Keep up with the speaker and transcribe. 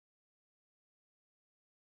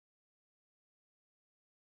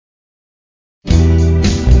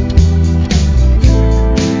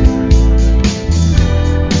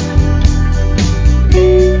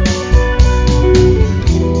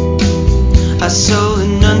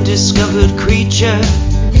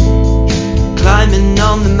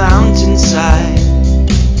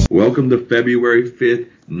Welcome to February 5th,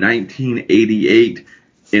 1988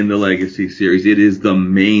 in the Legacy Series. It is the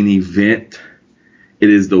main event. It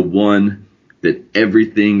is the one that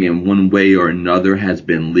everything in one way or another has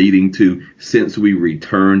been leading to since we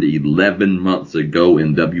returned 11 months ago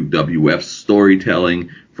in WWF storytelling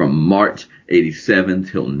from March 87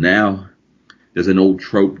 till now. There's an old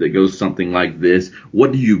trope that goes something like this.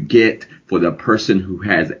 What do you get for the person who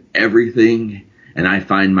has everything? And I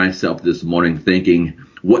find myself this morning thinking,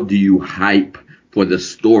 what do you hype for the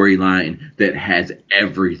storyline that has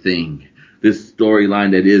everything? This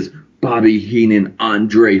storyline that is Bobby Heenan,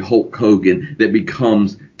 Andre Hulk Hogan, that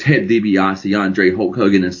becomes Ted DiBiase, Andre Hulk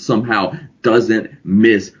Hogan, and somehow doesn't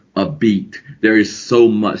miss a beat. There is so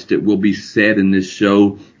much that will be said in this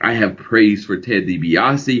show. I have praise for Ted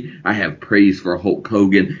DiBiase. I have praise for Hulk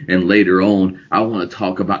Hogan. And later on, I want to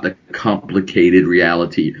talk about the complicated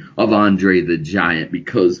reality of Andre the Giant,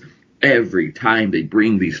 because every time they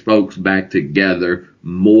bring these folks back together,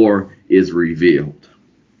 more is revealed.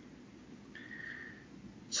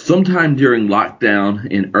 Sometime during lockdown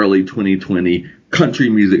in early 2020, country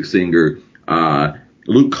music singer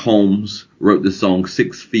Luke Combs wrote the song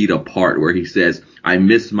 6 Feet Apart, where he says, I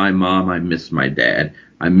miss my mom, I miss my dad.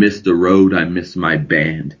 I miss the road, I miss my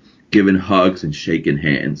band. Giving hugs and shaking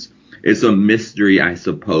hands. It's a mystery, I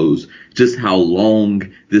suppose, just how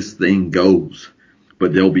long this thing goes.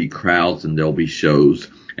 But there'll be crowds and there'll be shows,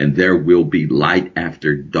 and there will be light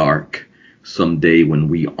after dark someday when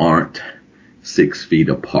we aren't 6 feet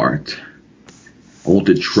apart. I want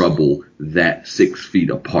to trouble that 6 feet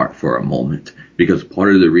apart for a moment, because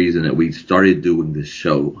part of the reason that we started doing this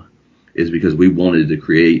show is because we wanted to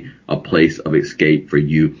create a place of escape for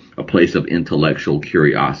you, a place of intellectual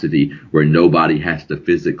curiosity where nobody has to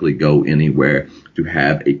physically go anywhere to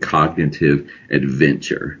have a cognitive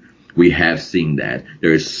adventure. We have seen that.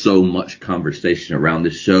 There is so much conversation around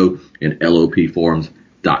this show in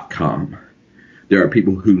LOPforums.com. There are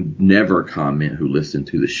people who never comment who listen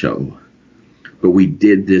to the show. But we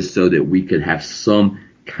did this so that we could have some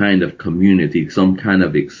kind of community, some kind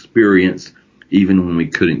of experience, even when we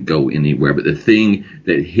couldn't go anywhere. But the thing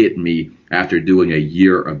that hit me after doing a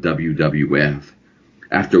year of WWF,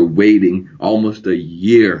 after waiting almost a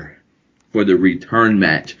year for the return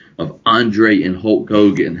match of Andre and Hulk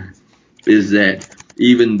Hogan, is that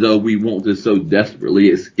even though we want to so desperately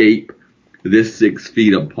escape this 6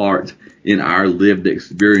 feet apart in our lived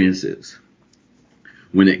experiences,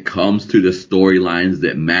 when it comes to the storylines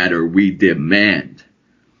that matter, we demand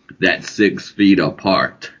that 6 feet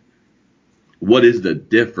apart. What is the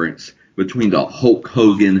difference between the Hulk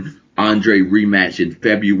Hogan Andre rematch in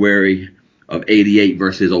February of 88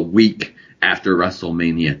 versus a week after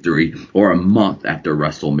WrestleMania 3 or a month after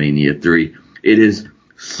WrestleMania 3? It is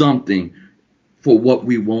something for what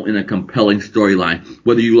we want in a compelling storyline.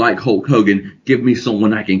 Whether you like Hulk Hogan, give me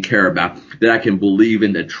someone I can care about, that I can believe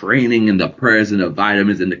in the training and the prayers and the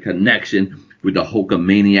vitamins and the connection with the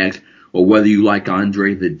Hulkamaniacs. Or whether you like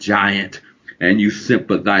Andre the Giant and you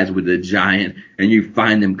sympathize with the Giant and you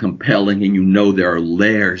find them compelling and you know there are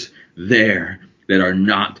layers there that are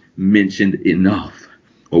not mentioned enough.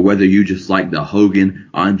 Or whether you just like the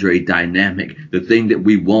Hogan-Andre dynamic. The thing that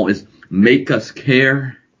we want is make us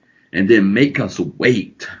care and then make us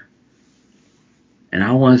wait. And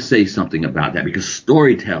I want to say something about that, because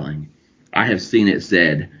storytelling, I have seen it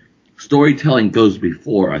said, storytelling goes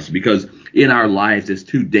before us, because in our lives it's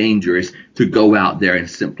too dangerous to go out there and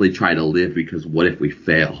simply try to live, because what if we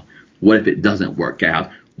fail? What if it doesn't work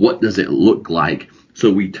out? What does it look like?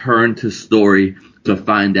 So we turn to story to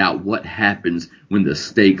find out what happens when the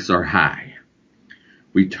stakes are high.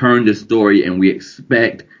 We turn to story and we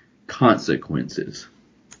expect consequences.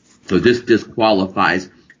 So this disqualifies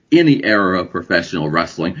any era of professional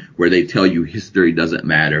wrestling where they tell you history doesn't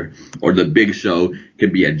matter, or the Big Show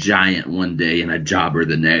can be a giant one day and a jobber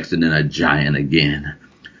the next and then a giant again.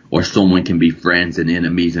 Or someone can be friends and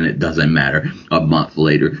enemies and it doesn't matter a month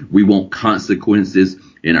later. We want consequences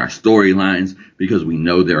in our storylines because we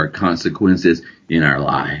know there are consequences in our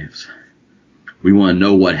lives. We want to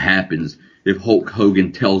know what happens if Hulk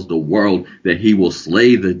Hogan tells the world that he will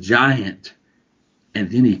slay the Giant and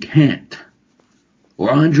then he can't. Or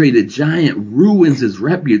Andre the Giant ruins his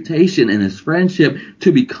reputation and his friendship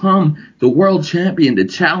to become the world champion to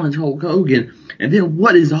challenge Hulk Hogan. And then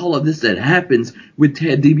what is all of this that happens with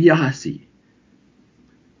Ted DiBiase?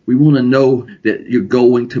 We want to know that you're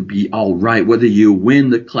going to be all right, whether you win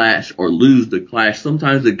the clash or lose the clash.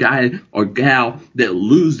 Sometimes the guy or gal that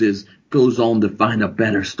loses goes on to find a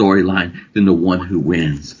better storyline than the one who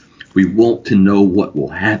wins. We want to know what will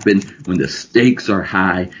happen when the stakes are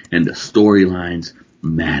high and the storylines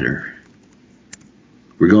matter.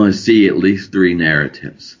 we're going to see at least 3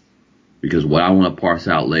 narratives. Because what I want to parse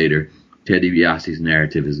out later, Ted DiBiase's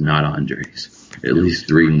narrative is not Andre's. At least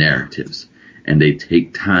 3 narratives. And they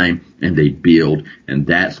take time and they build. And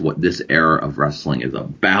that's what this era of wrestling is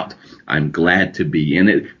about. I'm glad to be in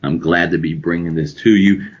it. I'm glad to be bringing this to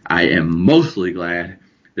you. I am mostly glad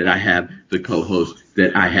that I have the co-host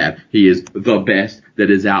that I have. He is the best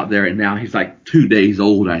that is out there. And now he's like 2 days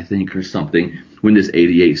old, I think, or something, when this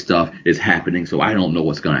 88 stuff is happening. So I don't know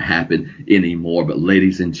what's going to happen anymore. But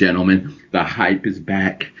ladies and gentlemen, the hype is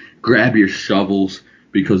back. Grab your shovels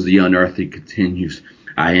because the unearthing continues.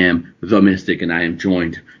 I am the Mystic, and I am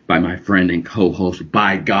joined by my friend and co-host,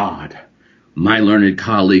 by God, my learned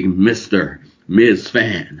colleague, Mr. Ms.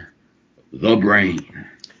 Fan, the Brain.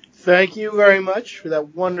 Thank you very much for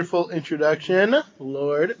that wonderful introduction,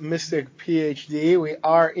 Lord Mystic PhD. We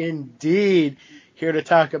are indeed here to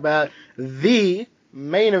talk about the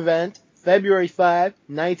main event, February 5,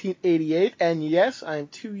 1988. And yes, I'm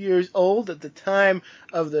 2 years old at the time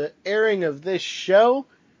of the airing of this show.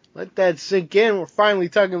 Let that sink in. We're finally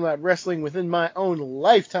talking about wrestling within my own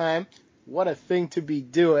lifetime. What a thing to be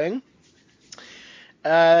doing.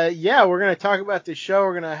 We're going to talk about this show.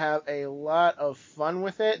 We're going to have a lot of fun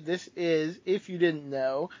with it. This is, if you didn't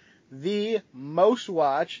know, the most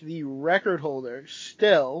watched, the record holder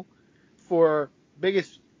still for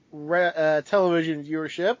biggest television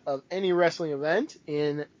viewership of any wrestling event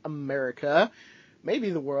in America. Maybe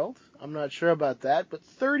the world. I'm not sure about that. But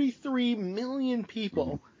 33 million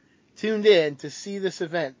people tuned in to see this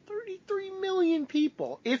event. 33 million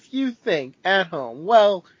people. If you think at home,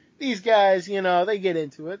 well, these guys, they get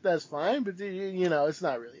into it. That's fine. But, it's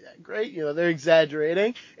not really that great. They're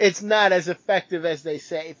exaggerating. It's not as effective as they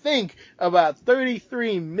say. Think about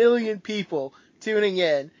 33 million people tuning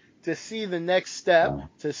in to see the next step,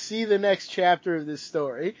 to see the next chapter of this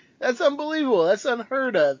story. That's unbelievable. That's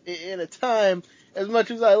unheard of. In a time, as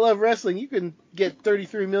much as I love wrestling, you can get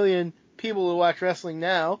 33 million people to watch wrestling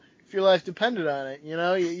now if your life depended on it.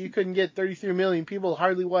 You couldn't get 33 million people to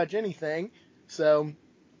hardly watch anything. So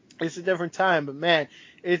it's a different time. But man,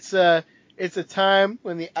 it's a time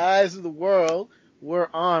when the eyes of the world were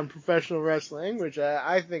on professional wrestling, which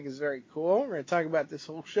I think is very cool. We're going to talk about this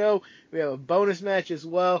whole show. We have a bonus match as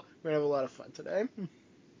well. We're going to have a lot of fun today.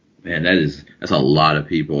 Man, that's a lot of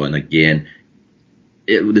people. And again,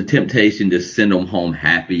 the temptation to send them home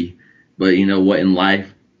happy. But you know what? In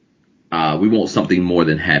life, we want something more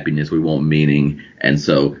than happiness. We want meaning. And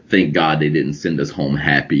so thank God they didn't send us home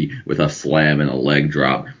happy with a slam and a leg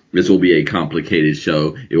drop. This will be a complicated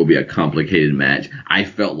show. It will be a complicated match. I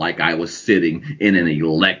felt like I was sitting in an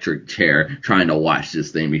electric chair trying to watch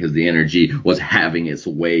this thing because the energy was having its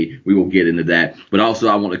way. We will get into that. But also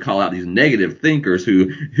I want to call out these negative thinkers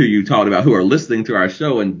who you talked about, who are listening to our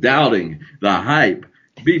show and doubting the hype.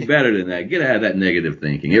 Be better than that. Get out of that negative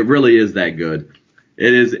thinking. It really is that good.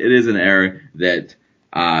 It is an era that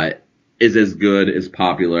is as good, as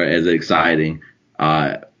popular, as exciting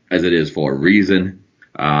as it is for a reason.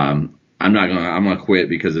 I'm gonna quit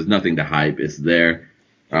because there's nothing to hype. It's there.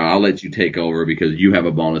 I'll let you take over because you have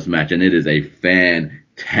a bonus match and it is a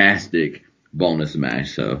fantastic bonus match.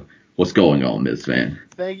 So what's going on, Ms. Fan?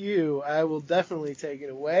 Thank you. I will definitely take it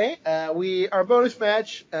away. Our bonus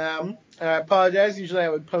match. I apologize. Usually I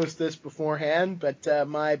would post this beforehand, but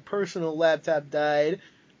my personal laptop died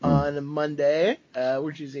on Monday,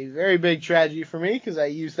 which is a very big tragedy for me because I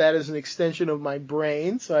use that as an extension of my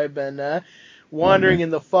brain. So I've been wandering in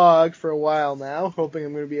the fog for a while now, hoping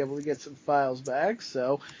I'm going to be able to get some files back.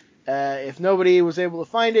 So if nobody was able to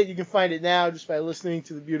find it, you can find it now just by listening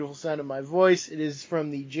to the beautiful sound of my voice. It is from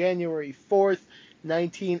the January 4th,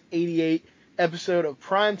 1988 episode of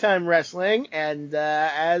Primetime Wrestling, and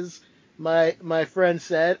as my friend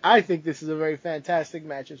said, I think this is a very fantastic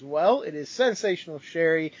match as well. It is Sensational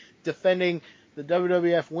Sherri defending the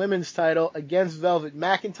WWF Women's title against Velvet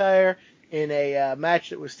McIntyre in a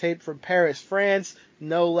match that was taped from Paris, France,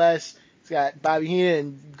 no less. It's got Bobby Heenan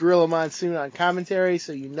and Gorilla Monsoon on commentary,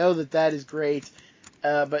 so you know that is great.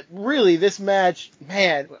 But really, this match,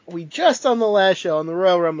 man, we just on the last show, on the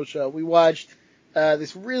Royal Rumble show, we watched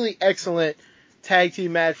this really excellent tag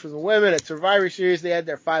team match for the women at Survivor Series. They had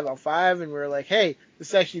their 5-on-5, and we were like, hey, this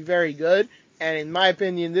is actually very good. And in my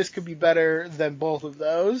opinion, this could be better than both of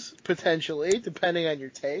those, potentially, depending on your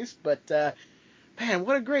taste. But, man,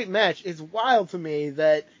 what a great match. It's wild to me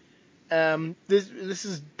that this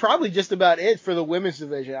is probably just about it for the women's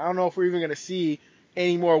division. I don't know if we're even going to see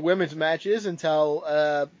any more women's matches until,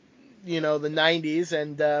 the 90s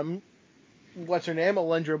and, what's her name,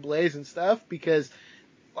 Alundra Blaze and stuff, because,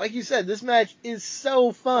 like you said, this match is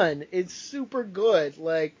so fun. It's super good.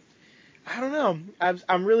 Like, I don't know.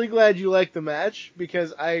 I'm really glad you like the match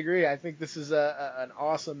because I agree. I think this is an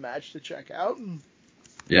awesome match to check out.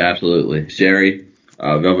 Yeah, absolutely. Sherry,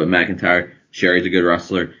 Velvet McIntyre. Sherry's a good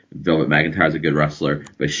wrestler. Velvet McIntyre's a good wrestler.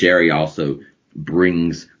 But Sherry also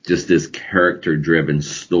brings just this character-driven,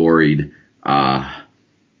 storied,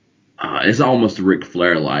 it's almost Ric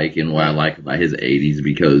Flair-like in what I like about his 80s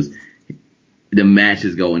because the match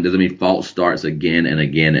is going. Doesn't mean false starts again and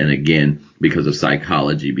again and again because of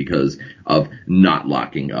psychology, because of not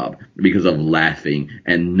locking up, because of laughing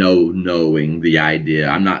and knowing the idea.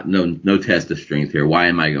 I'm not no test of strength here. Why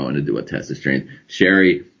am I going to do a test of strength?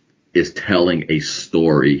 Sherry is telling a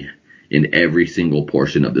story in every single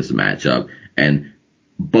portion of this matchup, and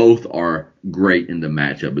both are great in the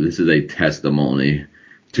matchup. But this is a testimony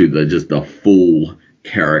to the full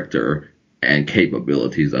character and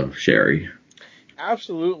capabilities of Sherry.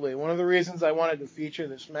 Absolutely. One of the reasons I wanted to feature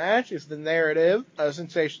this match is the narrative of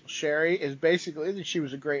Sensational Sherry is basically that she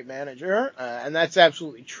was a great manager, and that's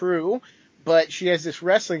absolutely true. But she has this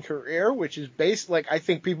wrestling career, which is based, I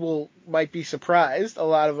think people might be surprised, a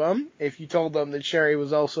lot of them, if you told them that Sherry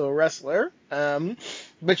was also a wrestler.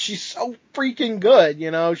 But she's so freaking good,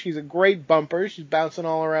 She's a great bumper. She's bouncing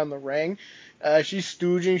all around the ring. She's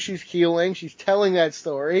stooging, she's healing, she's telling that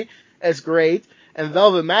story. That's great. And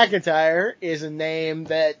Velvet McIntyre is a name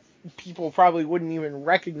that people probably wouldn't even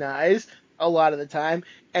recognize a lot of the time.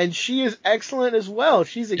 And she is excellent as well.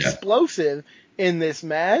 She's explosive in this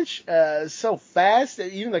match. So fast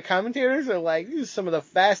that even the commentators are like, these are some of the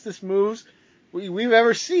fastest moves we've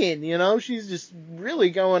ever seen. She's just really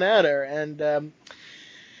going at her. And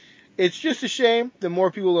it's just a shame that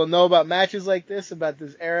more people will know about matches like this, about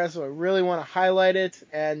this era, so I really want to highlight it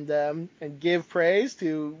and give praise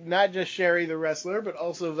to not just Sherry the wrestler, but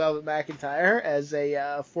also Velvet McIntyre as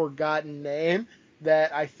a forgotten name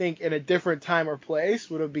that I think in a different time or place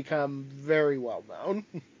would have become very well known.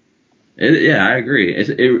 Yeah, I agree.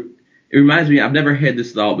 It reminds me, I've never had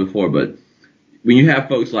this thought before, but when you have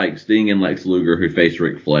folks like Sting and Lex Luger who face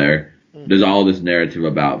Ric Flair, there's all this narrative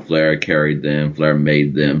about Flair carried them, Flair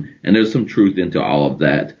made them, and there's some truth into all of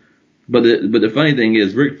that. But the funny thing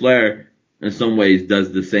is, Ric Flair in some ways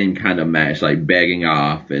does the same kind of match, like begging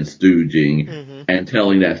off and stooging and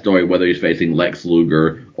telling that story, whether he's facing Lex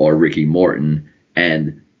Luger or Ricky Morton.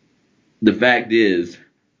 And the fact is,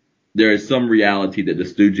 there is some reality that the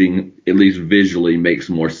stooging, at least visually, makes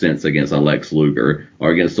more sense against a Lex Luger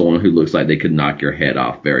or against someone who looks like they could knock your head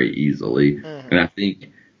off very easily. And I think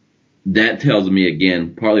that tells me,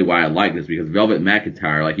 again, partly why I like this, because Velvet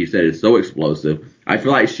McIntyre, like you said, is so explosive. I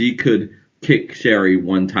feel like she could kick Sherry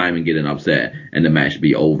one time and get an upset and the match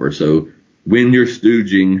be over. So when you're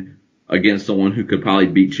stooging against someone who could probably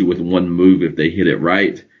beat you with one move if they hit it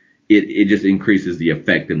right, it just increases the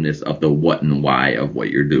effectiveness of the what and why of what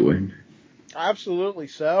you're doing. Absolutely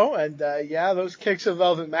so. And those kicks of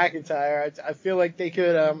Velvet McIntyre, I feel like they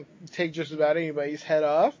could take just about anybody's head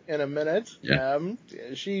off in a minute. Yeah.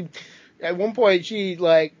 She, at one point, she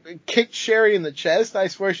kicked Sherry in the chest. I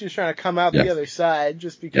swear she was trying to come out the other side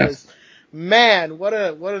just because, man, what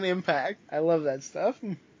an impact. I love that stuff.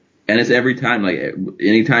 And it's every time,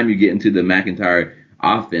 anytime you get into the McIntyre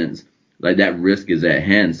offense, that risk is at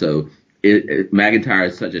hand. So McIntyre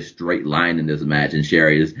is such a straight line in this match, and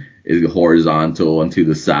Sherry is horizontal and to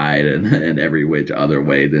the side and every which other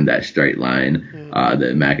way than that straight line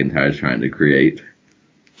that McIntyre is trying to create.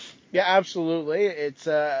 Yeah, absolutely. It's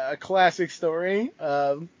a classic story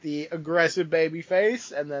of the aggressive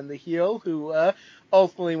babyface and then the heel who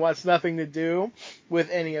ultimately wants nothing to do with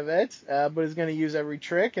any of it, but is going to use every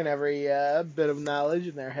trick and every bit of knowledge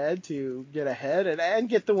in their head to get ahead and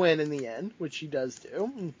get the win in the end, which she does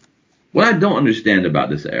do. What I don't understand about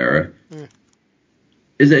this era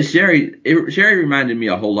is that Sherry reminded me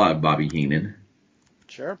a whole lot of Bobby Heenan.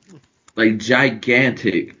 Sure.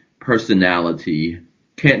 Gigantic personality,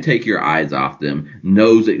 can't take your eyes off them,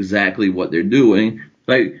 knows exactly what they're doing.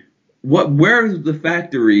 Where's the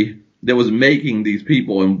factory that was making these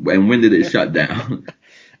people and when did it shut down?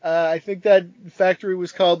 I think that factory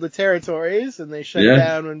was called the Territories, and they shut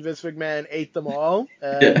down when Vince McMahon ate them all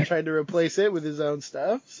and tried to replace it with his own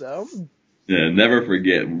stuff. So, never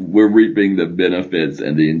forget, we're reaping the benefits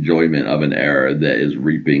and the enjoyment of an era that is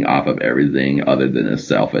reaping off of everything other than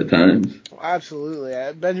itself at times. Absolutely.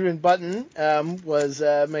 Benjamin Button was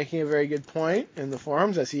making a very good point in the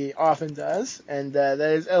forums, as he often does, and that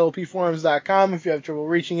is LLPforums.com. If you have trouble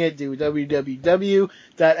reaching it, do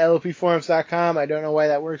www.LLPforums.com. I don't know why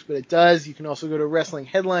that works, but it does. You can also go to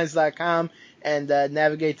WrestlingHeadlines.com and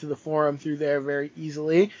navigate to the forum through there very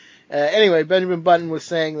easily. Anyway, Benjamin Button was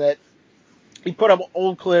saying that he put up an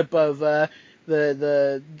old clip of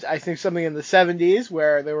I think something in the 70s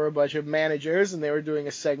where there were a bunch of managers and they were doing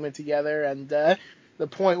a segment together, and the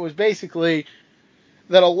point was basically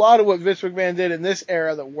that a lot of what Vince McMahon did in this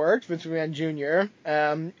era that worked, Vince McMahon Jr.,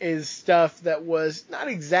 is stuff that was not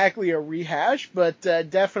exactly a rehash, but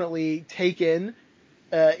definitely taken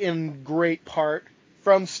in great part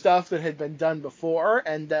from stuff that had been done before,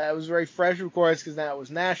 and it was very fresh, of course, because now it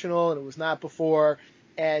was national and it was not before.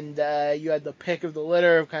 And you had the pick of the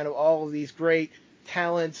litter of kind of all of these great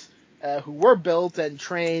talents who were built and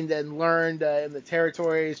trained and learned in the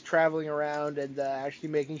territories, traveling around and actually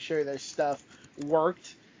making sure their stuff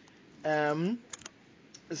worked.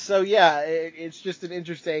 So yeah, it's just an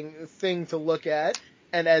interesting thing to look at.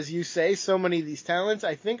 And as you say, so many of these talents,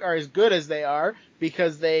 I think, are as good as they are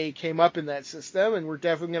because they came up in that system, and we're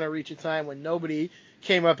definitely going to reach a time when nobody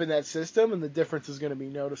came up in that system, and the difference is going to be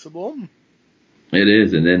noticeable. It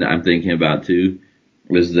is, and then I'm thinking about too,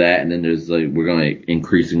 there's that, and then there's like we're going to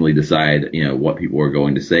increasingly decide, what people are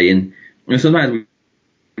going to say, and sometimes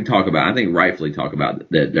we talk about, I think rightfully talk about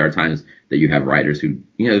that there are times that you have writers who,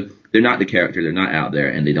 they're not the character, they're not out there,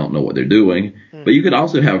 and they don't know what they're doing. But you could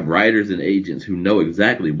also have writers and agents who know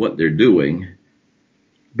exactly what they're doing,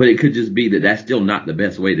 but it could just be that that's still not the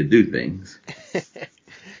best way to do things.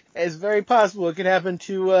 It's very possible it could happen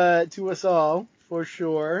to us all. For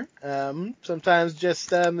sure. Sometimes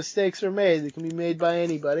just mistakes are made. They can be made by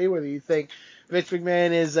anybody, whether you think Vince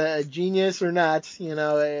McMahon is a genius or not.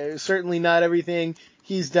 Certainly not everything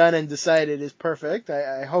he's done and decided is perfect.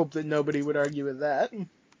 I hope that nobody would argue with that.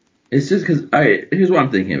 It's just because, here's what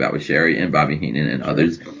I'm thinking about with Sherry and Bobby Heenan and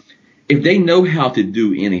others. If they know how to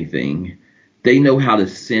do anything, they know how to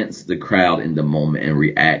sense the crowd in the moment and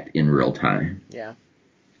react in real time. Yeah.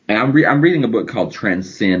 And I'm reading a book called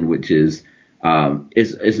Transcend, which is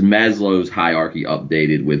it's Maslow's hierarchy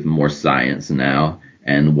updated with more science now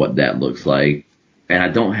and what that looks like. And I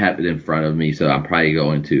don't have it in front of me, so I'm probably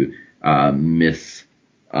going to I'm going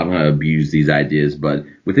to abuse these ideas. But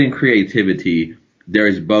within creativity, there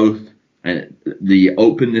is both the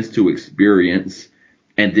openness to experience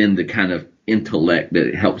and then the kind of intellect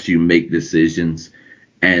that helps you make decisions.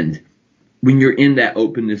 And when you're in that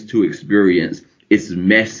openness to experience, it's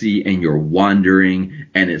messy and you're wandering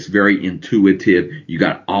and it's very intuitive. You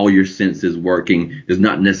got all your senses working. There's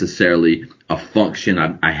not necessarily a function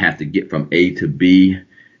I have to get from A to B.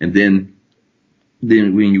 And then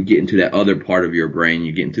when you get into that other part of your brain,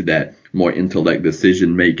 you get into that more intellect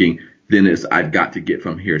decision making, then it's I've got to get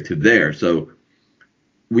from here to there. So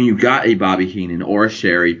when you got a Bobby Heenan or a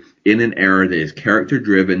Sherry in an era that is character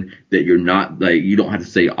driven, that you're not like, you don't have to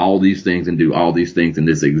say all these things and do all these things in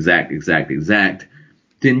this exact,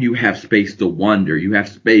 then you have space to wonder. You have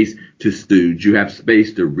space to stooge. You have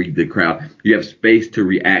space to read the crowd. You have space to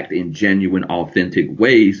react in genuine, authentic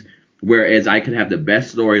ways. Whereas I could have the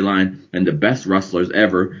best storyline and the best wrestlers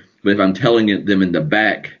ever, but if I'm telling them in the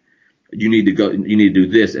back, you need to do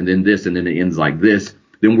this, and then it ends like this,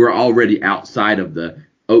 then we're already outside of the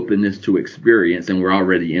openness to experience, and we're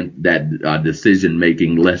already in that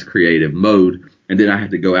decision-making, less creative mode. And then I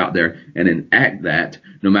have to go out there and enact that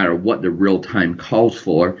no matter what the real time calls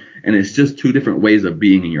for. And it's just two different ways of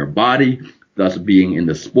being in your body, thus being in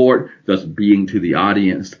the sport, thus being to the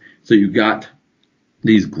audience. So you got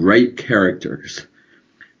these great characters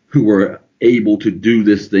who were able to do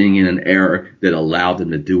this thing in an era that allowed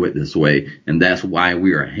them to do it this way. And that's why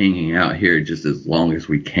we are hanging out here just as long as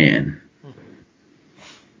we can.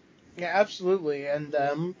 Yeah, absolutely. And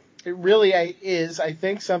it really is, I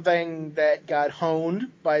think, something that got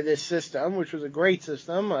honed by this system, which was a great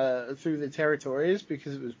system through the territories,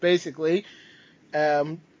 because it was basically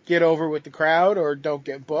get over with the crowd or don't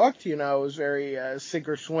get booked. It was very sink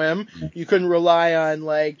or swim. You couldn't rely on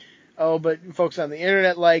but folks on the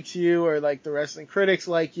internet likes you, or like the wrestling critics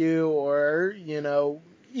like you, or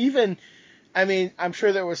even. I mean, I'm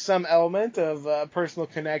sure there was some element of personal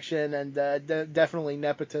connection and definitely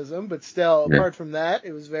nepotism, but still, apart from that,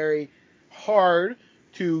 it was very hard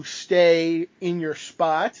to stay in your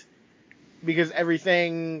spot because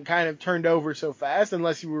everything kind of turned over so fast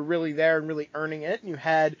unless you were really there and really earning it and you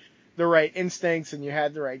had the right instincts and you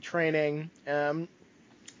had the right training. And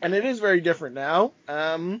it is very different now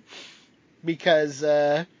because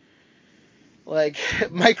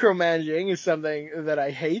micromanaging is something that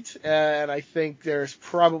I hate, and I think there's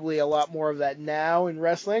probably a lot more of that now in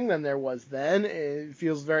wrestling than there was then. It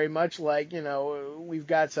feels very much like, we've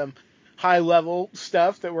got some high-level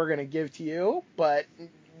stuff that we're going to give to you, but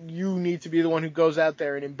you need to be the one who goes out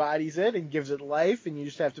there and embodies it and gives it life, and you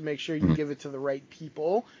just have to make sure you give it to the right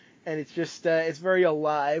people. And it's just, it's very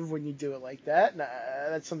alive when you do it like that, and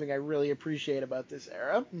that's something I really appreciate about this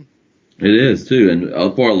era. It is too,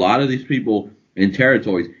 and for a lot of these people in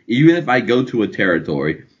territories, even if I go to a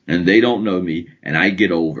territory and they don't know me and I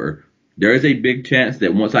get over, there is a big chance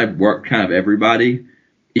that once I've worked kind of everybody,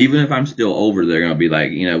 even if I'm still over, they're going to be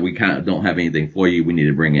like, we kind of don't have anything for you. We need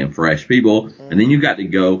to bring in fresh people. And then you've got to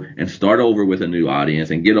go and start over with a new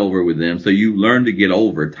audience and get over with them. So you learn to get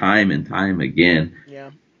over time and time again.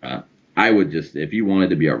 Yeah. I would just, if you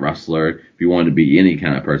wanted to be a wrestler, if you wanted to be any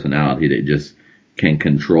kind of personality that just can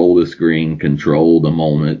control the screen, control the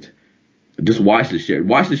moment, just watch the Sherry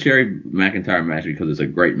McIntyre match because it's a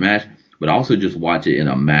great match, but also just watch it in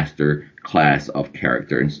a master class of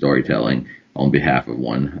character and storytelling on behalf of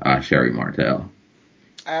one Sherry Martel.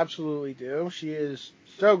 I absolutely do. She is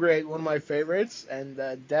so great, one of my favorites, and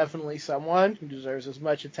definitely someone who deserves as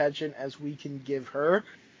much attention as we can give her.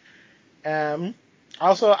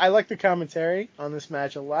 Also, I like the commentary on this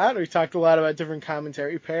match a lot. We talked a lot about different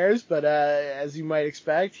commentary pairs, but as you might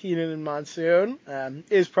expect, Heenan and Monsoon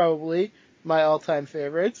is probably my all-time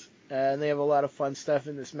favorites. And they have a lot of fun stuff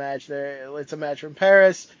in this match. It's a match from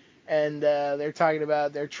Paris, and they're talking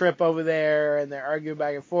about their trip over there, and they're arguing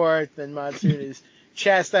back and forth, and Monsoon is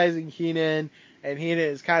chastising Heenan, and Heenan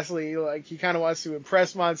is constantly, he kind of wants to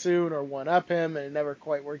impress Monsoon or one-up him, and it never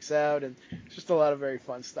quite works out, and it's just a lot of very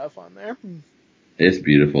fun stuff on there. It's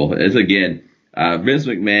beautiful. It's, again, Vince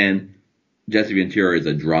McMahon, Jesse Ventura is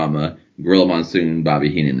a drama, Gorilla Monsoon,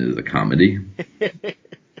 Bobby Heenan is a comedy.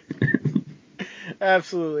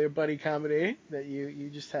 Absolutely, a buddy comedy that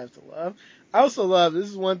you just have to love. I also love, this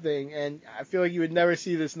is one thing, and I feel like you would never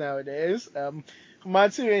see this nowadays.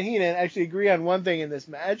 Monsoon and Heenan actually agree on one thing in this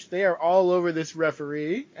match. They are all over this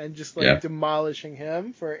referee and just demolishing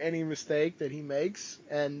him for any mistake that he makes.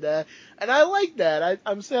 And I like that.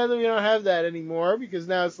 I'm sad that we don't have that anymore, because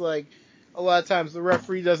now it's like a lot of times the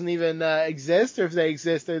referee doesn't even exist, or if they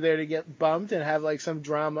exist, they're there to get bumped and have like some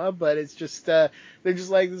drama. But it's just they're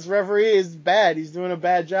just like, this referee is bad. He's doing a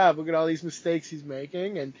bad job. Look at all these mistakes he's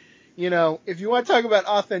making. And if you want to talk about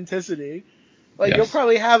authenticity, you'll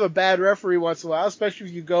probably have a bad referee once in a while, especially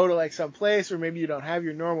if you go to like some place where maybe you don't have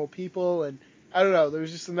your normal people. And I don't know, there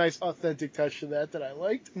was just a nice authentic touch to that I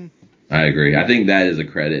liked. I agree. I think that is a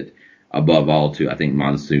credit above all to, I think,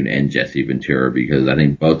 Monsoon and Jesse Ventura, because I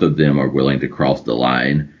think both of them are willing to cross the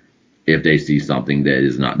line if they see something that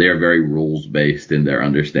is not. They're very rules based in their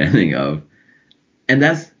understanding of, and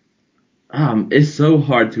that's it's so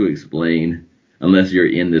hard to explain unless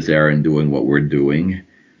you're in this era and doing what we're doing,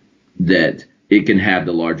 that it can have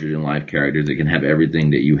the larger than life characters, it can have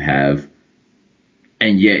everything that you have,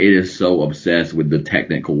 and yet it is so obsessed with the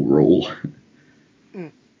technical rule.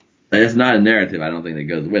 It's not a narrative, I don't think, that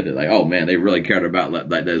goes with it. Like, oh man, they really cared about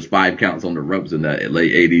like those 5 counts on the ropes in the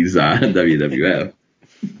late 80s WWF.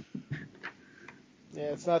 Yeah,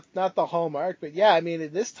 it's not the hallmark, but yeah, I mean,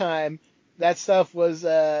 at this time, that stuff was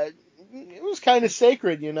it was kind of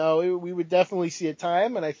sacred, We would definitely see a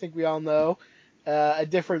time, and I think we all know a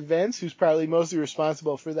different Vince who's probably mostly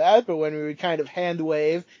responsible for that. But when we would kind of hand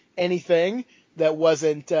wave anything that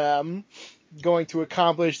wasn't going to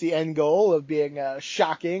accomplish the end goal of being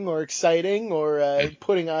shocking or exciting or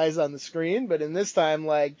putting eyes on the screen. But in this time,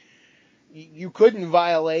 you couldn't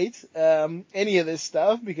violate any of this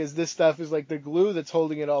stuff, because this stuff is like the glue that's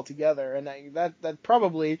holding it all together. And that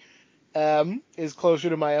probably is closer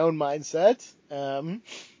to my own mindset.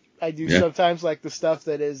 I do sometimes like the stuff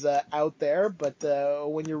that is out there, but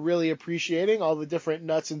when you're really appreciating all the different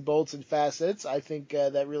nuts and bolts and facets, I think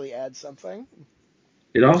that really adds something.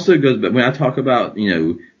 It also goes, but when I talk about,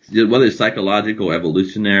 whether it's psychological,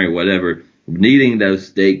 evolutionary, whatever, needing those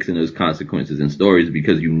stakes and those consequences in stories,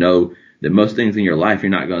 because that most things in your life,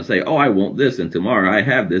 you're not going to say, oh, I want this, and tomorrow I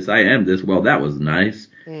have this, I am this. Well, that was nice.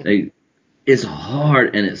 It's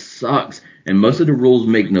hard and it sucks, and most of the rules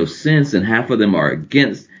make no sense, and half of them are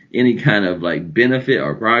against any kind of benefit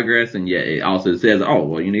or progress, and yet it also says, oh,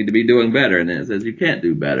 well, you need to be doing better, and then it says you can't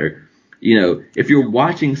do better. If you're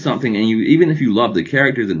watching something and even if you love the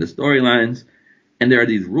characters and the storylines, and there are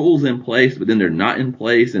these rules in place, but then they're not in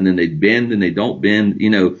place, and then they bend and they don't bend,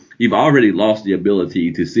 you've already lost the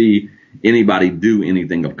ability to see anybody do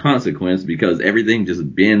anything of consequence, because everything just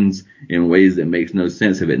bends in ways that makes no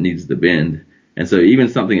sense if it needs to bend. And so even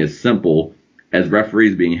something as simple as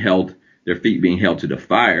referees their feet being held to the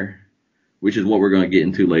fire, which is what we're going to get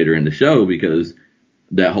into later in the show, because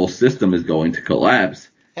that whole system is going to collapse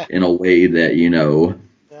in a way that,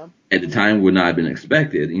 at the time would not have been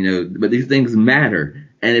expected, but these things matter.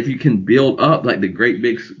 And if you can build up the great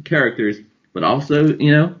big characters, but also,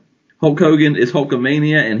 Hulk Hogan is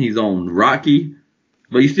Hulkamania and he's on Rocky,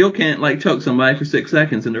 but you still can't choke somebody for 6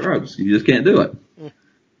 seconds in the ropes. You just can't do it.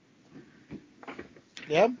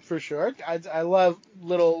 Yeah, for sure. I love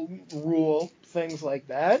little rule things like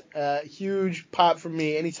that. Huge pop for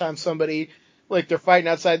me anytime somebody, like, they're fighting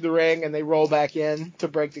outside the ring and they roll back in to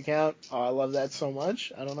break the count. Oh, I love that so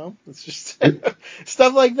much. I don't know. It's just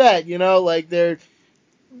stuff like that, like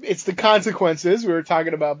it's the consequences we were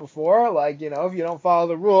talking about before. Like, if you don't follow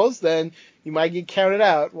the rules, then you might get counted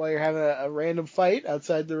out while you're having a random fight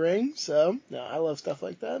outside the ring. So, no, I love stuff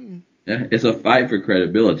like that. Yeah, it's a fight for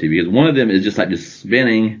credibility because one of them is just like this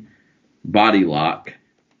spinning body lock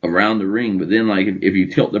around the ring, but then like if you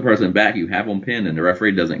tilt the person back, you have them pinned and the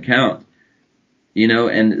referee doesn't count.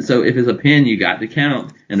 And so if it's a pin, you got to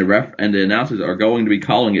count, and the announcers are going to be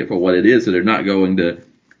calling it for what it is, so they're not going to,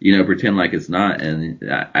 pretend like it's not. And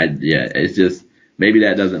it's just maybe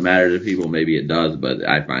that doesn't matter to people, maybe it does, but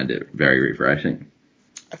I find it very refreshing.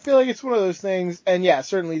 I feel like it's one of those things, and yeah,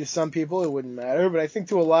 certainly to some people it wouldn't matter, but I think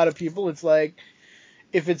to a lot of people it's like,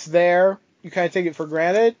 if it's there, you kind of take it for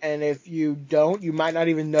granted, and if you don't, you might not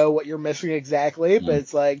even know what you're missing exactly, but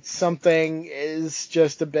it's like something is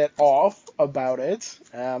just a bit off about it.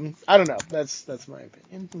 I don't know. That's my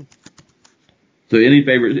opinion. So any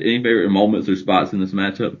favorite moments or spots in this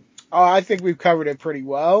matchup? Oh, I think we've covered it pretty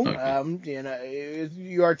well. Okay.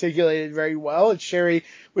 You articulated very well. It's Sherry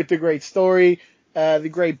with the great story, the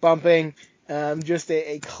great bumping, just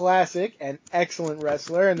a classic and excellent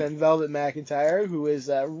wrestler. And then Velvet McIntyre, who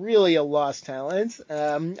is really a lost talent.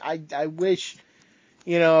 I wish,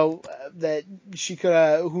 that she could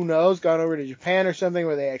have, who knows, gone over to Japan or something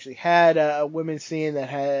where they actually had a women's scene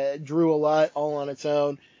that drew a lot all on its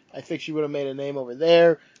own. I think she would have made a name over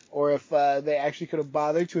there. Or if they actually could have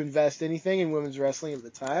bothered to invest anything in women's wrestling at the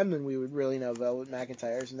time, then we would really know Velvet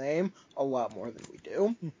McIntyre's name a lot more than we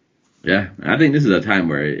do. Yeah, I think this is a time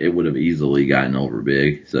where it would have easily gotten over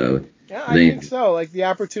big. So Yeah, I think so. Like, the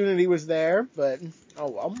opportunity was there, but oh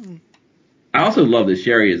well. I also love that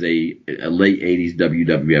Sherry is a late 80s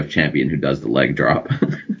WWF champion who does the leg drop.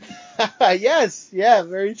 Yes, yeah,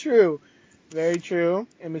 very true. Very true.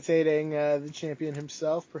 Imitating the champion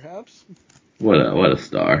himself, perhaps. What a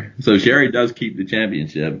star. So Sherry does keep the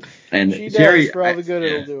championship, and She does, Sherry, for all the good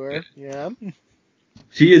it'll do her. Yeah.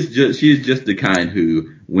 she is just the kind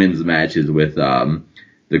who wins matches with the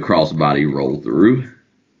crossbody roll through.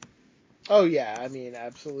 Oh yeah, I mean,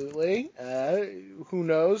 absolutely. Who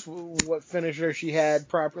knows what finisher she had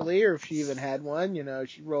properly, or if she even had one.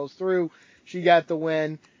 She rolls through, she got the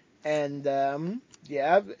win, and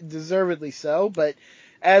yeah, deservedly so. But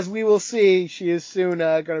as we will see, she is soon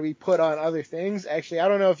going to be put on other things. Actually, I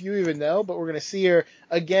don't know if you even know, but we're going to see her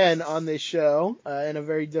again on this show in a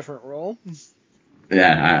very different role.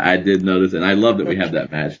 Yeah, I did notice, and I love that we have that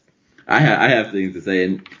match. I have things to say,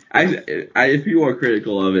 and if people are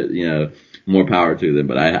critical of it, more power to them.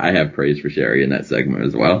 But I have praise for Sherry in that segment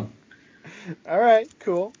as well. All right,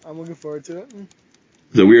 cool. I'm looking forward to it.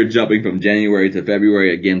 So we are jumping from January to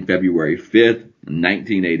February, again, February 5th,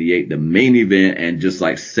 1988, the main event. And just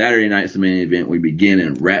like Saturday night's main event, we begin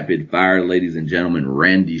in rapid fire, ladies and gentlemen.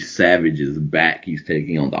 Randy Savage is back. He's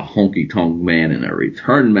taking on the Honky Tonk Man in a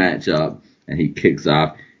return matchup, and he kicks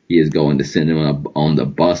off. He is going to send him on the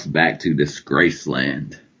bus back to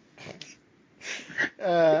Disgraceland.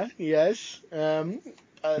 Yes.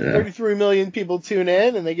 33 million people tune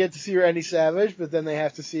in, and they get to see Randy Savage, but then they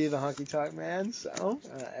have to see the Honky Tonk Man. So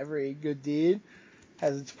every good deed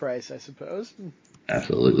has its price, I suppose.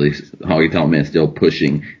 Absolutely. Honky Tonk Man still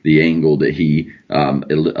pushing the angle that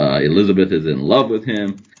Elizabeth is in love with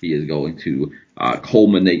him. He is going to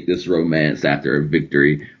culminate this romance after a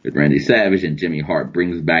victory with Randy Savage, and Jimmy Hart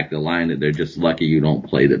brings back the line that they're just lucky you don't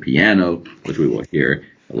play the piano, which we will hear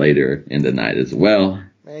later in the night as well.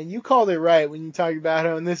 Man, you called it right when you talk about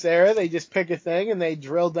how in this era they just pick a thing and they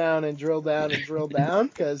drill down and drill down and drill down,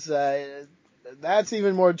 because that's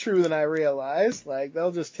even more true than I realized. Like,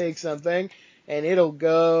 they'll just take something and it'll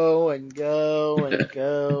go and go and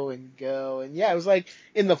go and go. And yeah, it was like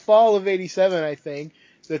in the fall of '87, I think,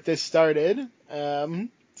 that this started.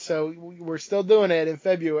 So we're still doing it in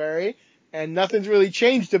February, and nothing's really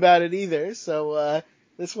changed about it either. So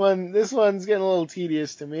this one's getting a little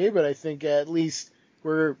tedious to me, but I think at least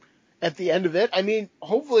we're at the end of it. I mean,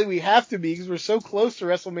 hopefully we have to be, because we're so close to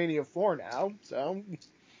WrestleMania 4 now. So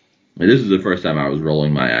this is the first time I was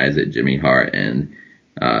rolling my eyes at Jimmy Hart and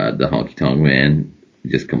the Honky Tonk Man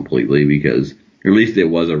just completely, because at least it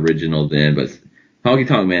was original then. But Honky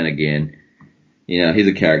Tonk Man, again, he's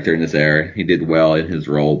a character in this era. He did well in his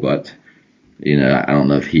role, but I don't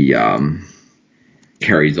know if he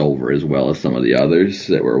carries over as well as some of the others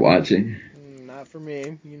that we're watching. Not for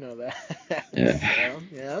me, you know that. Yeah. So,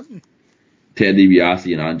 yeah. Ted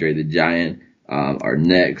DiBiase and Andre the Giant are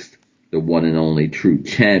next. the one and only true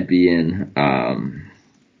champion.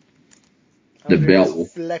 The belt will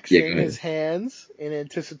flexing his hands in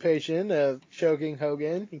anticipation of choking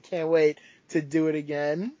Hogan. He can't wait to do it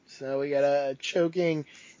again. So we got a choking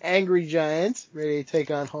Angry Giant ready to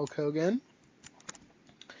take on Hulk Hogan.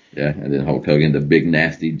 Yeah, and then Hulk Hogan, the big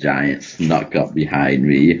nasty giant, snuck up behind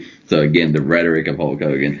me. So again, the rhetoric of Hulk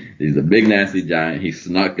Hogan. He's a big nasty giant. He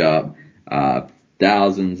snuck up.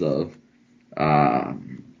 Thousands of miles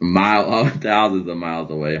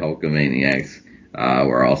away. Hulkamaniacs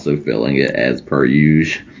were also feeling it as per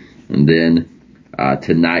usual. And then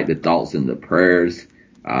tonight, the thoughts and the prayers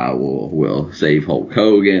will save Hulk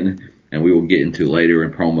Hogan, and we will get into later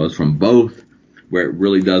in promos from both, where it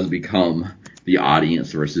really does become the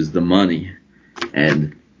audience versus the money.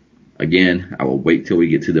 And again, I will wait till we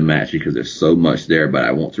get to the match because there's so much there, but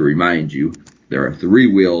I want to remind you there are 3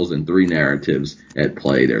 wheels and 3 narratives at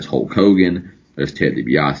play. There's Hulk Hogan, there's Ted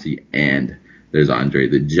DiBiase, and there's Andre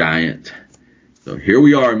the Giant. So here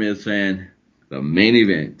we are, Miz Fan, the main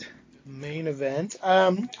event. Main event.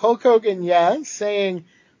 Hulk Hogan, saying,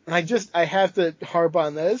 and I have to harp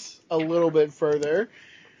on this a little bit further.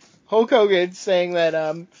 Hulk Hogan saying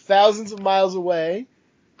that thousands of miles away,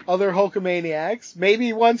 other Hulkamaniacs,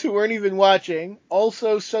 maybe ones who weren't even watching,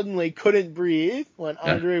 also suddenly couldn't breathe when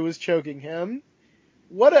Andre was choking him.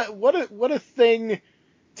 What a thing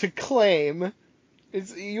to claim.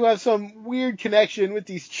 You have some weird connection with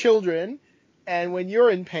these children, and when you're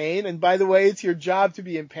in pain, and by the way, it's your job to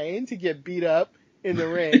be in pain, to get beat up in the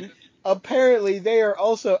ring, apparently they are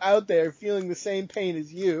also out there feeling the same pain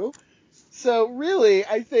as you. So really,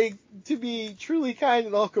 I think to be truly kind to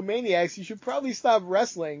the Hulkamaniacs, you should probably stop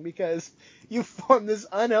wrestling because you formed this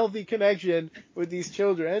unhealthy connection with these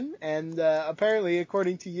children, and apparently,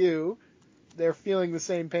 according to you, they're feeling the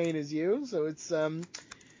same pain as you. So it's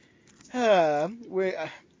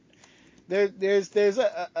there's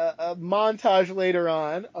a montage later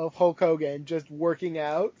on of Hulk Hogan just working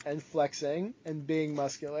out and flexing and being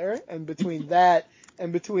muscular, and between that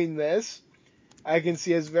and between this, I can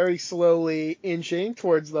see us very slowly inching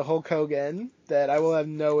towards the Hulk Hogan that I will have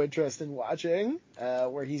no interest in watching,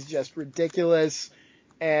 where he's just ridiculous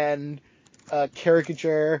and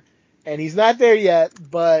caricature, and he's not there yet,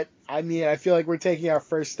 but I mean, I feel like we're taking our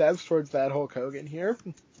first steps towards that Hulk Hogan here.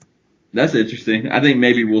 That's interesting. I think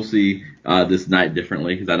maybe we'll see this night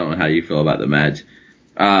differently because I don't know how you feel about the match.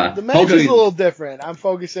 The match is a little different. I'm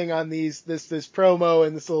focusing on this promo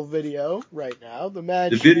and this little video right now. The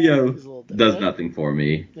video is a little does nothing for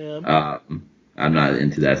me. Yeah. I'm not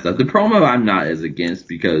into that stuff. The promo I'm not as against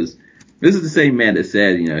because this is the same man that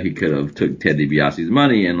said, he could have took Ted DiBiase's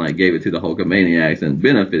money and gave it to the Hulkamaniacs and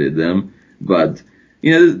benefited them. But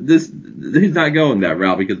he's not going that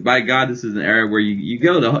route because by God, this is an era where you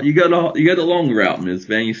go the long route, Miz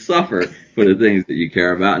Fan. You suffer for the things that you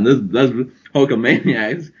care about, and this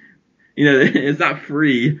Hulkamaniacs, it's not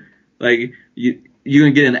free. You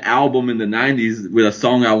can get an album in the 90s with a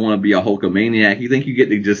song, I Want to Be a Hulkamaniac. You think you get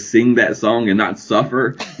to just sing that song and not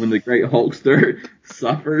suffer when the great Hulkster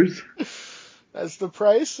suffers? That's the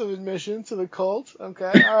price of admission to the cult.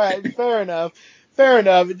 Okay, all right, fair enough.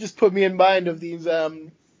 It just put me in mind of these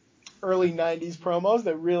early 90s promos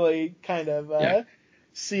that really kind of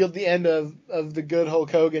sealed the end of the good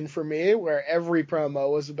Hulk Hogan for me, where every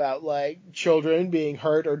promo was about children being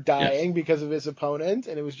hurt or dying because of his opponent,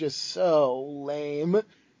 and it was just so lame.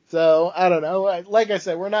 So I don't know. Like I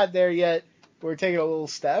said, we're not there yet. We're taking a little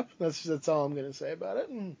step. That's all I'm gonna say about it.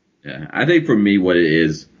 Yeah, I think for me, what it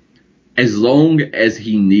is, as long as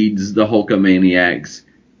he needs the Hulkamaniacs,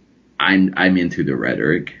 I'm into the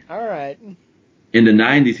rhetoric. All right. In the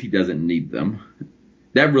 90s, he doesn't need them.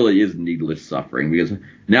 That really is needless suffering because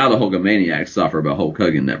now the Hulkamaniacs suffer, but Hulk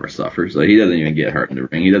Hogan never suffers. So he doesn't even get hurt in the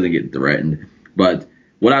ring. He doesn't get threatened. But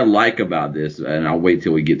what I like about this, and I'll wait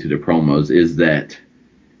till we get to the promos, is that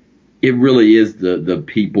it really is the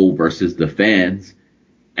people versus the fans.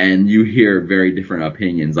 And you hear very different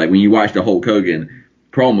opinions. When you watch the Hulk Hogan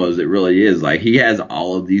promos, it really is he has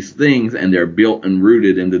all of these things and they're built and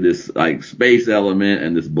rooted into this space element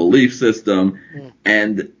and this belief system,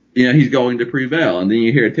 and he's going to prevail. And then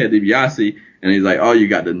you hear Ted DiBiase and he's like, oh, you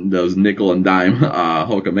got those nickel and dime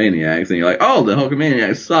Hulkamaniacs, and you're like, oh, the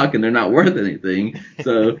Hulkamaniacs suck and they're not worth anything,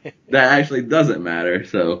 so that actually doesn't matter.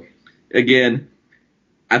 So again,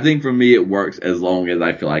 I think for me it works as long as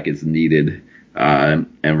I feel like it's needed, and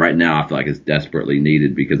right now I feel like it's desperately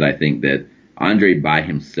needed because I think that Andre by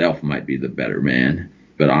himself might be the better man,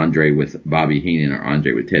 but Andre with Bobby Heenan or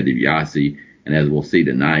Andre with Ted DiBiase, and as we'll see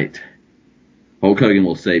tonight, Hulk Hogan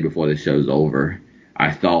will say before the show's over,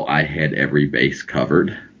 I thought I had every base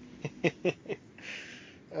covered.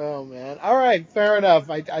 Oh man. All right, fair enough.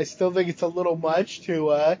 I still think it's a little much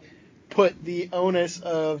to put the onus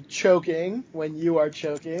of choking when you are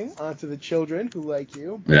choking onto the children who like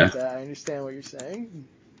you, Yeah. but I understand what you're saying.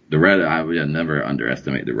 The rhetoric, I would never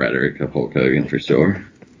underestimate the rhetoric of Hulk Hogan for sure.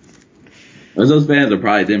 Those fans are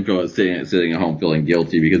probably them sitting at home feeling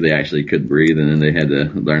guilty because they actually could breathe and then they had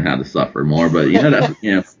to learn how to suffer more. But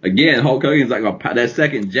again, Hulk Hogan's like that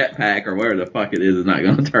second jetpack or whatever the fuck it is not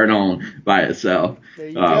going to turn on by itself. There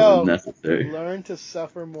you When go. necessary. Learn to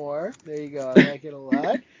suffer more. There you go. I like it a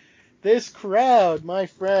lot. This crowd, my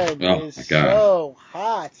friend, Oh is my god. so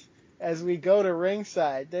hot as we go to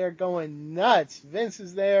ringside. They're going nuts. Vince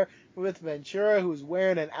is there with Ventura, who's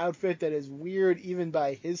wearing an outfit that is weird even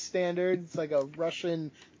by his standards. It's like a Russian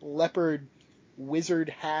leopard wizard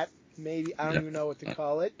hat, maybe. I don't even know what to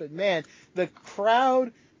call it. But man, the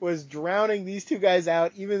crowd was drowning these two guys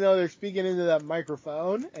out, even though they're speaking into that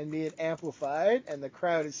microphone and being amplified, and the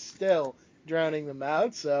crowd is still drowning them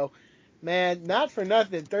out. So, man, not for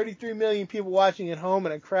nothing. 33 million people watching at home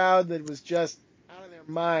and a crowd that was just out of their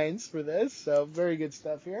minds for this. So, very good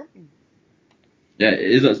stuff here. Yeah,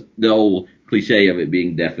 it is the old cliche of it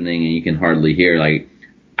being deafening and you can hardly hear. Like,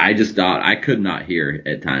 I just thought I could not hear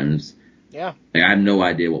at times. Yeah. Like, I have no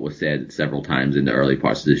idea what was said several times in the early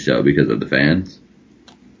parts of the show because of the fans.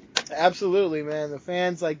 Absolutely, man. The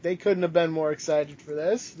fans, like, they couldn't have been more excited for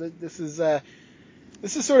this. This is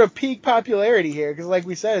sort of peak popularity here because, like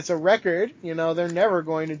we said, it's a record. You know, they're never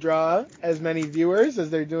going to draw as many viewers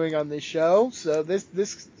as they're doing on this show. So this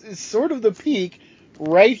is sort of the peak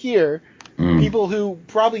right here. People who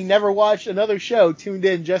probably never watched another show tuned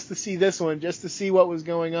in just to see this one, just to see what was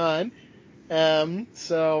going on.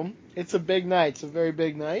 So it's a big night. It's a very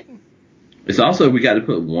big night. It's also, we got to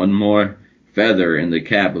put one more feather in the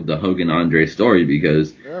cap of the Hogan Andre story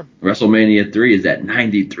because WrestleMania 3 is that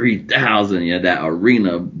 93,000, that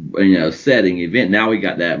arena, setting event. Now we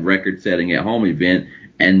got that record setting at home event,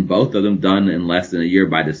 and both of them done in less than a year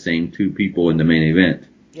by the same two people in the main event.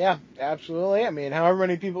 Yeah, absolutely. I mean, however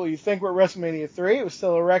many people you think were at WrestleMania 3, it was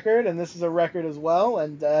still a record, and this is a record as well.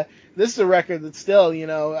 And this is a record that still,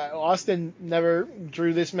 Austin never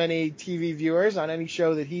drew this many TV viewers on any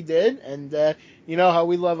show that he did. And you know how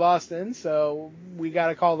we love Austin, so we got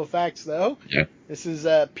to call the facts, though. Yeah. This is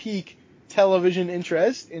peak television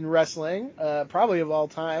interest in wrestling, probably of all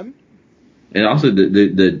time. And also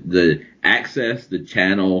the access, the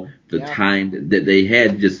channel, the time that they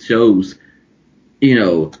had just shows,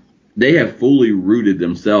 they have fully rooted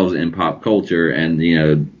themselves in pop culture, and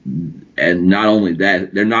and not only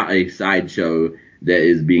that, they're not a sideshow that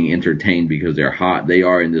is being entertained because they're hot. They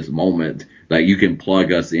are in this moment. Like, you can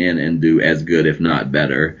plug us in and do as good, if not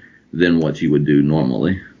better, than what you would do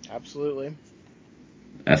normally. Absolutely.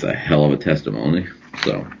 That's a hell of a testimony.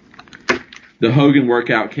 So, the Hogan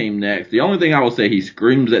workout came next. The only thing I will say, he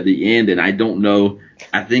screams at the end, and I don't know.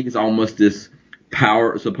 I think it's almost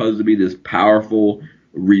supposed to be this powerful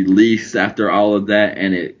release after all of that,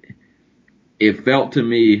 and it felt to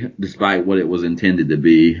me, despite what it was intended to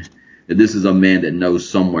be, that this is a man that knows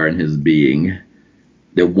somewhere in his being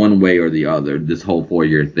that one way or the other, this whole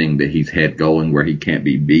 4-year thing that he's had going where he can't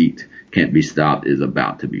be beat, can't be stopped, is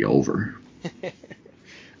about to be over.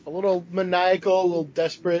 A little maniacal, a little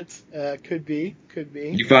desperate, could be.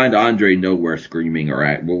 You find Andre nowhere screaming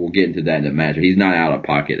or we'll get into that in the match. He's not out of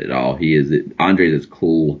pocket at all. Andre is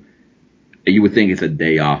cool. You would think it's a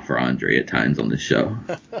day off for Andre at times on this show.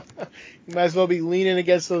 You might as well be leaning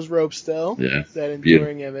against those ropes still. Yeah. That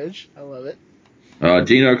enduring image. I love it.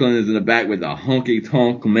 Gene Okerlund is in the back with a honky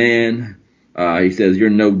tonk man. He says,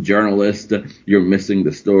 "You're no journalist. You're missing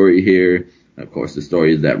the story here." Of course, the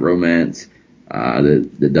story is that romance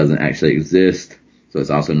that doesn't actually exist. So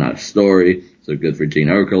it's also not a story. So good for Gene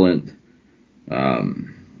Okerlund.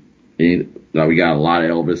 We got a lot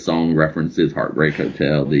of Elvis song references, Heartbreak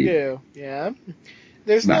Hotel. We do, yeah.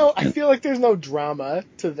 I feel like there's no drama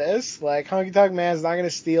to this. Like, Honky Tonk Man's not going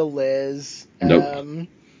to steal Liz. Nope.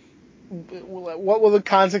 What will the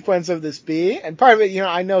consequence of this be? And part of it,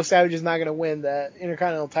 I know Savage is not going to win the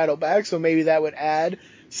Intercontinental title back, so maybe that would add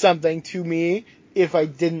something to me if I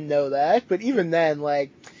didn't know that. But even then, like,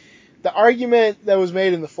 the argument that was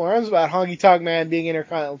made in the forums about Honky Tonk Man being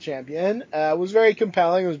Intercontinental Champion was very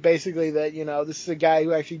compelling. It was basically that, this is a guy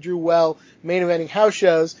who actually drew well main eventing house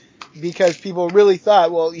shows because people really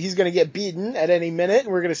thought, well, he's going to get beaten at any minute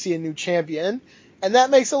and we're going to see a new champion. And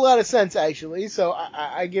that makes a lot of sense, actually. So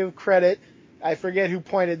I give credit. I forget who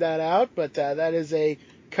pointed that out, but that is a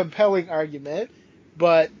compelling argument.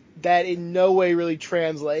 But that in no way really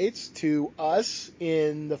translates to us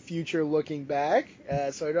in the future looking back.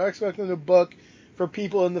 So I don't expect them to book for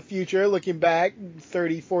people in the future looking back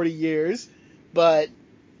 30, 40 years. But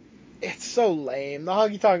it's so lame. The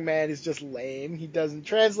Honky Tonk Man is just lame. He doesn't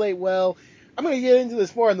translate well. I'm going to get into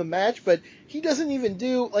this more in the match, but he doesn't even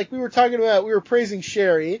do, like we were talking about, we were praising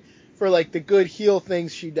Sherry for like the good heel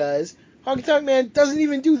things she does. Honky Tonk Man doesn't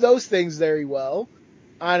even do those things very well.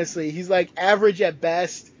 Honestly, he's like average at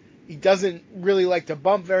best. He doesn't really like to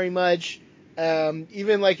bump very much.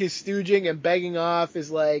 Even like his stooging and begging off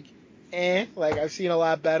is like, like I've seen a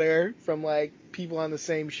lot better from like people on the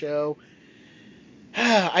same show.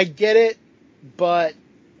 I get it, but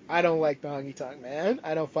I don't like the Honky Tonk Man.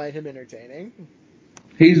 I don't find him entertaining.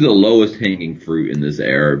 He's the lowest hanging fruit in this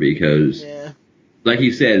era because, like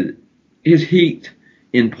you said, his heat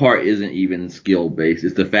in part isn't even skill based.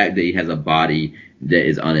 It's the fact that he has a body that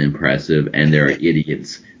is unimpressive, and there are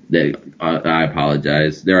idiots that I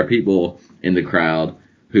apologize. There are people in the crowd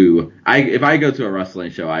who if I go to a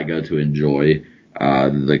wrestling show, I go to enjoy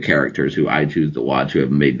the characters who I choose to watch who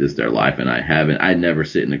have made this their life, and I haven't. I never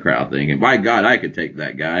sit in the crowd thinking, by God, I could take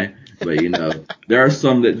that guy. But, there are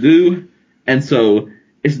some that do, and so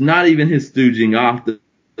it's not even his stooging off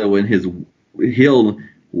in his heel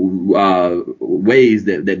ways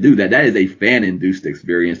that do that. That is a fan-induced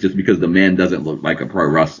experience just because the man doesn't look like a pro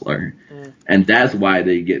wrestler. And that's why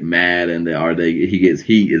they get mad and he gets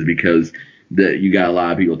heat is because you got a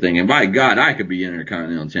lot of people thinking, by God, I could be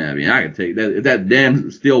Intercontinental Champion. I could take that. If that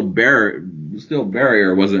damn steel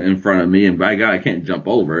barrier wasn't in front of me, and by God, I can't jump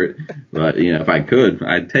over it. But, if I could,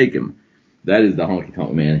 I'd take him. That is the Honky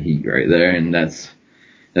Tonk Man heat right there, and that's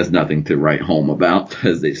nothing to write home about,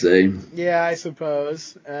 as they say. Yeah, I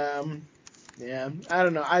suppose. I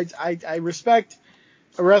don't know. I respect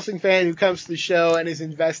a wrestling fan who comes to the show and is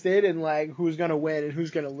invested in like who's gonna win and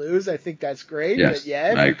who's gonna lose. I think that's great. Yes,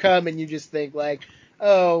 but if you come and you just think like,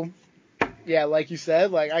 oh, yeah, like you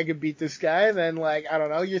said, like I could beat this guy, then like I don't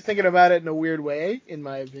know, you're thinking about it in a weird way, in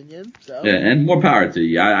my opinion. So yeah, and more power to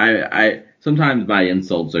you. I sometimes my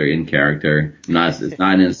insults are in character. It's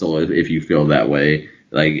not an insult if you feel that way.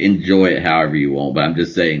 Like enjoy it however you want. But I'm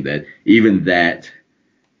just saying that even that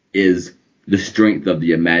is the strength of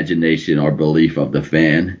the imagination or belief of the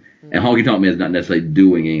fan. And Honky Tonk Man is not necessarily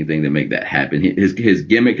doing anything to make that happen. His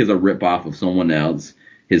gimmick is a ripoff of someone else.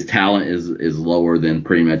 His talent is lower than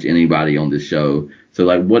pretty much anybody on this show. So,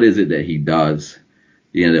 like, what is it that he does,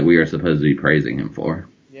 that we are supposed to be praising him for?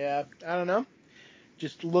 Yeah, I don't know.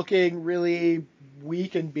 Just looking really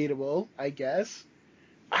weak and beatable, I guess.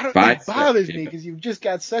 It bothers me because you've just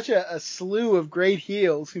got such a slew of great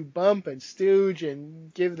heels who bump and stooge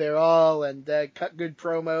and give their all and cut good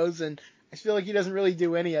promos, and I feel like he doesn't really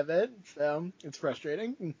do any of it, so it's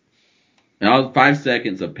frustrating. Now, 5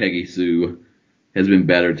 seconds of Peggy Sue has been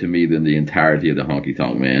better to me than the entirety of the Honky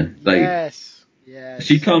Tonk Man. Like, yes.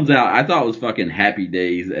 She comes out, I thought it was fucking Happy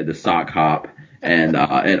Days at the Sock Hop and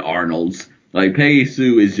at Arnold's. Like, Peggy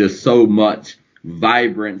Sue is just so much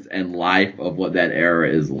vibrance and life of what that era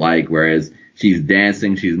is like, whereas she's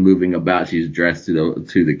dancing, she's moving about, she's dressed to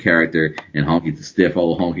the character, and the stiff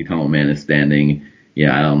old Honky Tonk Man is standing.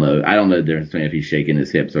 Yeah, I don't know the difference between if he's shaking his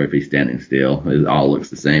hips or if he's standing still. It all looks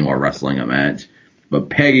the same, or wrestling a match. But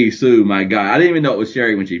Peggy Sue, my God, I didn't even know it was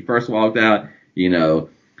Sherry when she first walked out,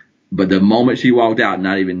 but the moment she walked out,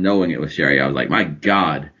 not even knowing it was Sherry, I was like, my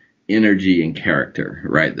God, energy and character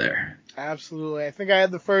right there. Absolutely. I think I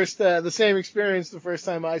had the same experience the first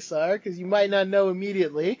time I saw her, because you might not know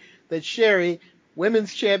immediately that Sherry,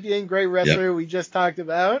 women's champion, great wrestler we just talked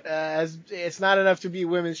about, as it's not enough to be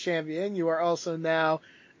women's champion. You are also now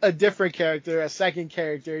a different character, a second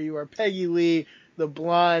character. You are Peggy Lee, the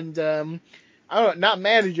blonde, I don't know, not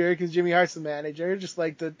manager, because Jimmy Hart's the manager, just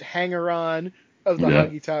like the hanger-on of the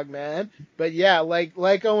Honky Tonk Man. But yeah,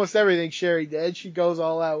 like almost everything Sherry did, she goes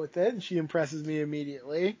all out with it, and she impresses me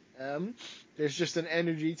immediately. There's just an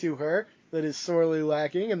energy to her that is sorely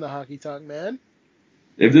lacking in the Honky Tonk Man.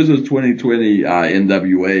 If this was 2020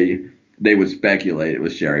 NWA, they would speculate it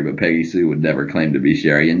was Sherry, but Peggy Sue would never claim to be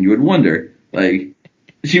Sherry, and you would wonder, like,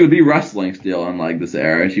 she would be wrestling still, unlike this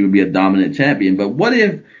era. She would be a dominant champion, but what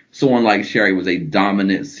if someone like Sherry was a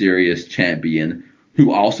dominant, serious champion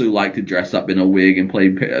who also liked to dress up in a wig and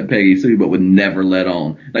play Peggy Sue, but would never let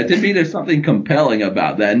on? Like, to me, there's something compelling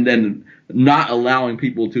about that, and then not allowing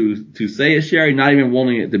people to say it's Sherry, not even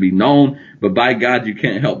wanting it to be known, but by God, you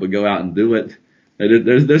can't help but go out and do it.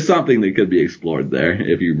 There's something that could be explored there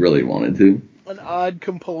if you really wanted to. An odd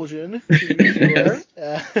compulsion, to be sure.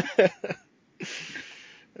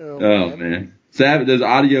 Oh man. Savage, there's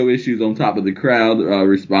audio issues on top of the crowd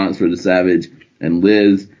response for the Savage and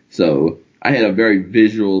Liz. So I had a very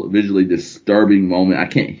visually disturbing moment. I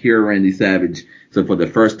can't hear Randy Savage, so for the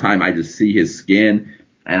first time, I just see his skin,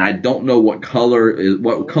 and I don't know what color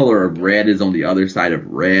of red is on the other side of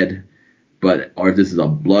red, or if this is a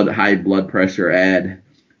high blood pressure ad.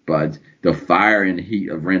 But the fire and heat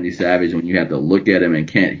of Randy Savage, when you have to look at him and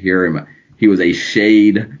can't hear him, he was a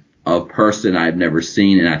shade of person I've never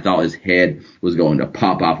seen, and I thought his head was going to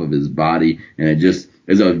pop off of his body, and it just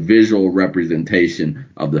is a visual representation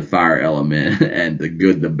of the fire element and the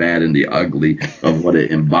good, the bad, and the ugly of what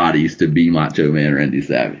it embodies to be Macho Man Randy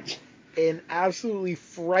Savage. An absolutely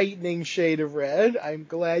frightening shade of red. I'm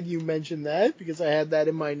glad you mentioned that because I had that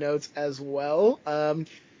in my notes as well.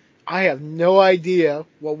 I have no idea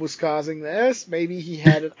what was causing this. Maybe he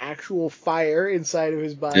had an actual fire inside of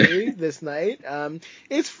his body this night.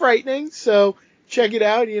 It's frightening, so check it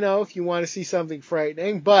out, if you want to see something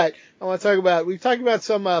frightening. But we've talked about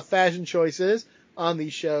some fashion choices on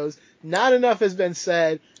these shows. Not enough has been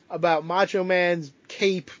said about Macho Man's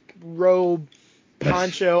cape, robe,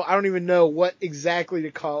 poncho. I don't even know what exactly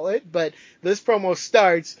to call it, but this promo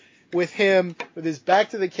starts with him with his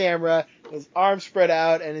back to the camera, his arms spread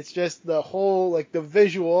out, and it's just the whole, the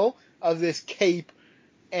visual of this cape,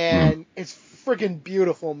 and it's freaking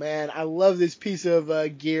beautiful, man. I love this piece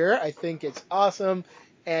of gear. I think it's awesome,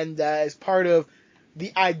 and as part of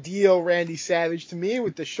the ideal Randy Savage to me,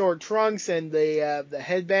 with the short trunks and the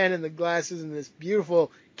headband and the glasses and this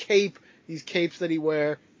beautiful cape, these capes that he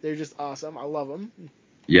wear, they're just awesome. I love them.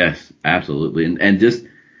 Yes, absolutely. And just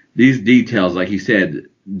these details, like you said,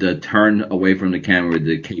 the turn away from the camera,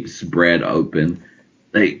 the cape spread open.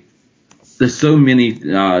 There's so many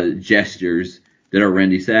gestures that are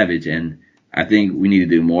Randy Savage, and I think we need to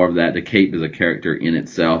do more of that. The cape is a character in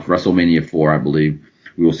itself. WrestleMania 4, I believe,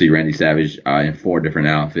 we will see Randy Savage in 4 different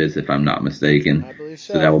outfits, if I'm not mistaken. I believe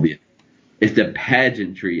so. So that will be. It's the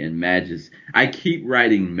pageantry and majesty. I keep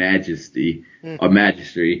writing majesty or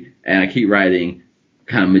magistry, and I keep writing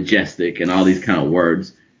kind of majestic and all these kind of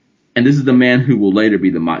words. And this is the man who will later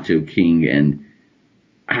be the Macho King. And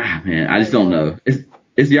man, I just don't know.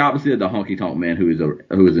 It's the opposite of the Honky Tonk Man who is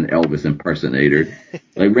an Elvis impersonator.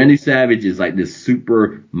 Like Randy Savage is like this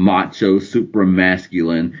super macho, super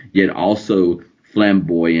masculine, yet also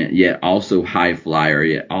flamboyant, yet also high flyer,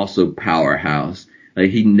 yet also powerhouse.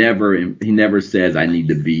 Like he never says I need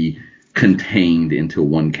to be contained into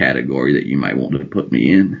one category that you might want to put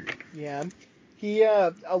me in. Yeah. He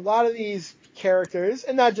a lot of these characters,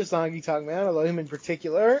 and not just Honky Tonk Man, although him in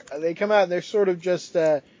particular, they come out and they're sort of just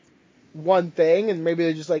one thing, and maybe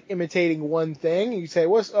they're just like imitating one thing. And you say,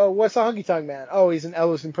 what's the Honky Tonk Man? Oh, he's an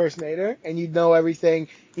Elvis impersonator, and you know everything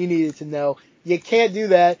you needed to know. You can't do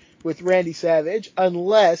that with Randy Savage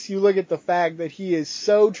unless you look at the fact that he is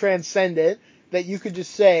so transcendent that you could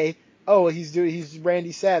just say, oh, he's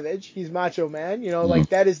Randy Savage, he's Macho Man, like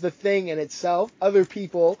that is the thing in itself. Other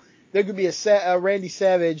people, there could be a Randy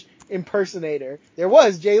Savage impersonator. There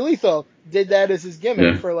was Jay Lethal did that as his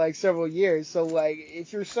gimmick for like several years. So like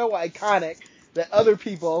if you're so iconic that other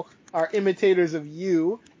people are imitators of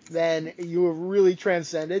you, then you have really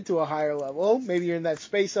transcended to a higher level. Maybe you're in that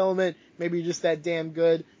space element, maybe you're just that damn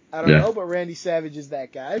good. I don't know, but Randy Savage is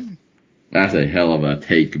that guy. That's a hell of a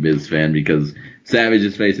take, Biz fan, because Savage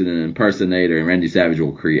is facing an impersonator and Randy Savage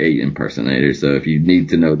will create impersonators. So if you need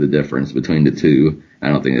to know the difference between the two, I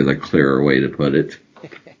don't think there's a clearer way to put it.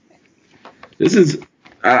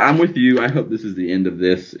 I'm with you. I hope this is the end of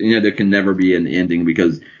this. There can never be an ending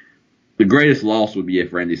because the greatest loss would be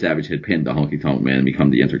if Randy Savage had pinned the Honky Tonk Man and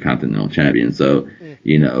become the Intercontinental Champion. So,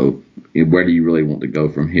 where do you really want to go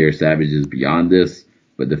from here? Savage is beyond this,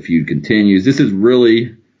 but the feud continues. This is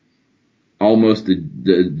really almost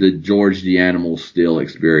the George the Animal Steel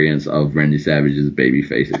experience of Randy Savage's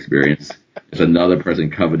babyface experience. It's another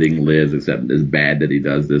person coveting Liz, except it's bad that he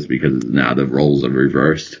does this because now the roles are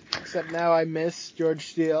reversed. Except now I miss George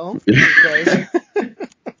Steele.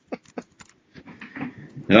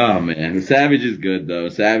 Oh, man. Savage is good, though.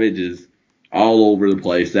 Savage is all over the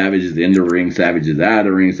place. Savage is in the ring. Savage is out of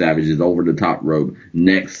the ring. Savage is over the top rope.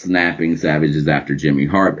 Neck snapping. Savage is after Jimmy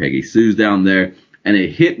Hart. Peggy Sue's down there. And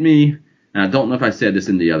it hit me, and I don't know if I said this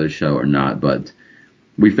in the other show or not, but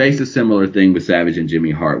we faced a similar thing with Savage and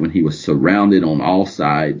Jimmy Hart when he was surrounded on all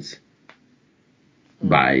sides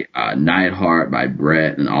by Neidhart, by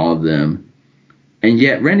Brett, and all of them. And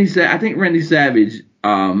yet, I think Randy Savage,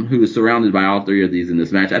 who was surrounded by all three of these in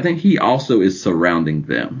this match, I think he also is surrounding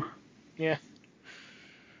them. Yeah.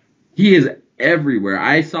 He is everywhere.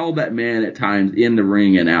 I saw that man at times in the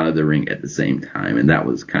ring and out of the ring at the same time, and that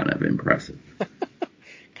was kind of impressive.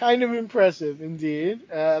 Kind of impressive, indeed.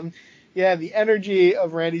 Yeah, the energy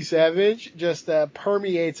of Randy Savage just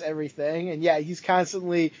permeates everything, and yeah, he's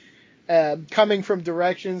constantly coming from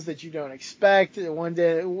directions that you don't expect. One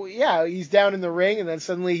day, yeah, he's down in the ring, and then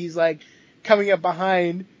suddenly he's like coming up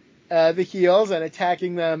behind the heels and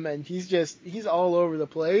attacking them, and he's all over the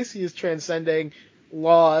place. He is transcending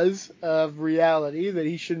laws of reality that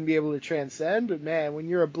he shouldn't be able to transcend. But man, when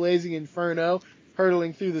you're a blazing inferno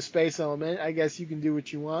hurtling through the space element, I guess you can do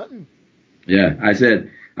what you want. Yeah, I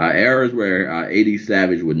said eras where 80s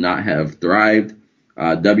Savage would not have thrived.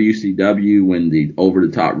 WCW when the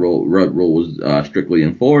over-the-top rope rule was strictly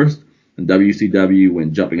enforced, and WCW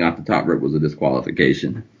when jumping off the top rope was a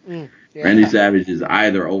disqualification. Yeah. Randy Savage is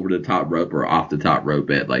either over the top rope or off the top rope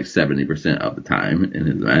at like 70% of the time in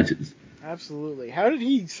his matches. Absolutely. How did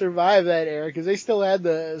he survive that era? Because they still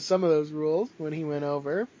had some of those rules when he went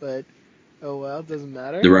over, but oh well, it doesn't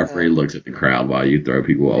matter. The referee looks at the crowd while you throw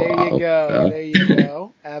people there off. You go. There you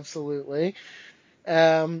go. Absolutely.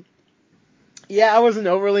 Yeah, I wasn't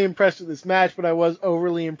overly impressed with this match, but I was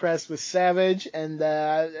overly impressed with Savage, and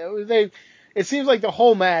it seems like the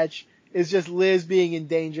whole match is just Liz being in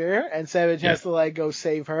danger, and Savage has to like go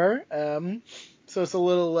save her. So it's a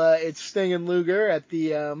little, it's Sting and Luger at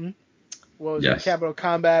the what was it, Capital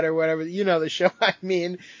Combat or whatever, you know the show I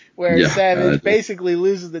mean, where Savage basically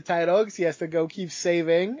loses the title because he has to go keep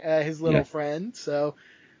saving his little friend. So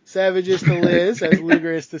Savage is to Liz as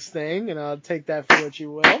Luger is to Sting, and I'll take that for what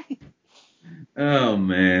you will. Oh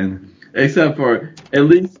man! Except for at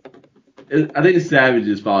least, I think Savage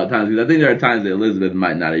is fault at times because I think there are times that Elizabeth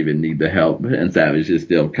might not even need the help, and Savage is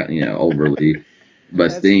still overly.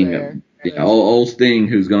 But Sting, old Sting,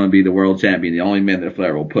 who's going to be the world champion, the only man that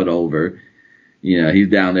Flair will put over. He's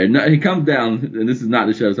down there. No, he comes down, and this is not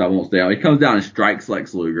the show, so I won't stay on. He comes down and strikes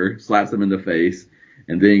Lex Luger, slaps him in the face,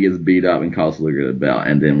 and then he gets beat up and costs Luger the belt.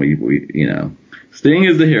 And then we Sting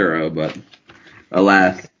is the hero, but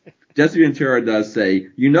alas. Jesse Ventura does say,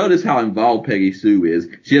 you notice how involved Peggy Sue is.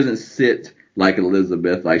 She doesn't sit like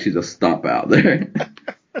Elizabeth, like she's a stump out there.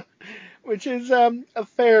 Which is a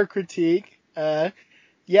fair critique.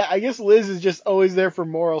 Yeah, I guess Liz is just always there for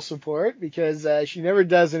moral support because she never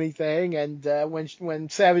does anything, and when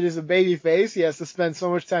Savage is a babyface, he has to spend so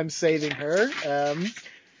much time saving her.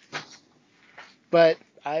 But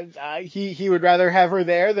he would rather have her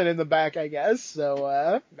there than in the back, I guess.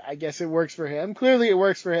 So I guess it works for him. Clearly, it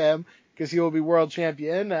works for him because he will be world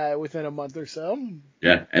champion within a month or so.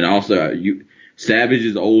 Yeah, and also Savage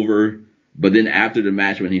is over, but then after the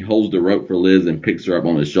match, when he holds the rope for Liz and picks her up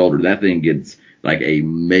on his shoulder, that thing gets like a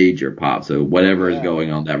major pop. So whatever is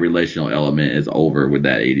going on, that relational element is over with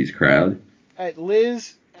that 80s crowd. All right,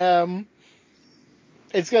 Liz.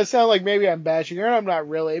 It's going to sound like maybe I'm bashing her, and I'm not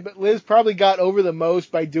really, but Liz probably got over the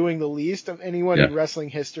most by doing the least of anyone in wrestling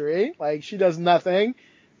history. Like, she does nothing,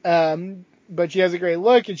 but she has a great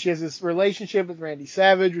look, and she has this relationship with Randy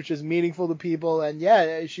Savage, which is meaningful to people, and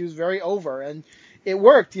yeah, she was very over, and it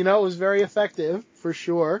worked, it was very effective, for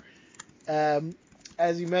sure.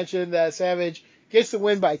 As you mentioned, Savage gets the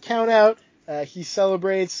win by countout. He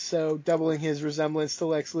celebrates, so doubling his resemblance to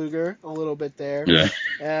Lex Luger a little bit there. Yeah.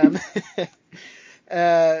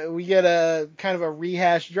 We get a kind of a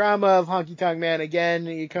rehash drama of Honky Tonk Man again.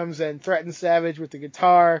 He comes and threatens Savage with the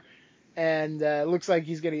guitar, and looks like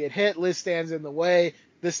he's going to get hit. Liz stands in the way.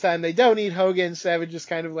 This time they don't need Hogan. Savage just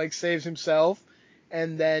kind of like saves himself.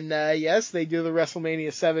 And then, they do the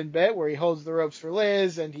WrestleMania 7 bit where he holds the ropes for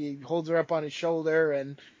Liz and he holds her up on his shoulder.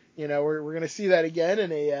 And, we're going to see that again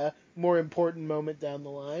in a more important moment down the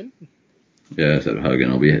line. Yeah, so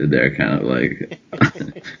Hogan will be there kind of like...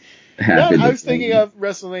 I was thinking of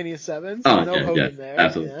WrestleMania 7, so no Hogan there.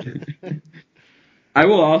 Absolutely. Yeah. I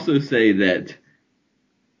will also say that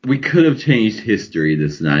we could have changed history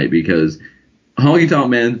this night because Honky Tonk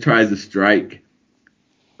Man tries to strike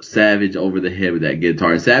Savage over the head with that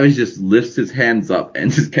guitar. Savage just lifts his hands up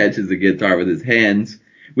and just catches the guitar with his hands.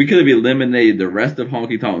 We could have eliminated the rest of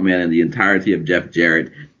Honky Tonk Man and the entirety of Jeff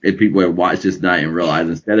Jarrett if people had watched this night and realized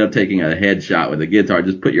instead of taking a headshot with a guitar,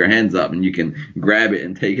 just put your hands up and you can grab it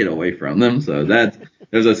and take it away from them. So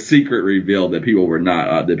there's a secret reveal that people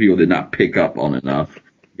did not pick up on enough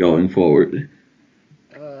going forward.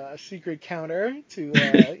 A secret counter to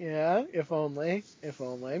if only.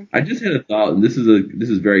 I just had a thought, and this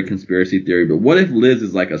is very conspiracy theory, but what if Liz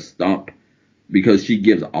is like a stump because she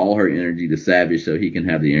gives all her energy to Savage so he can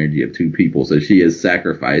have the energy of two people, so she has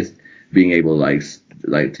sacrificed being able to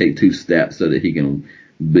like take two steps so that he can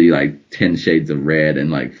be like 10 shades of red and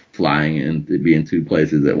like flying and be in two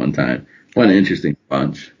places at one time. What an interesting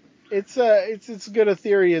bunch. it's as good a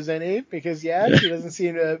theory as any because she doesn't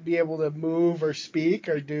seem to be able to move or speak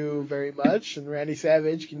or do very much, and Randy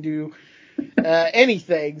Savage can do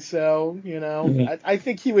anything. So I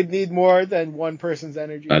think he would need more than one person's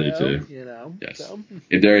energy. I do too. Yes. So.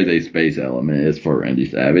 If there is a space element, it's for Randy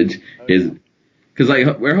Savage. Because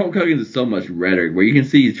like where Hulk Hogan is so much rhetoric, where you can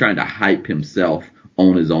see he's trying to hype himself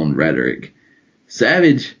on his own rhetoric.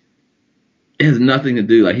 Savage has nothing to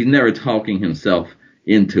do. Like he's never talking himself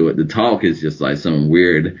into it. The talk is just like some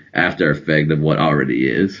weird after effect of what already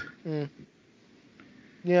is.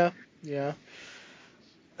 Yeah.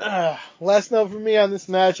 Last note for me on this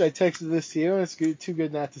match, I texted this to you, and it's too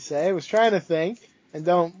good not to say. I was trying to think, and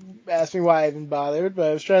don't ask me why I even bothered, but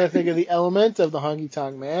I was trying to think of the element of the Honky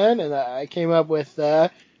Tonk Man, and I came up with, I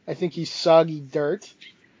think he's soggy dirt.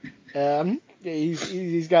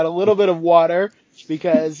 He's got a little bit of water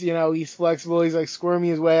because, he's flexible, he's like squirming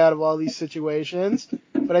his way out of all these situations,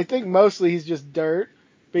 but I think mostly he's just dirt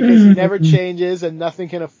because he never changes and nothing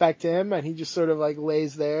can affect him, and he just sort of like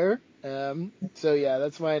lays there. So yeah,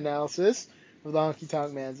 that's my analysis of the Honky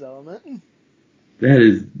Tonk Man's element. That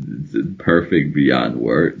is perfect beyond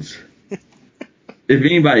words. If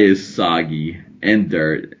anybody is soggy and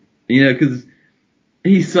dirt, because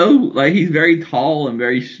he's so like he's very tall and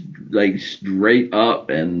very like straight up,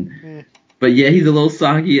 but yeah, he's a little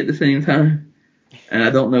soggy at the same time. And I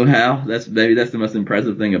don't know how. Maybe that's the most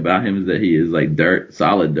impressive thing about him is that he is like dirt,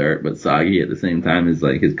 solid dirt, but soggy at the same time is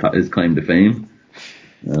like his claim to fame.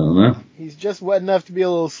 I don't know. He's just wet enough to be a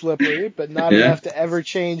little slippery, but not enough to ever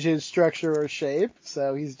change his structure or shape.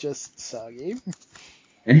 So he's just soggy.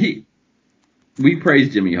 And we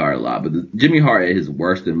praise Jimmy Hart a lot, but Jimmy Hart at his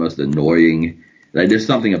worst and most annoying. Like there's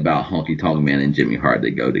something about Honky Tonk Man and Jimmy Hart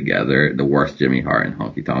that go together. The worst Jimmy Hart and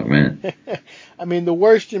Honky Tonk Man. I mean, the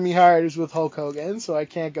worst Jimmy Hart is with Hulk Hogan, so I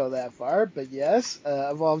can't go that far. But yes,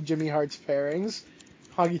 of all Jimmy Hart's pairings,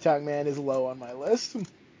 Honky Tonk Man is low on my list.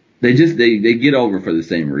 They get over for the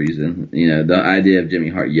same reason. The idea of Jimmy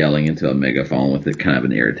Hart yelling into a megaphone with a kind of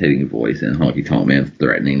an irritating voice and Honky Tonk Man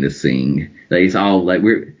threatening to sing. Like it's all like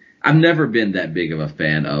I've never been that big of a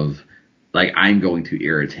fan of like I'm going to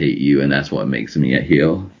irritate you and that's what makes me a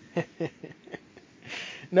heel.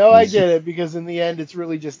 No, I get it because in the end it's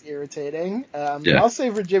really just irritating. I'll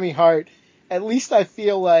say for Jimmy Hart, at least I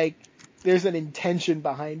feel like there's an intention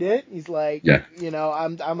behind it. He's like,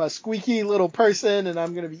 I'm a squeaky little person and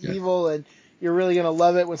I'm going to be evil and you're really going to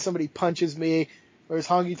love it when somebody punches me. Whereas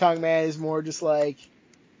Honky Tonk Man is more just like,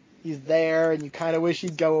 he's there and you kind of wish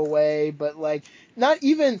he'd go away. But like, not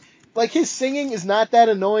even, like his singing is not that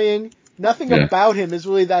annoying. Nothing about him is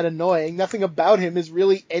really that annoying. Nothing about him is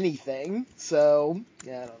really anything. So,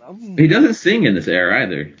 I don't know. He doesn't sing in this era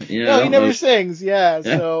either. No, he never sings.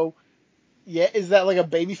 So... Yeah, is that like a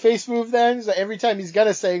babyface move then? Is that every time he's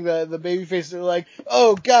gonna sing, the babyface are like,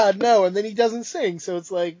 oh god, no, and then he doesn't sing, so it's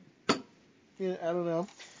like, I don't know.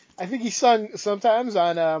 I think he sung sometimes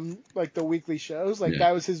on like the weekly shows, like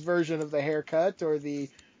that was his version of the haircut or the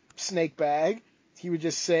snake bag. He would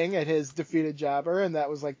just sing at his defeated jobber, and that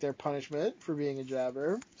was like their punishment for being a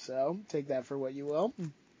jobber. So take that for what you will.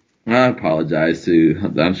 I apologize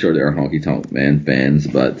I'm sure there are Honky Tonk Man fans,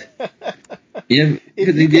 but if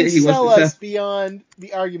you can sell us beyond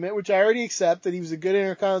the argument, which I already accept that he was a good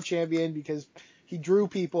Intercontinental champion because he drew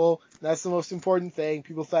people, that's the most important thing.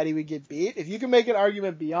 People thought he would get beat. If you can make an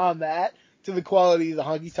argument beyond that to the quality of the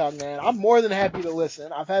Honky Tonk Man, I'm more than happy to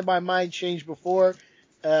listen. I've had my mind changed before.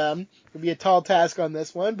 It'll be a tall task on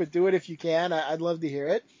this one, but do it if you can. I'd love to hear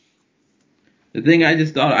it. The thing I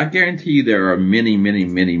just thought, I guarantee you there are many, many,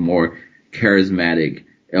 many more charismatic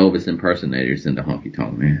Elvis impersonators than the Honky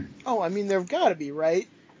Tonk Man. Oh, I mean, there've got to be, right?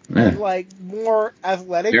 Yeah. And, like, more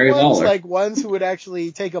athletic ones, Lawler. like ones who would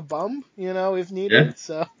actually take a bump, if needed. Yeah.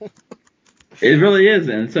 So it really is.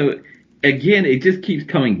 And so, again, it just keeps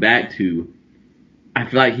coming back to, I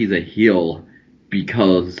feel like he's a heel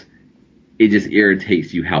because it just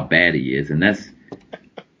irritates you how bad he is. And that's,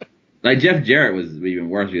 like Jeff Jarrett was even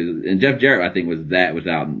worse. And Jeff Jarrett, I think, was that that was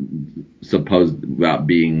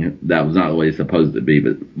not the way it's supposed to be.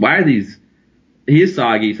 But why are these? He is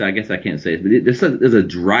soggy, so I guess I can't say it. But there's a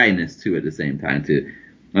dryness to it at the same time too.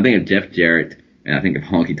 I think of Jeff Jarrett and I think of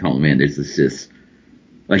Honky Tonk Man. There's this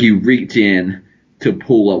like you reach in to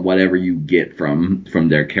pull up whatever you get from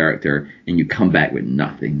their character, and you come back with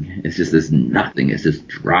nothing. It's just this nothing. It's just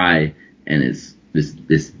dry and it's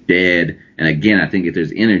this dead. And again, I think if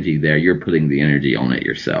there's energy there, you're putting the energy on it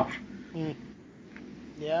yourself.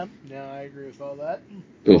 Yeah, no, I agree with all that.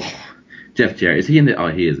 Oh, Jeff Jarrett, is he in the? Oh,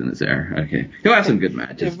 he is in this era. Okay, he'll have some good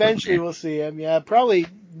matches. Eventually, we'll see him. Yeah, probably,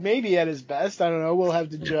 maybe at his best. I don't know. We'll have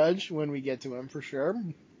to judge when we get to him for sure.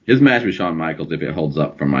 His match with Shawn Michaels, if it holds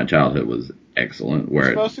up from my childhood, was excellent. It's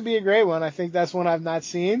supposed to be a great one. I think that's one I've not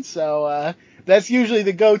seen, so that's usually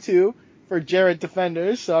the go-to for Jarrett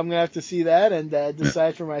defenders. So I'm gonna have to see that and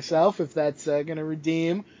decide for myself if that's gonna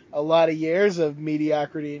redeem a lot of years of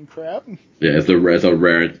mediocrity and crap. Yeah, it's a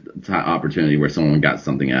rare opportunity where someone got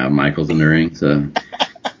something out of Michaels in the ring. So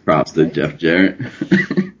props to Jeff Jarrett.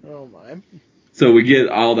 Oh my! So we get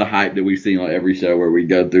all the hype that we've seen on every show where we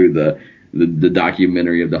go through the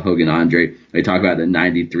documentary of the Hogan Andre. They talk about the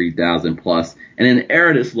 93,000 plus, and an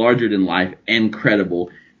era that's larger than life and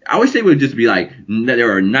credible. I wish they would just be like,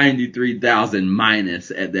 there are 93,000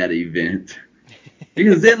 minus at that event,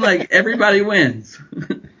 because then like everybody wins.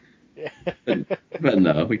 but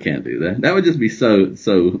no, we can't do that. That would just be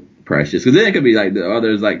so precious, because then it could be like, oh,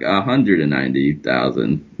 there's like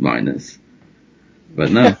 190,000 minus. But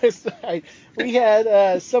no. We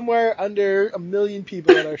had somewhere under 1 million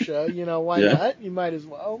people at our show. Why not? You might as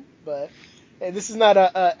well. But hey, this is not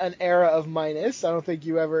an era of minus. I don't think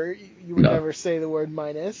you would never say the word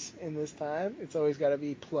minus in this time. It's always got to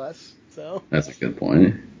be plus. So that's a good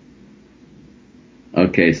point.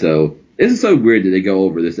 Okay, so this is so weird that they go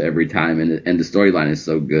over this every time, and the storyline is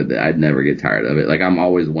so good that I'd never get tired of it. Like, I'm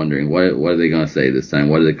always wondering, what are they going to say this time?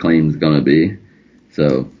 What are the claims going to be?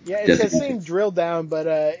 So yeah, it's that same drill down, but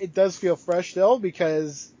it does feel fresh still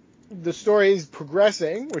because the story is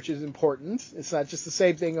progressing, which is important. It's not just the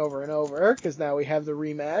same thing over and over, because now we have the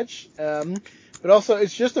rematch. But also,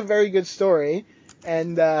 it's just a very good story.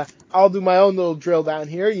 And I'll do my own little drill down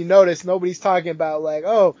here. You notice nobody's talking about like,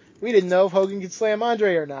 oh, we didn't know if Hogan could slam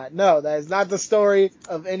Andre or not. No, that is not the story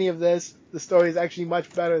of any of this. The story is actually much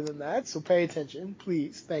better than that, so pay attention,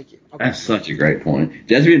 please. Thank you. Okay. That's such a great point.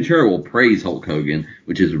 Jesse Ventura will praise Hulk Hogan,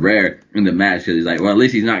 which is rare in the match, because he's like, well, at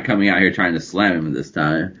least he's not coming out here trying to slam him this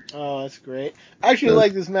time. Oh, that's great. I actually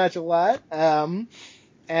like this match a lot. And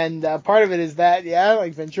part of it is that, yeah,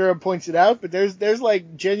 like Ventura points it out, but there's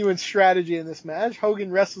like genuine strategy in this match. Hogan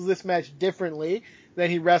wrestles this match differently than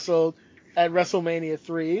he wrestled at WrestleMania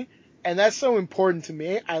 3. And that's so important to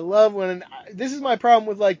me. I love this is my problem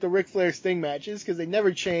with like the Ric Flair Sting matches, because they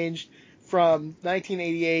never changed from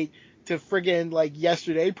 1988 to friggin' like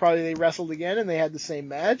yesterday. Probably they wrestled again and they had the same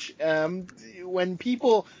match. When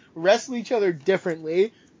people wrestle each other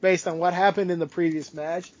differently based on what happened in the previous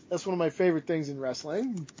match, that's one of my favorite things in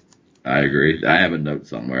wrestling. I agree. I have a note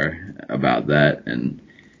somewhere about that, and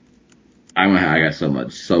I got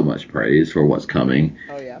so much praise for what's coming.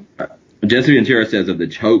 Oh yeah. Jesse Ventura says of the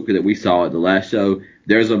choke that we saw at the last show,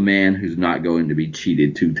 there's a man who's not going to be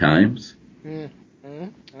cheated 2 times.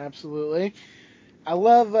 Absolutely. I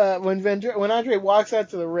love when Andre walks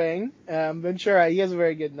out to the ring. Ventura, he has a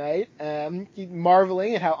very good night.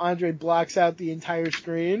 Marveling at how Andre blocks out the entire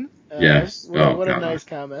screen. Yes. What a nice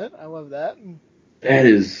comment. I love that. That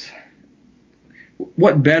is.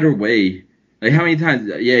 What better way? Like, how many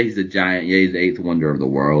times? Yeah, he's a giant. Yeah, he's the 8th wonder of the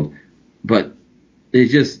world. But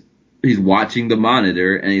he's watching the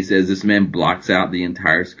monitor, and he says this man blocks out the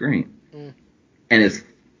entire screen. And if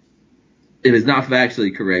it's not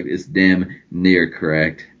factually correct, it's damn near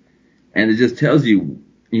correct. And it just tells you,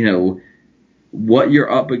 what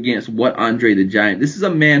you're up against, what Andre the Giant. This is a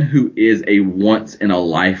man who is a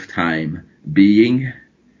once-in-a-lifetime being.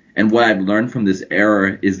 And what I've learned from this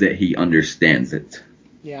era is that he understands it.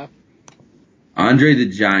 Yeah. Andre the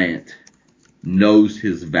Giant knows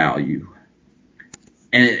his value.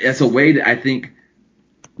 And it's a way that I think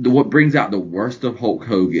what brings out the worst of Hulk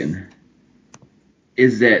Hogan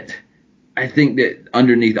is that I think that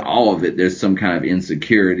underneath all of it, there's some kind of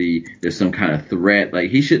insecurity. There's some kind of threat. Like,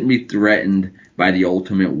 he shouldn't be threatened by the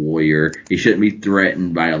Ultimate Warrior. He shouldn't be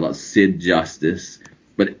threatened by Sid Justice.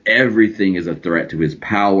 But everything is a threat to his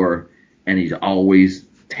power, and he's always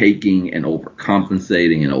taking and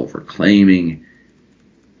overcompensating and overclaiming.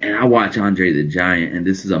 And I watch Andre the Giant, and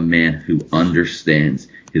this is a man who understands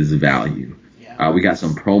his value. Yeah. We got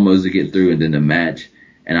some promos to get through, and then the match.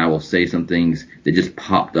 And I will say some things that just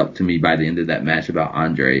popped up to me by the end of that match about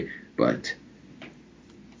Andre. But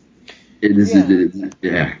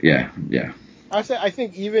yeah. I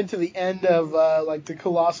think even to the end of like the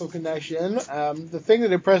Colossal Connection, the thing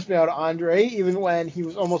that impressed me about Andre, even when he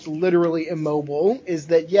was almost literally immobile, is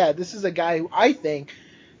that this is a guy who I think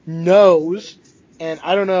knows, and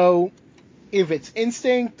I don't know if it's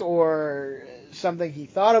instinct or something he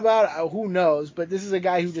thought about, who knows, but this is a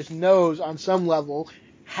guy who just knows on some level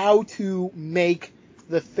how to make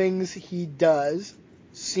the things he does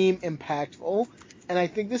seem impactful. And I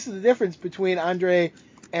think this is the difference between Andre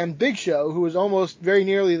and Big Show, who was almost very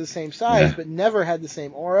nearly the same size, but never had the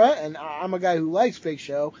same aura. And I'm a guy who likes Big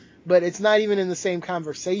Show, but it's not even in the same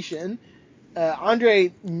conversation.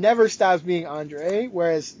 Andre never stops being Andre,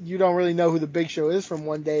 whereas you don't really know who the Big Show is from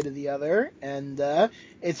one day to the other, and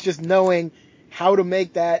it's just knowing how to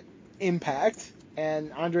make that impact.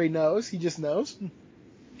 And Andre knows; he just knows.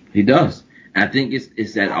 He does. I think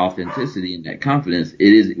it's that authenticity and that confidence.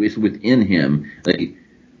 It's within him. Like,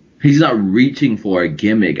 he's not reaching for a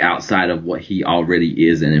gimmick outside of what he already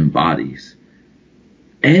is and embodies.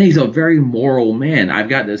 And he's a very moral man. I've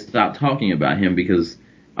got to stop talking about him because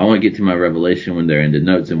I want to get to my revelation when they're in the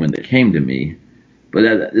notes and when they came to me.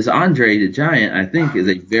 But this Andre the Giant, I think, is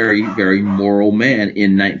a very, very moral man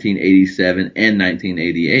in 1987 and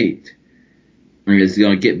 1988. And it's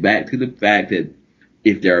going to get back to the fact that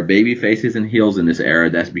if there are baby faces and heels in this era,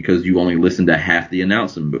 that's because you only listen to half the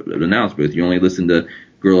announce booth. You only listen to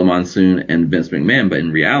Gorilla Monsoon and Vince McMahon. But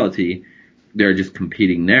in reality, they're just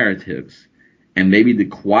competing narratives. And maybe the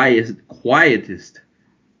quietest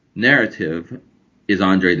narrative is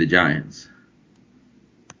Andre the Giant's.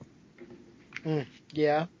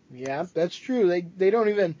 Yeah, that's true. They don't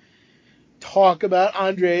even talk about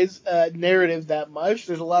Andre's narrative that much.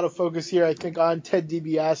 There's a lot of focus here, I think, on Ted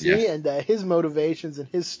DiBiase and his motivations and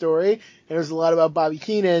his story. And there's a lot about Bobby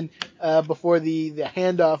Heenan before the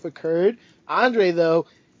handoff occurred. Andre, though,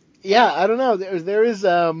 yeah, I don't know. There is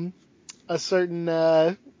a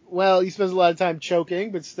certain he spends a lot of time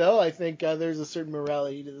choking, but still, I think there's a certain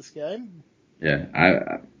morality to this guy.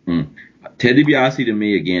 Yeah, Ted DiBiase to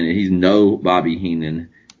me, again, he's no Bobby Heenan,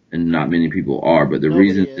 and not many people are. But the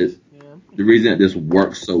reason that this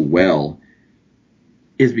works so well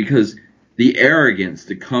is because the arrogance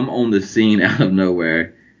to come on the scene out of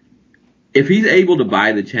nowhere. If he's able to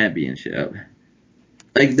buy the championship,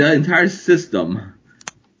 like the entire system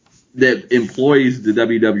that employs the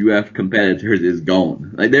WWF competitors is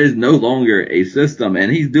gone. Like, there's no longer a system,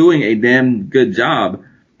 and he's doing a damn good job.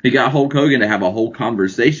 He got Hulk Hogan to have a whole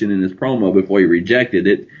conversation in his promo before he rejected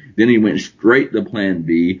it. Then he went straight to Plan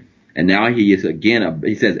B, and now he is again.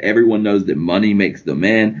 He says everyone knows that money makes the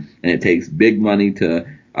man, and it takes big money to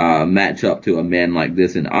match up to a man like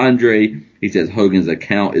this. And Andre, he says Hogan's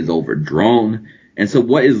account is overdrawn, and so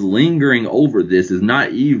what is lingering over this is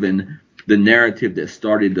not even the narrative that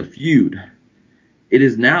started the feud. It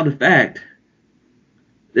is now the fact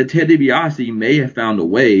that Ted DiBiase may have found a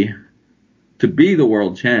way to be the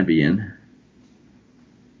world champion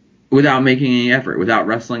without making any effort, without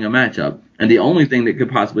wrestling a matchup. And the only thing that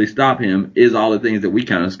could possibly stop him is all the things that we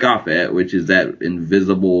kind of scoff at, which is that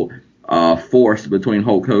invisible force between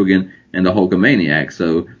Hulk Hogan and the Hulkamaniac.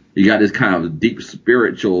 So you got this kind of deep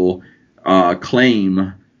spiritual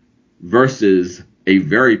claim versus a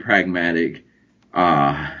very pragmatic,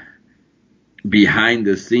 behind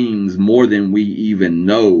the scenes, more than we even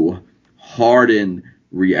know, hardened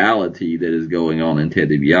reality that is going on in Ted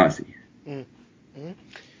DiBiase.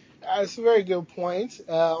 That's a very good point.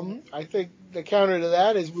 I think the counter to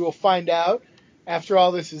that is we will find out after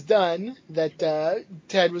all this is done that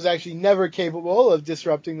Ted was actually never capable of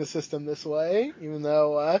disrupting the system this way, even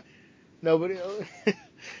though nobody...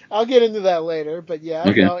 I'll get into that later, but yeah,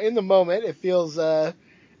 okay. No, in the moment, it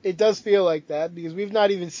does feel like that, because we've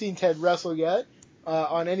not even seen Ted wrestle yet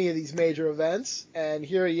on any of these major events, and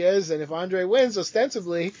here he is, and if Andre wins,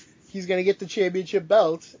 ostensibly, he's going to get the championship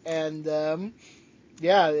belt, and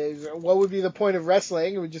what would be the point of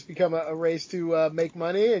wrestling? It would just become a race to make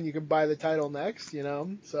money, and you can buy the title next,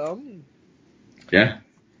 so. Yeah,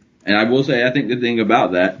 and I will say, I think the thing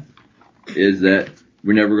about that is that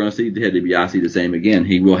we're never going to see Ted DiBiase the same again.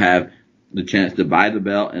 He will have the chance to buy the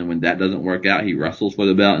belt, and when that doesn't work out, he wrestles for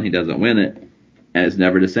the belt and he doesn't win it, and it's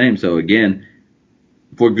never the same. So again,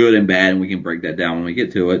 for good and bad, and we can break that down when we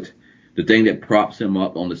get to it, the thing that props him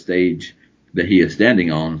up on the stage that he is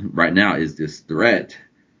standing on right now is this threat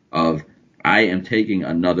of, I am taking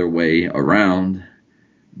another way around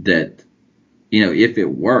that, if it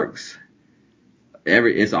works,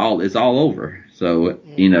 it's all over. So,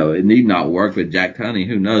 it need not work with Jack Tunney.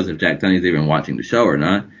 Who knows if Jack Tunney's even watching the show or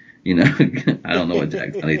not? I don't know what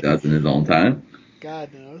Jack Tunney does in his own time.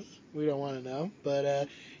 God knows. We don't want to know. But,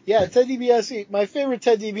 Ted DiBiase, my favorite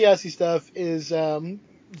Ted DiBiase stuff is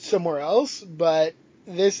somewhere else, but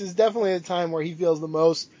this is definitely a time where he feels the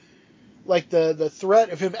most like the threat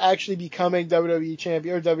of him actually becoming WWE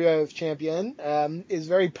champion or WWF champion is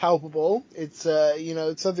very palpable. It's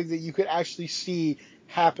it's something that you could actually see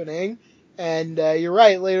happening, and you're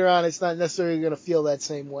right. Later on, it's not necessarily going to feel that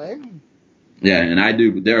same way. Yeah, and I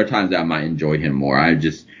do. There are times that I might enjoy him more. I'm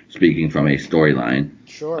just speaking from a storyline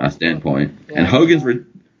standpoint. Yeah. And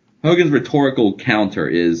Hogan's rhetorical counter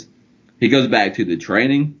is, he goes back to the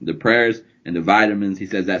training, the prayers, and the vitamins. He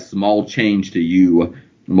says that small change to you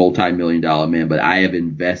multi-million-dollar man, but I have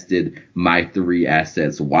invested my 3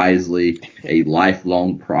 assets wisely, a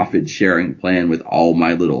lifelong profit-sharing plan with all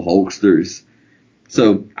my little Hulksters.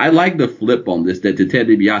 So I like the flip on this, that to Ted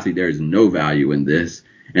DiBiase, there is no value in this.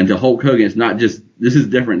 And to Hulk Hogan, it's not just, this is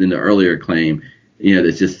different than the earlier claim,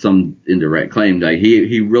 that's just some indirect claim. Like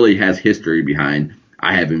he really has history behind,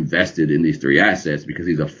 I have invested in these 3 assets because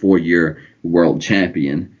he's a 4-year world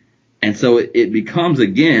champion. And so it becomes,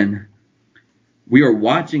 again, we are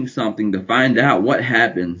watching something to find out what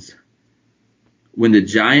happens when the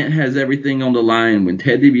Giant has everything on the line, when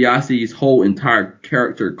Ted DiBiase's whole entire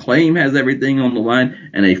character claim has everything on the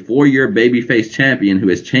line, and a 4-year babyface champion who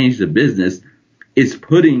has changed the business is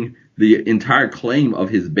putting the entire claim of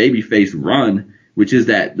his babyface run, which is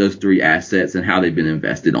that those 3 assets and how they've been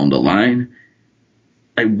invested, on the line.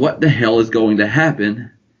 Like, what the hell is going to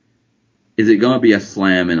happen? Is it going to be a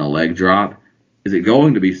slam and a leg drop? Is it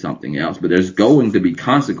going to be something else? But there's going to be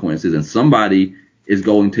consequences, and somebody is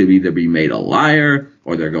going to either be made a liar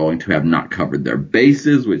or they're going to have not covered their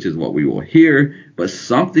bases, which is what we will hear. But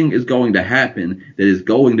something is going to happen that is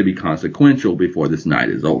going to be consequential before this night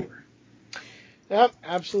is over. Yep,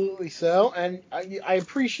 absolutely so. And I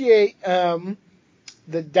appreciate the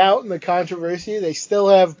doubt and the controversy they still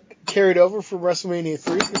have carried over from WrestleMania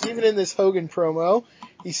 3, because even in this Hogan promo,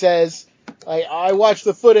 he says, I watched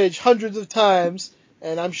the footage hundreds of times,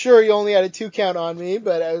 and I'm sure you only had a 2 count on me,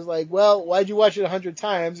 but I was like, well, why'd you watch it 100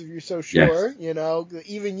 times if you're so sure? Yes.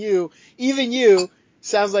 Even you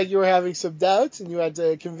sounds like you were having some doubts, and you had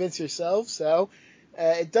to convince yourself. So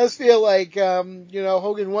it does feel like,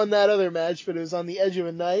 Hogan won that other match, but it was on the edge of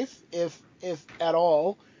a knife, if at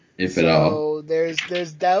all. If at all. So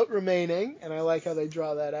there's doubt remaining, and I like how they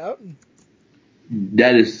draw that out.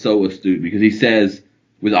 That is so astute, because he says,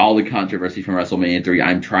 with all the controversy from WrestleMania 3,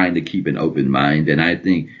 I'm trying to keep an open mind. And I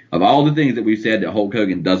think of all the things that we've said that Hulk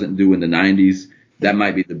Hogan doesn't do in the 90s, that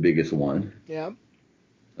might be the biggest one. Yeah.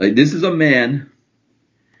 Like, this is a man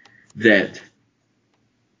that,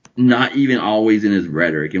 not even always in his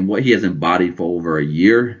rhetoric and what he has embodied for over a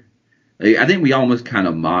year, I think we almost kind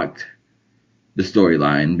of mocked the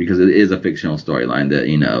storyline, because it is a fictional storyline that,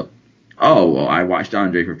 I watched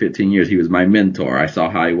Andre for 15 years. He was my mentor. I saw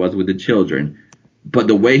how he was with the children. But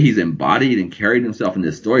the way he's embodied and carried himself in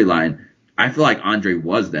this storyline, I feel like Andre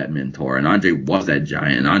was that mentor, and Andre was that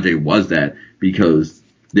Giant, and Andre was that, because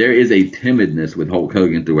there is a timidness with Hulk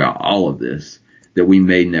Hogan throughout all of this that we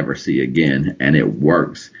may never see again, and it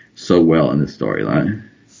works so well in this storyline.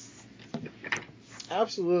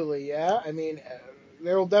 Absolutely, yeah. I mean,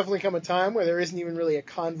 there will definitely come a time where there isn't even really a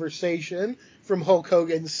conversation from Hulk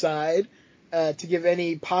Hogan's side to give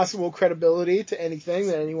any possible credibility to anything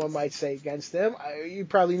that anyone might say against him. You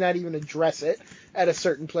probably not even address it at a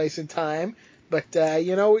certain place in time. But,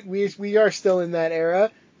 we are still in that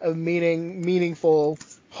era of meaningful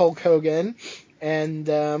Hulk Hogan. And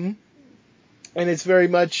it's very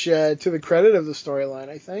much to the credit of the storyline,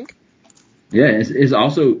 I think. Yeah, it's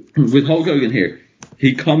also, with Hulk Hogan here,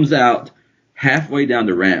 he comes out halfway down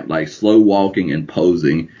the ramp, like slow walking and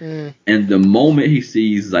posing. And the moment he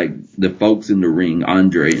sees like the folks in the ring,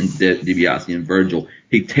 Andre and DiBiase and Virgil,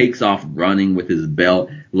 he takes off running with his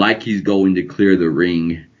belt like he's going to clear the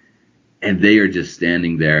ring. And they are just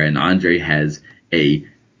standing there, and Andre has a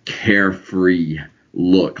carefree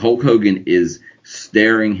look. Hulk Hogan is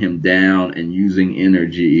staring him down and using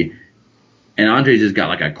energy. And Andre just got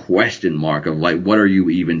like a question mark of like, what are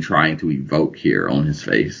you even trying to evoke here on his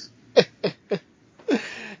face?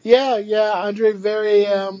 Yeah, Andre very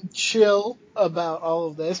chill about all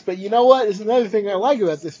of this. But you know what? There's another thing I like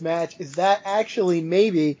about this match is that actually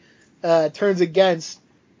maybe turns against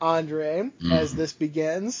Andre as this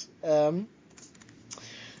begins.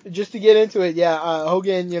 Just to get into it,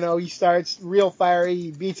 Hogan, he starts real fiery.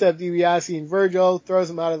 He beats up DiBiase and Virgil, throws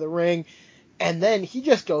him out of the ring, and then he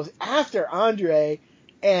just goes after Andre.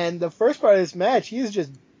 And the first part of this match, he is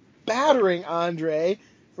just battering Andre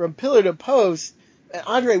from pillar to post. And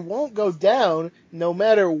Andre won't go down no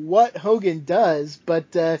matter what Hogan does, but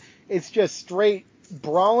it's just straight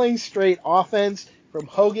brawling, straight offense from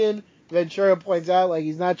Hogan. Ventura points out, like,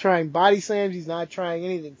 he's not trying body slams, he's not trying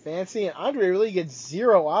anything fancy, and Andre really gets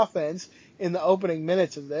zero offense in the opening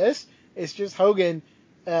minutes of this. It's just Hogan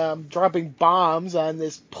dropping bombs on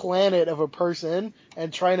this planet of a person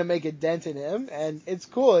and trying to make a dent in him, and it's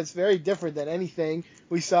cool. It's very different than anything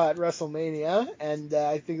we saw at WrestleMania, and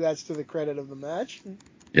I think that's to the credit of the match.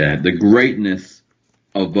 Yeah, the greatness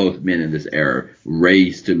of both men in this era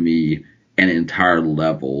raised to me an entire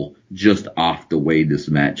level just off the way this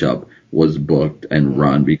matchup was booked and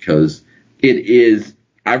run, because it is,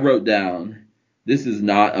 I wrote down, this is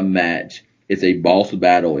not a match. it's a boss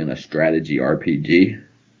battle in a strategy RPG.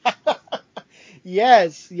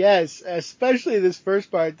 Yes, yes. Especially this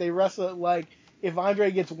first part, they wrestle like if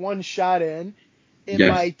Andre gets one shot in, it Yes.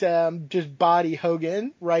 might just body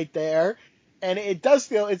Hogan right there. And it does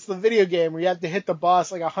feel it's the video game where you have to hit the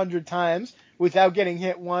boss like 100 times without getting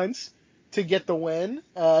hit once to get the win.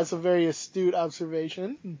 That's a very astute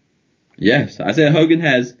observation. Yes. I said Hogan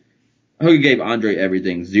gave Andre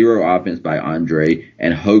everything. 0 offense by Andre,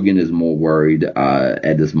 and Hogan is more worried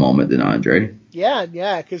at this moment than Andre. Yeah,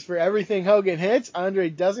 yeah, because for everything Hogan hits, Andre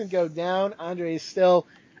doesn't go down. Andre is still.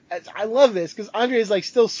 I love this because Andre is like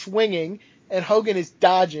still swinging and Hogan is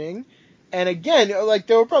dodging. And again, like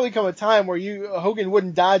there will probably come a time where Hogan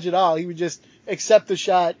wouldn't dodge at all. He would just accept the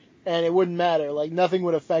shot and it wouldn't matter. Like nothing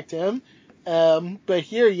would affect him. But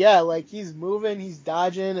here, yeah, like he's moving, he's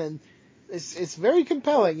dodging, and it's very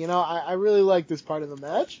compelling. You know, I really like this part of the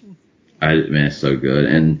match. Man, it's so good.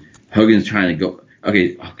 And Hogan's trying to go.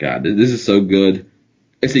 Okay, oh god, this is so good.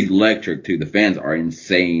 It's electric too. The fans are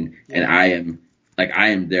insane, and I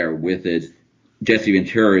am there with it. Jesse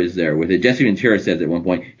Ventura is there with it. Jesse Ventura says at one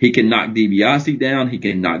point he can knock DiBiase down, he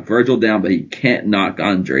can knock Virgil down, but he can't knock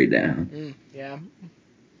Andre down. Yeah.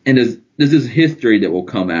 And there's this history that will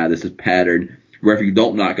come out. This is pattern where if you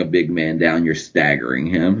don't knock a big man down, you're staggering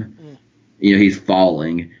him. You know, he's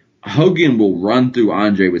falling. Hogan will run through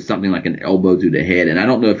Andre with something like an elbow to the head, and I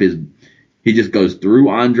don't know if he just goes through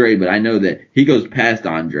Andre, but I know that he goes past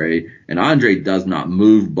Andre, and Andre does not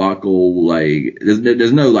move, buckle, like,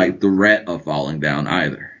 there's no, like, threat of falling down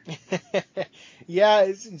either. Yeah,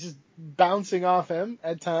 it's just bouncing off him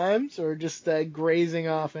at times, or just grazing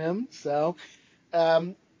off him, so,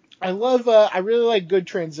 I really like good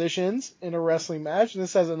transitions in a wrestling match, and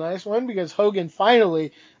this has a nice one, because Hogan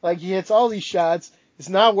finally, like, he hits all these shots, it's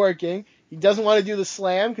not working, he doesn't want to do the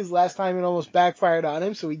slam because last time it almost backfired on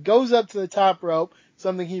him. So he goes up to the top rope,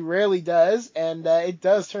 something he rarely does, and it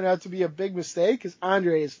does turn out to be a big mistake because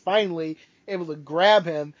Andre is finally able to grab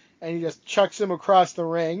him and he just chucks him across the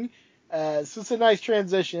ring. So it's a nice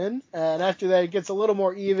transition. And after that, it gets a little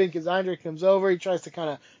more even because Andre comes over. He tries to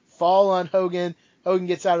kind of fall on Hogan. Hogan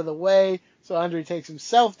gets out of the way. So Andre takes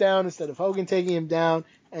himself down instead of Hogan taking him down.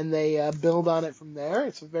 And they build on it from there.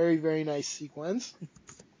 It's a very, very nice sequence.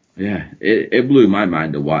 Yeah, it blew my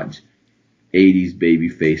mind to watch 80s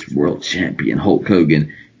babyface world champion Hulk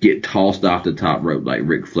Hogan get tossed off the top rope like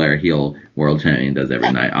Ric Flair heel world champion does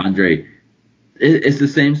every night. Andre, it's the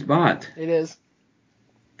same spot. It is.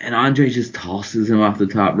 And Andre just tosses him off the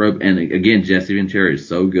top rope. And again, Jesse Ventura is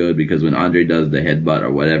so good because when Andre does the headbutt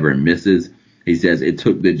or whatever and misses, he says it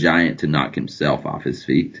took the giant to knock himself off his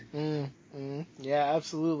feet. Yeah,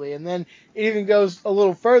 absolutely. And then it even goes a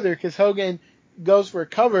little further because Hogan goes for a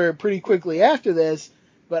cover pretty quickly after this,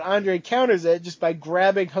 but Andre counters it just by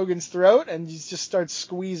grabbing Hogan's throat and just starts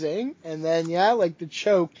squeezing. And then, yeah, like the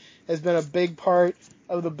choke has been a big part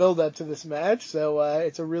of the build-up to this match. So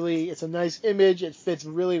it's a nice image. It fits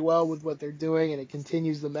really well with what they're doing, and it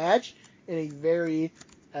continues the match in a very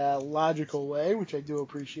logical way, which I do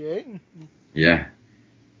appreciate. Yeah.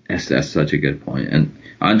 That's such a good point. And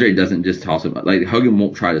Andre doesn't just toss him. Like, Hogan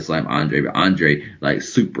won't try to slam Andre, but Andre, like,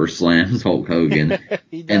 super slams Hulk Hogan.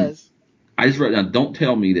 He does. And I just wrote down, don't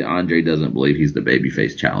tell me that Andre doesn't believe he's the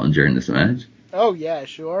babyface challenger in this match. Oh, yeah,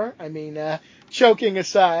 sure. I mean, choking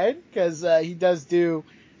aside, because he does do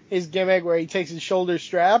his gimmick where he takes his shoulder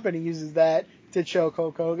strap and he uses that to choke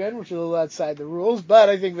Hulk Hogan, which is a little outside the rules. But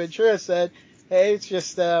I think Ventura said, hey, it's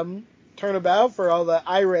just turnabout for all the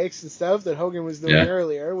eye rakes and stuff that Hogan was doing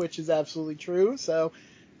earlier, which is absolutely true. So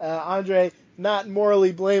Andre, not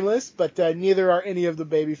morally blameless, but neither are any of the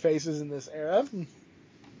baby faces in this era.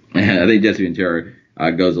 I think Jesse Ventura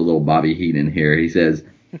goes a little Bobby Heenan here. He says,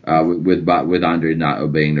 with Andre not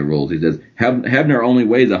obeying the rules, he says, Hebner only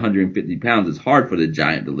weighs 150 pounds. It's hard for the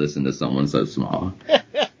giant to listen to someone so small.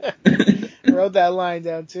 Wrote that line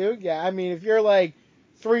down too. Yeah, I mean, if you're like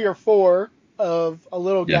 3 or 4 of a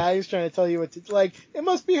little guy who's trying to tell you what to like, it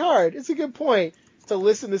must be hard. It's a good point to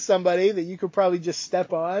listen to somebody that you could probably just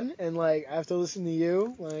step on and like I have to listen to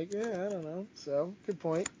you. Like, yeah, I don't know. So good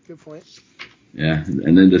point. Yeah,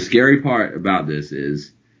 and then the scary part about this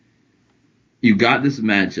is you got this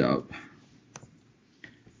matchup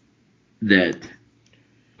that,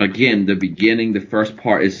 again, the beginning, the first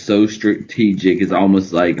part is so strategic. It's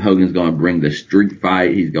almost like Hogan's going to bring the street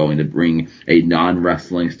fight. He's going to bring a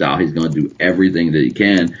non-wrestling style. He's going to do everything that he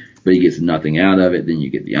can, but he gets nothing out of it. Then you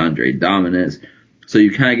get the Andre dominance. So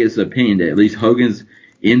you kind of get this opinion that at least Hogan's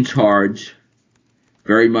in charge,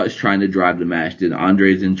 very much trying to drive the match. Then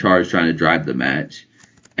Andre's in charge trying to drive the match.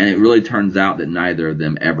 And it really turns out that neither of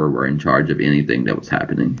them ever were in charge of anything that was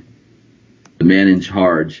happening. the man in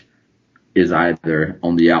charge is either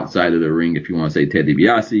on the outside of the ring, if you want to say Ted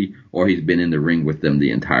DiBiase, or he's been in the ring with them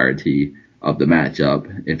the entirety of the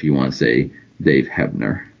matchup, if you want to say Dave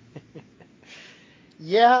Hebner.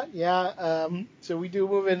 Yeah. So we do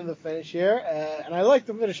move into the finish here, and I like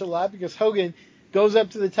the finish a lot because Hogan goes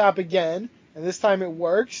up to the top again, and this time it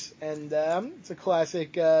works, and it's a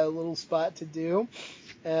classic little spot to do.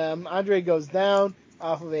 Andre goes down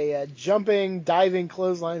off of a jumping, diving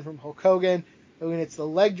clothesline from Hulk Hogan. Hogan hits the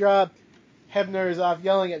leg drop. Hebner is off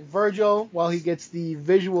yelling at Virgil while he gets the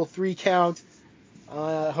visual 3 count.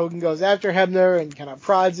 Hogan goes after Hebner and kind of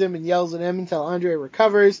prods him and yells at him until Andre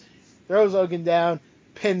recovers, throws Hogan down,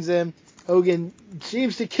 pins him. Hogan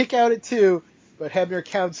seems to kick out at 2, but Hebner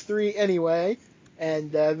counts 3 anyway.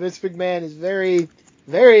 And Vince McMahon is very,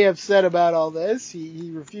 very upset about all this. He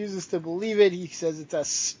refuses to believe it. He says it's a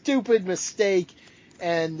stupid mistake.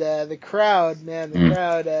 And the crowd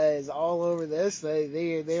is all over this.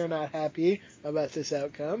 They are not happy about this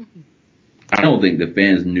outcome. I don't think the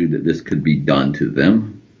fans knew that this could be done to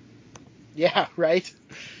them. Yeah, right.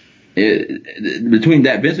 Between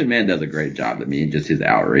that, Vince McMahon does a great job to me and just his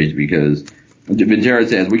outrage because when Jared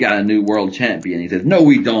says, we got a new world champion, he says, no,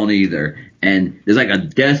 we don't either. And there's like a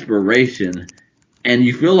desperation. And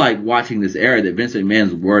you feel like watching this era that Vince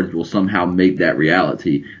McMahon's words will somehow make that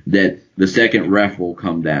reality, that the second ref will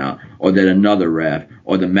come down, or that another ref,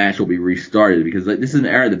 or the match will be restarted. Because like, this is an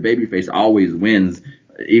era that babyface always wins,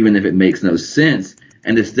 even if it makes no sense.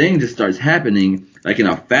 And this thing just starts happening like in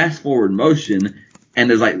a fast forward motion. And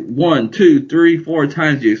there's like 1, 2, 3, 4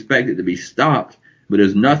 times you expect it to be stopped, but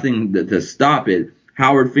there's nothing to stop it.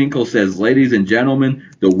 Howard Finkel says, ladies and gentlemen,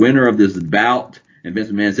 the winner of this bout. And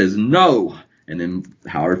Vince McMahon says, no. And then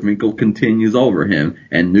Howard Finkel continues over him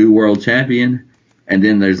and new world champion. And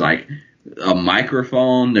then there's like a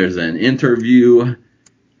microphone. There's an interview.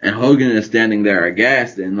 And Hogan is standing there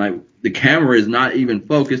aghast. And like the camera is not even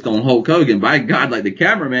focused on Hulk Hogan. By God, like the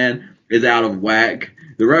cameraman is out of whack.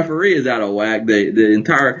 The referee is out of whack. The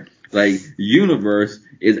entire like universe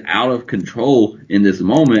is out of control in this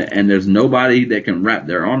moment. And there's nobody that can wrap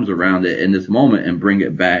their arms around it in this moment and bring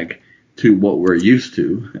it back to what we're used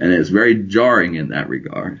to, and it's very jarring in that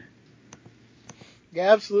regard.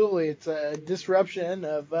 Yeah, absolutely. It's a disruption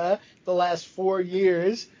of the last 4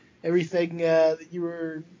 years. Everything that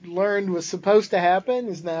you learned was supposed to happen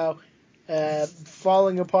is now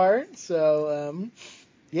falling apart. So,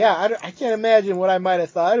 I can't imagine what I might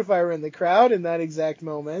have thought if I were in the crowd in that exact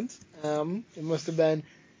moment. It must have been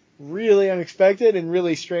really unexpected and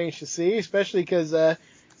really strange to see, especially because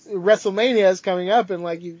WrestleMania is coming up, and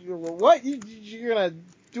like, you're gonna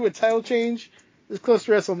do a title change this close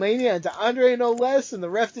to WrestleMania, and to Andre no less, and the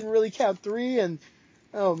ref didn't really count 3, and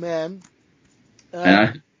oh man.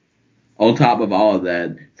 On top of all of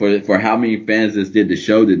that, for how many fans this did, the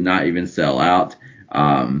show did not even sell out.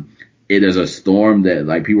 It is a storm that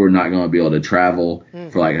like people are not going to be able to travel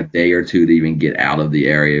for like a day or 2 to even get out of the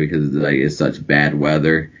area because like it's such bad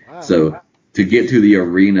weather. Wow. So to get to the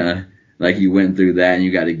arena, like you went through that and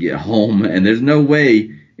you got to get home, and there's no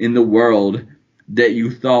way in the world that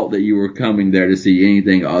you thought that you were coming there to see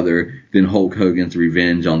anything other than Hulk Hogan's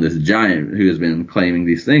revenge on this giant who has been claiming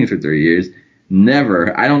these things for 3 years.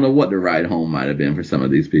 Never. I don't know what the ride home might have been for some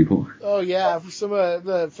of these people. Oh, yeah. For some of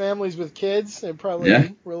the families with kids, they probably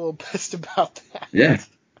were a little pissed about that. Yeah.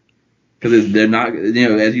 Because they're not,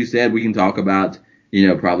 as you said, we can talk about,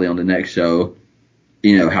 probably on the next show,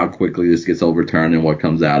 how quickly this gets overturned and what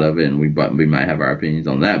comes out of it. And we might have our opinions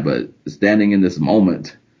on that. But standing in this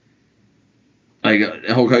moment, like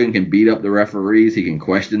Hulk Hogan can beat up the referees. He can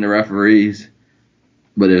question the referees.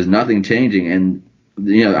 But there's nothing changing. And,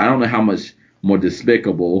 I don't know how much more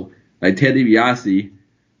despicable, like Ted DiBiase,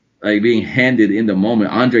 like being handed in the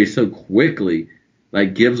moment, Andre so quickly,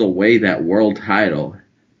 like gives away that world title.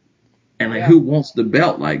 And like, who wants the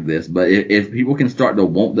belt like this? But if people can start to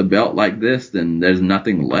want the belt like this, then there's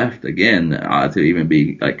nothing left again to even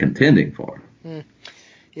be like contending for.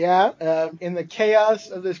 Yeah, in the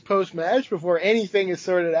chaos of this post-match, before anything is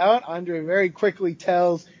sorted out, Andre very quickly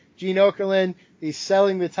tells Gene Okerlund he's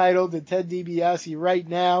selling the title to Ted DiBiase right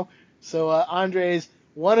now. So Andre's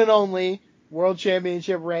one and only World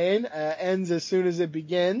Championship reign ends as soon as it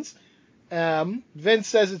begins. Vince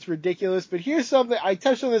says it's ridiculous, but here's something. I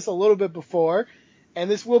touched on this a little bit before, and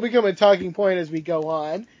this will become a talking point as we go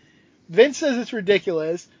on. Vince says it's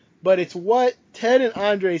ridiculous, but it's what Ted and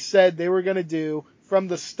Andre said they were going to do from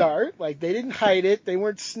the start. Like, they didn't hide it. They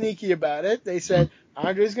weren't sneaky about it. They said,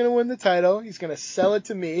 Andre's going to win the title. He's going to sell it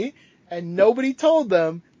to me. And nobody told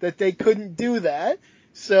them that they couldn't do that.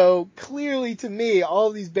 So clearly, to me, all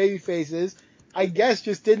of these baby faces I guess,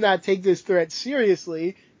 just did not take this threat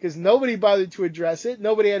seriously because nobody bothered to address it.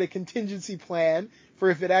 Nobody had a contingency plan for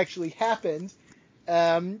if it actually happened.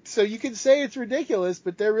 So you could say it's ridiculous,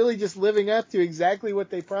 but they're really just living up to exactly what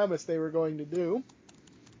they promised they were going to do.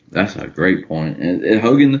 That's a great point. And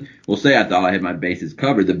Hogan will say, I thought I had my bases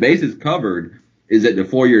covered. The bases covered is that the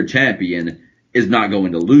 4-year champion is not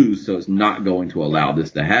going to lose, so it's not going to allow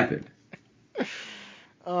this to happen.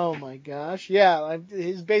 Oh my gosh. Yeah,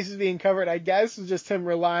 his bases being covered, I guess, is just him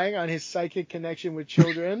relying on his psychic connection with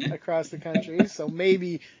children across the country. So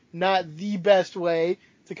maybe not the best way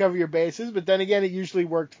to cover your bases, but then again, it usually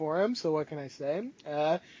worked for him, so what can I say?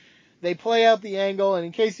 They play out the angle, and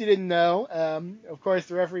in case you didn't know, of course,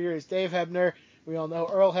 the referee here is Dave Hebner. We all know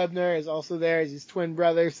Earl Hebner is also there as his twin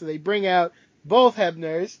brother, so they bring out both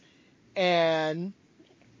Hebners, and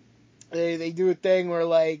they do a thing where,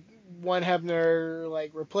 like, one Hebner,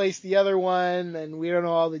 like, replaced the other one, and we don't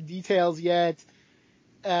know all the details yet.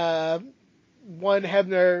 One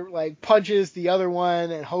Hebner, like, punches the other one,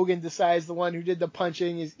 and Hogan decides the one who did the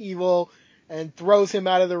punching is evil and throws him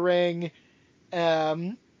out of the ring.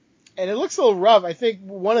 And it looks a little rough. I think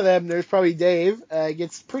one of them, there's probably Dave,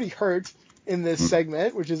 gets pretty hurt in this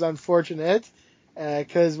segment, which is unfortunate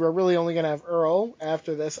because we're really only going to have Earl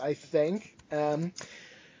after this, I think. I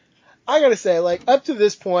got to say, like, up to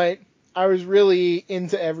this point, I was really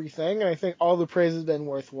into everything, and I think all the praise has been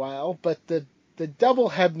worthwhile. But the double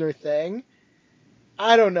Hebner thing,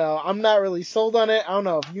 I don't know. I'm not really sold on it. I don't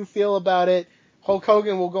know if you feel about it. Hulk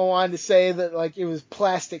Hogan will go on to say that, like, it was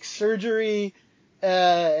plastic surgery.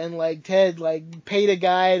 And like Ted like paid a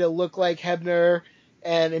guy to look like Hebner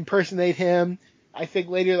and impersonate him. I think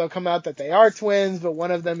later they'll come out that they are twins, but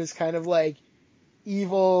one of them is kind of like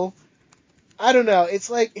evil. I don't know.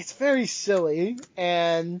 It's like it's very silly,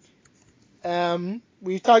 and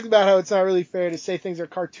we've talked about how it's not really fair to say things are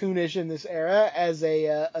cartoonish in this era as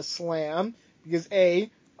a slam because a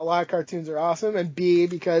lot of cartoons are awesome, and B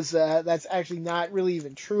because that's actually not really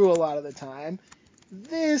even true a lot of the time.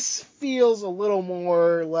 This feels a little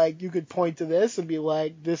more like you could point to this and be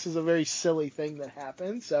like, this is a very silly thing that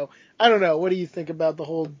happened. So, I don't know. What do you think about the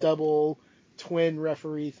whole double twin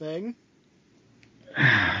referee thing?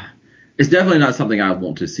 It's definitely not something I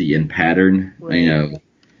want to see in pattern. Right. You know,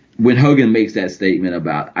 when Hogan makes that statement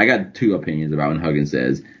about, I got two opinions about when Hogan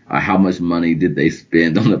says, how much money did they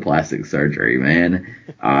spend on the plastic surgery, man?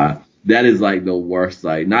 That is like the worst,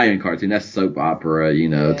 like, not even cartoon, that's soap opera, you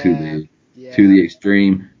know, to the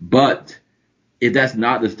extreme. But if that's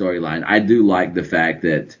not the storyline, I do like the fact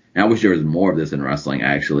that, and I wish there was more of this in wrestling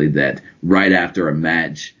actually, that right after a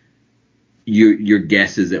match, your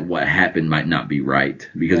guesses at what happened might not be right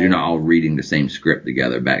because you're not all reading the same script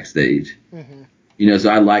together backstage. Mm-hmm. You know, so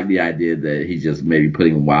I like the idea that he's just maybe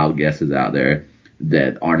putting wild guesses out there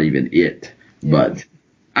that aren't even it. Yeah. But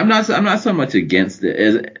I'm not so much against it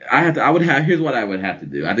as here's what I would have to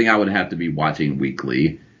do. I think I would have to be watching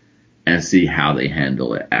weekly and see how they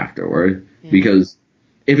handle it afterward. Mm-hmm. Because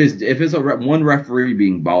if it's one referee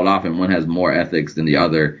being balled off and one has more ethics than the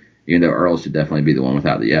other, even though Earl should definitely be the one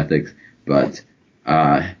without the ethics, but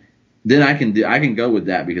then I can go with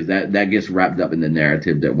that because that gets wrapped up in the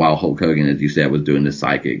narrative that while Hulk Hogan, as you said, was doing the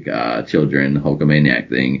psychic children Hulkamaniac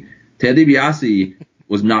thing, Ted DiBiase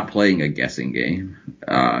was not playing a guessing game.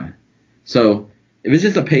 So if it's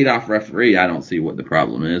just a paid off referee, I don't see what the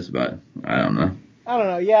problem is, but I don't know.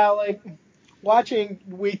 Yeah, like watching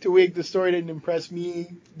week to week, the story didn't impress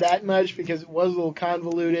me that much because it was a little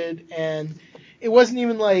convoluted, and it wasn't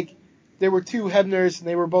even like there were two Hebners and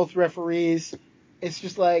they were both referees. It's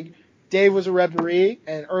just like Dave was a referee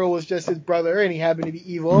and Earl was just his brother and he happened to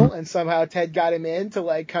be evil, and somehow Ted got him in to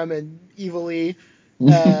like come and evilly,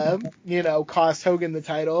 cost Hogan the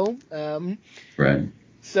title. Right.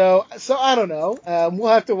 So I don't know.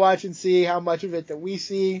 We'll have to watch and see how much of it that we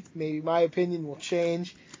see. Maybe my opinion will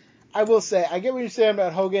change. I will say, I get what you're saying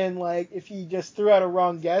about Hogan. Like, if he just threw out a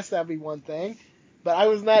wrong guess, that'd be one thing. But I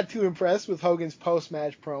was not too impressed with Hogan's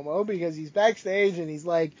post-match promo because he's backstage and he's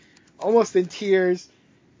like almost in tears.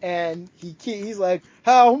 And he's like,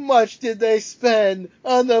 how much did they spend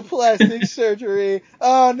on the plastic surgery?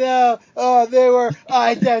 Oh no, they were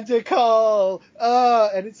identical.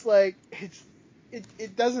 And it's like,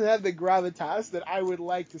 it doesn't have the gravitas that I would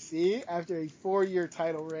like to see after a 4-year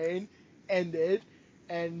title reign ended.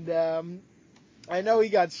 And I know he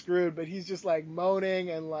got screwed, but he's just like moaning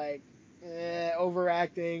and like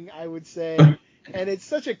overacting, I would say. And it's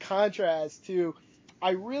such a contrast to,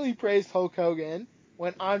 I really praised Hulk Hogan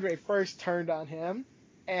when Andre first turned on him,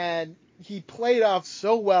 and he played off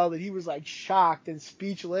so well that he was like shocked and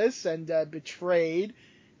speechless and betrayed.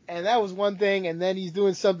 And that was one thing, and then he's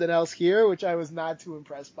doing something else here, which I was not too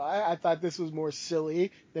impressed by. I thought this was more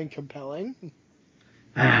silly than compelling.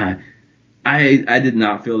 I did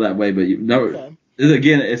not feel that way, but Okay.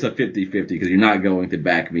 again, it's a 50-50 because you're not going to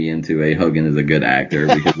back me into a Hogan is a good actor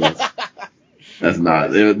because that's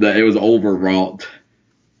not. It was overwrought,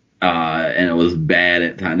 and it was bad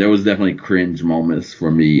at times. There was definitely cringe moments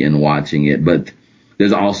for me in watching it, but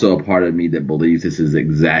there's also a part of me that believes this is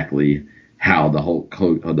exactly how the Hulk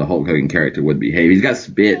Hogan character would behave. He's got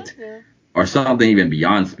spit or something even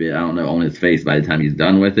beyond spit, I don't know, on his face by the time he's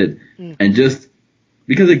done with it. And just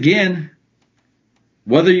because, again,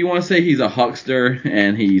 whether you want to say he's a huckster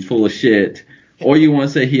and he's full of shit, or you want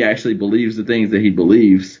to say he actually believes the things that he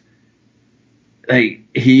believes, like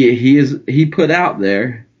he put out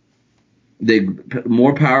there, they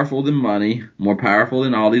more powerful than money, more powerful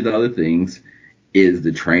than all these other things, is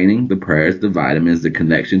the training, the prayers, the vitamins, the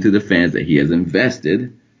connection to the fans that he has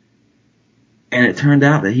invested. And it turned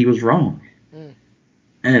out that he was wrong.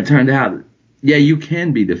 And it turned out, yeah, you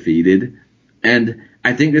can be defeated. And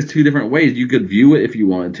I think there's two different ways. You could view it if you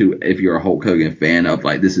wanted to, if you're a Hulk Hogan fan, of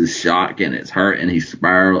like, this is shock and it's hurt and he's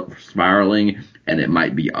spiraling and it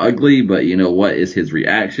might be ugly, but you know what is his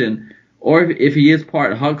reaction? Or if he is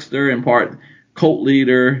part huckster and part cult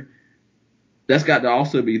leader, that's got to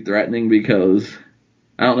also be threatening because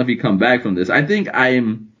I don't know if he come back from this. I think I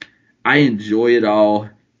enjoy it all.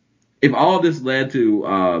 If all of this led to,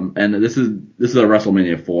 and this is a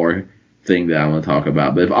WrestleMania 4 thing that I want to talk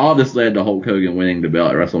about, but if all of this led to Hulk Hogan winning the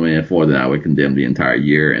belt at WrestleMania 4, then I would condemn the entire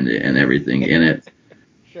year and everything in it.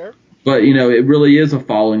 Sure. But, you know, it really is a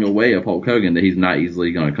falling away of Hulk Hogan that he's not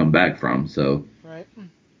easily going to come back from. So, right.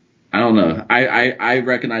 I don't know. I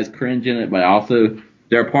recognize cringe in it, but also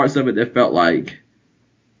there are parts of it that felt like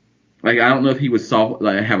I don't know if he would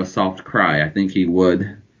have a soft cry. I think he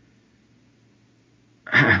would.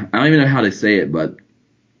 I don't even know how to say it, but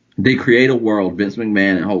they create a world, Vince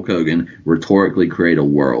McMahon and Hulk Hogan rhetorically create a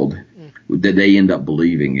world that they end up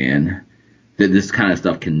believing in, that this kind of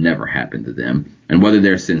stuff can never happen to them. And whether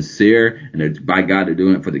they're sincere and they're, by God, they're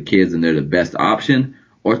doing it for the kids and they're the best option,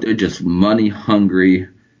 or if they're just money hungry,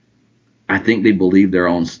 I think they believe their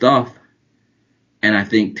own stuff. And I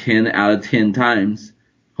think 10 out of 10 times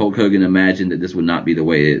Hulk Hogan imagined that this would not be the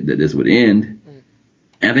way that this would end.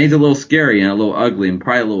 And I think it's a little scary and a little ugly and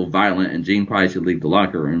probably a little violent, and Gene probably should leave the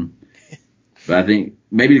locker room. But I think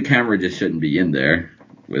maybe the camera just shouldn't be in there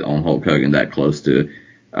on Hulk Hogan that close to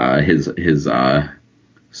his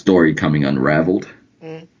story coming unraveled.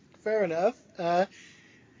 Fair enough.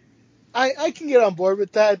 I can get on board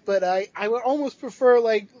with that, but I would almost prefer,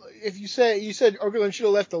 like, if you said Okerlund should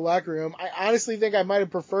have left the locker room. I honestly think I might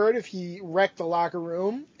have preferred if he wrecked the locker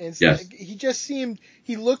room. Yes.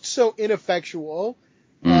 He looked so ineffectual.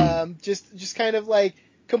 Just kind of like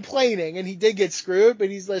complaining, and he did get screwed,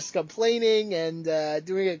 but he's just complaining and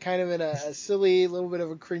doing it kind of in a silly, little bit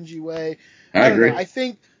of a cringy way. I agree. Don't know. I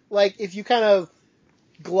think, like, if you kind of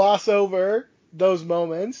gloss over those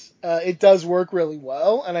moments, it does work really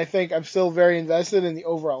well, and I think I'm still very invested in the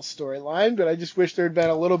overall storyline, but I just wish there had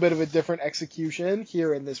been a little bit of a different execution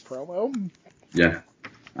here in this promo. Yeah,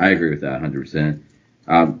 I agree with that 100%.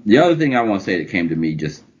 The other thing I want to say that came to me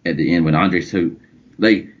just at the end when Andre, so,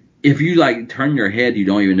 like, if you, like, turn your head, you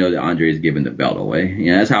don't even know that Andre is giving the belt away.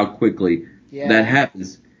 You know, that's how quickly that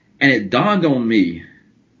happens. And it dawned on me,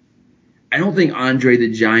 I don't think Andre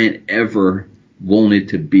the Giant ever wanted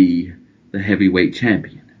to be the heavyweight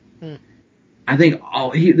champion. I think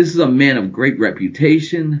this is a man of great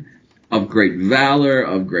reputation, of great valor,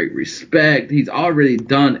 of great respect. He's already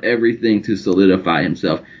done everything to solidify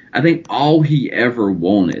himself. I think all he ever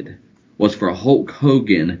wanted was for Hulk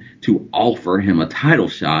Hogan to offer him a title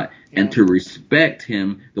shot and to respect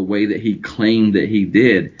him the way that he claimed that he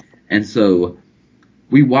did. And so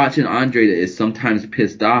we watch an Andre that is sometimes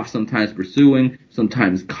pissed off, sometimes pursuing,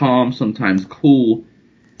 sometimes calm, sometimes cool.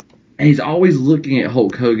 And he's always looking at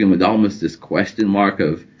Hulk Hogan with almost this question mark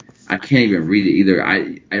of, I can't even read it either.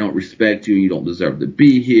 I don't respect you and you don't deserve to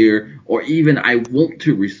be here. Or even, I want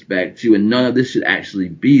to respect you and none of this should actually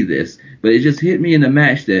be this. But it just hit me in the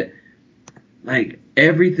match that, like,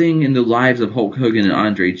 everything in the lives of Hulk Hogan and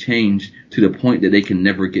Andre changed to the point that they can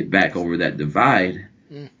never get back over that divide.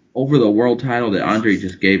 Over the world title that Andre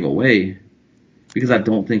just gave away. Because I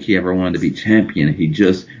don't think he ever wanted to be champion. He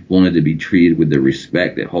just wanted to be treated with the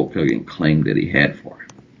respect that Hulk Hogan claimed that he had for him.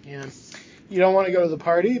 Yeah. You don't want to go to the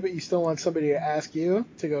party, but you still want somebody to ask you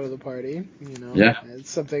to go to the party. You know. Yeah. It's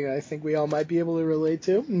something I think we all might be able to relate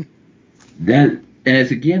to. And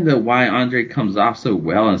it's again why Andre comes off so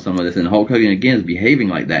well in some of this, and Hulk Hogan again is behaving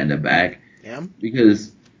like that in the back. Yeah.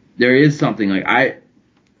 Because there is something like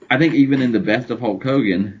I think even in the best of Hulk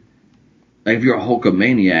Hogan, like if you're a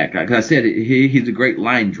Hulkamaniac, like I said, he's a great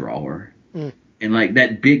line drawer. Mm. And like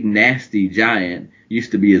that big nasty giant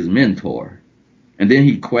used to be his mentor. And then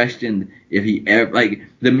he questioned if he ever, like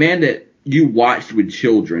the man that you watched with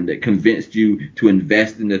children that convinced you to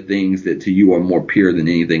invest in the things that to you are more pure than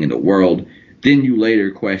anything in the world. Then you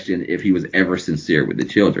later questioned if he was ever sincere with the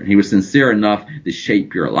children. He was sincere enough to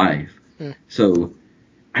shape your life. Mm. So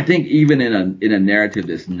I think even in a narrative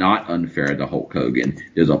that's not unfair to Hulk Hogan,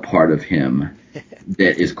 there's a part of him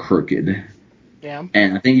that is crooked. Yeah.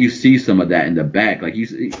 And I think you see some of that in the back. Like you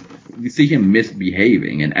see him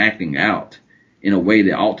misbehaving and acting out in a way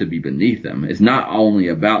that ought to be beneath him. It's not only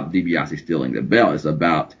about DiBiase stealing the belt. It's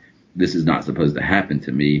about this is not supposed to happen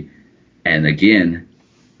to me. And again,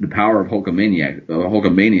 the power of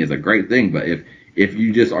Hulkamania is a great thing. But if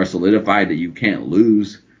you just are solidified that you can't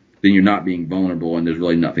lose, then you're not being vulnerable and there's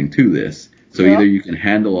really nothing to this. So either you can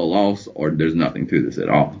handle a loss or there's nothing to this at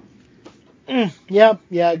all. Yeah,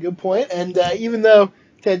 good point. And even though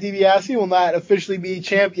Ted DiBiase will not officially be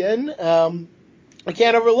champion, I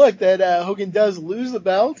can't overlook that Hogan does lose the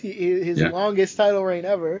belt. His longest title reign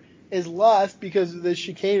ever is lost because of the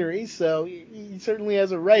chicanery, so he certainly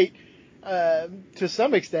has a right, to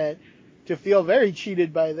some extent, to feel very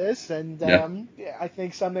cheated by this. And I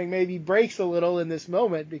think something maybe breaks a little in this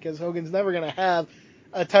moment because Hogan's never going to have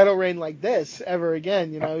a title reign like this ever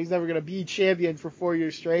again. He's never going to be champion for 4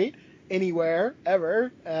 years straight anywhere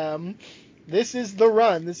ever. This is the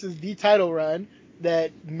run. This is the title run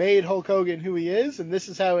that made Hulk Hogan who he is, and this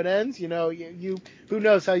is how it ends. You who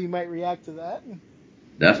knows how you might react to that.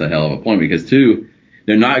 That's a hell of a point because, too,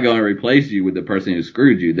 they're not going to replace you with the person who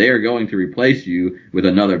screwed you. They are going to replace you with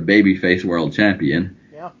another babyface world champion.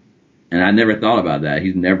 Yeah. And I never thought about that.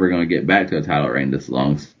 He's never going to get back to a title reign this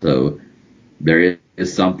long. So there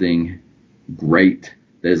is something great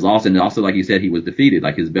that is lost. And also, like you said, he was defeated.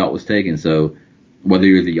 Like his belt was taken. So whether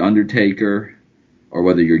you're The Undertaker or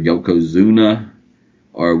whether you're Yokozuna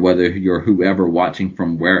or whether you're whoever watching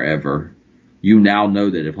from wherever, you now know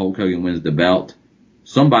that if Hulk Hogan wins the belt,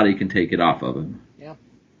 somebody can take it off of him. Yeah.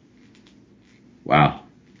 Wow.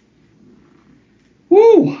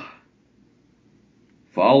 Woo!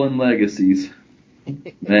 Fallen legacies.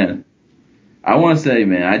 Man. I want to say,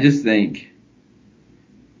 man, I just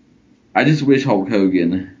wish Hulk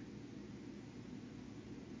Hogan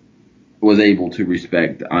was able to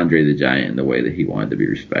respect Andre the Giant in the way that he wanted to be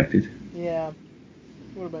respected. Yeah.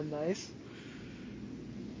 Would have been nice.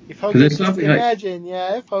 If Hogan, just imagine,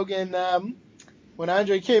 if Hogan, when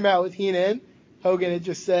Andre came out with Heenan, Hogan had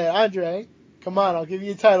just said, Andre, come on, I'll give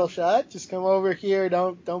you a title shot. Just come over here.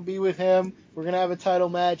 Don't be with him. We're going to have a title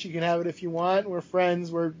match. You can have it if you want. We're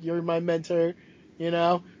friends. You're my mentor.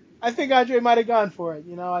 I think Andre might have gone for it.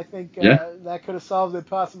 I think that could have solved it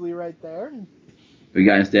possibly right there. We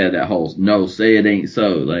got instead of that whole, no, say it ain't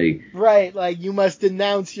so. Right, you must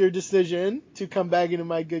denounce your decision to come back into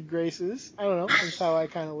my good graces. I don't know. That's how I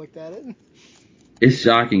kind of looked at it. It's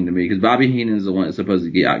shocking to me because Bobby Heenan's the one that's supposed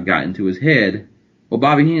to got into his head. Well,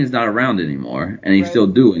 Bobby Heenan's not around anymore, and he's still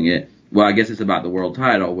doing it. Well, I guess it's about the world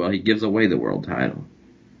title. Well, he gives away the world title.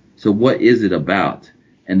 So what is it about?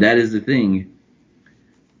 And that is the thing.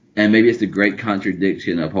 And maybe it's the great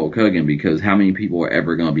contradiction of Hulk Hogan because how many people are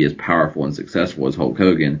ever going to be as powerful and successful as Hulk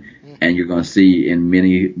Hogan? And you're going to see in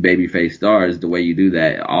many babyface stars, the way you do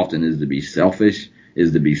that often is to be selfish,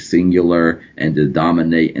 is to be singular, and to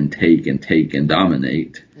dominate and take and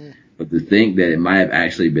dominate. But to think that it might have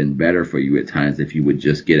actually been better for you at times if you would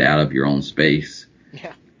just get out of your own space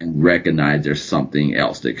and recognize there's something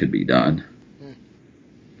else that could be done.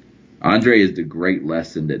 Andre is the great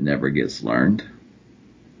lesson that never gets learned.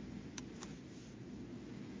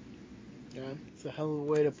 It's a hell of a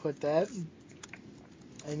way to put that.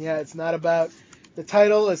 And it's not about the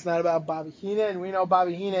title. It's not about Bobby Heenan. We know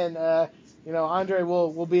Bobby Heenan, Andre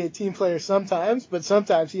will be a team player sometimes, but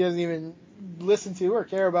sometimes he doesn't even listen to or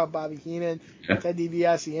care about Bobby Heenan, Ted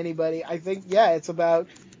DiBiase, anybody. I think, it's about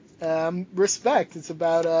respect. It's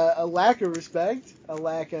about a lack of respect, a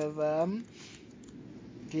lack of,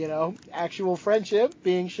 actual friendship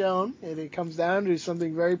being shown. And it comes down to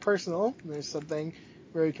something very personal. There's something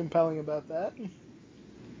very compelling about that.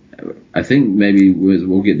 I think maybe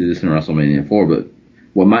we'll get to this in WrestleMania 4, but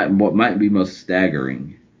what might be most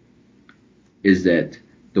staggering is that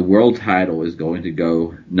the world title is going to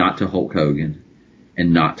go not to Hulk Hogan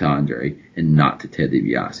and not to Andre and not to Ted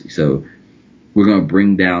DiBiase. So we're going to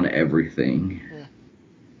bring down everything,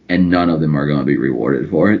 and none of them are going to be rewarded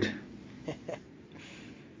for it.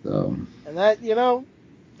 So. And that,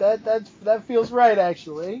 that feels right,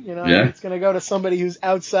 actually. It's going to go to somebody who's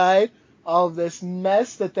outside all of this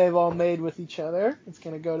mess that they've all made with each other. It's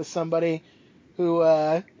going to go to somebody who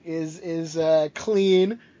is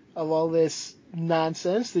clean of all this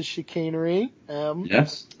nonsense, this chicanery.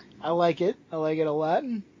 Yes. I like it. I like it a lot.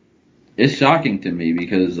 It's shocking to me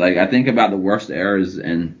because, like, I think about the worst eras,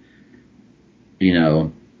 and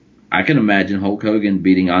I can imagine Hulk Hogan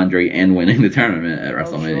beating Andre and winning the tournament at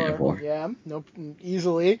WrestleMania 4. Yeah, nope,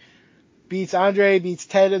 easily beats Andre, beats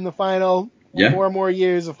Ted in the final. Yeah. 4 more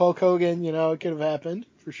years of Hulk Hogan, it could have happened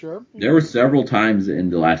for sure. There were several times in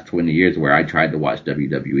the last 20 years where I tried to watch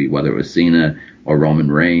WWE, whether it was Cena or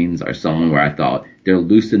Roman Reigns or someone where I thought they're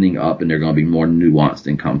loosening up and they're going to be more nuanced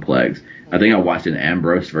and complex. I think I watched an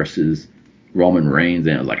Ambrose versus Roman Reigns,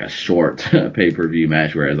 and it was like a short pay-per-view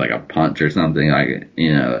match where it was like a punch or something, like,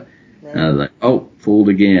 and I was like, oh, fooled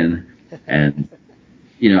again. And,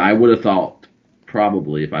 I would have thought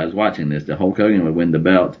probably if I was watching this that Hulk Hogan would win the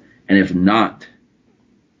belt. And if not,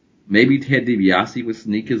 maybe Ted DiBiase would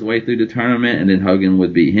sneak his way through the tournament and then Hogan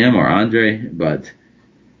would beat him or Andre. But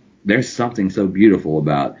there's something so beautiful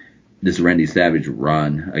about this Randy Savage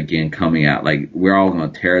run again coming out. Like, we're all going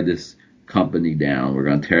to tear this company down. We're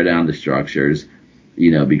going to tear down the structures,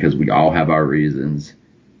 because we all have our reasons.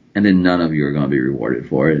 And then none of you are going to be rewarded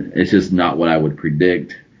for it. It's just not what I would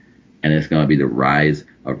predict. And it's going to be the rise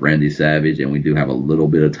of Randy Savage. And we do have a little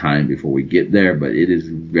bit of time before we get there, but it is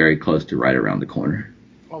very close to right around the corner.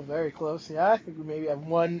 Oh, very close. Yeah, I think we maybe have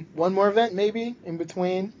one more event maybe in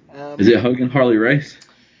between. Is it Hogan Harley Race?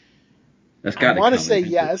 That's got I want to say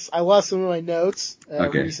yes. I lost some of my notes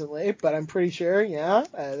recently, but I'm pretty sure, yeah,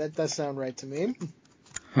 that does sound right to me.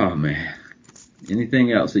 Oh, man.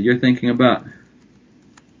 Anything else that you're thinking about?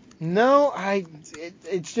 No,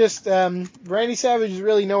 it's just Randy Savage is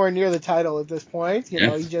really nowhere near the title at this point. He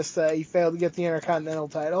just he failed to get the Intercontinental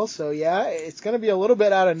title, so yeah, it's going to be a little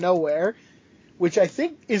bit out of nowhere, which I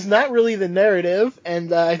think is not really the narrative,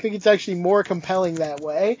 and I think it's actually more compelling that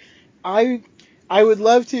way. I would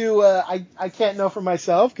love to. I can't know for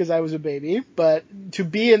myself because I was a baby, but to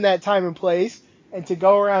be in that time and place and to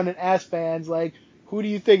go around and ask fans like, who do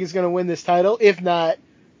you think is going to win this title? If not,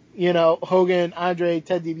 Hogan, Andre,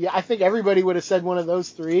 Ted DiBiase. I think everybody would have said one of those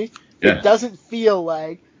three. Yeah. It doesn't feel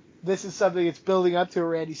like this is something that's building up to a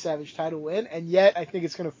Randy Savage title win, and yet I think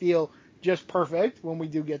it's going to feel just perfect when we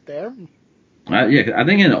do get there. Yeah, I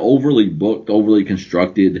think in an overly booked, overly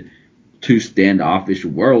constructed, too standoffish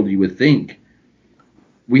world, you would think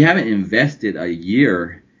we haven't invested a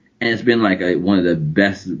year, and it's been like one of the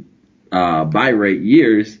best buy rate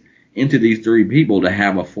years into these three people to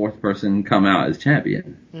have a fourth person come out as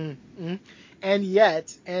champion. Mm-hmm. And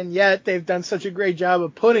yet they've done such a great job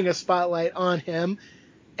of putting a spotlight on him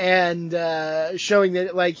and showing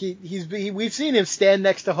that like we've seen him stand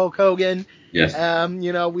next to Hulk Hogan. Yes.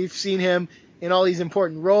 We've seen him in all these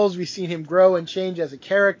important roles. We've seen him grow and change as a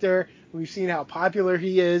character. We've seen how popular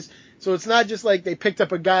he is. So it's not just like they picked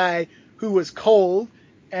up a guy who was cold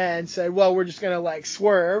and said, well, we're just going to like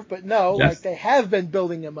swerve. But no, yes. Like they have been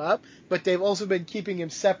building him up, but they've also been keeping him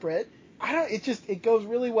separate. It goes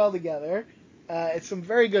really well together. It's some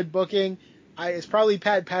very good booking. It's probably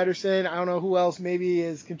Pat Patterson. I don't know who else maybe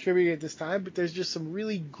is contributing at this time, but there's just some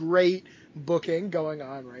really great booking going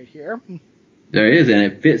on right here. There is, and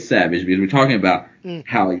it fits Savage because we're talking about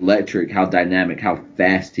how electric, how dynamic, how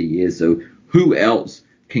fast he is. So who else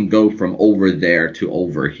can go from over there to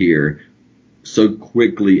over here so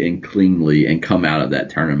quickly and cleanly and come out of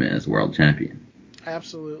that tournament as world champion?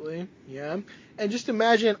 Absolutely, yeah. And just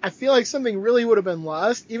imagine, I feel like something really would have been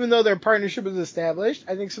lost, even though their partnership is established.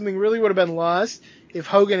 I think something really would have been lost if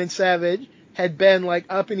Hogan and Savage had been like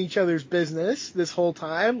up in each other's business this whole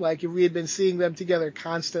time. Like if we had been seeing them together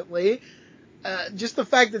constantly. Just the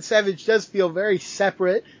fact that Savage does feel very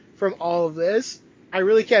separate from all of this, I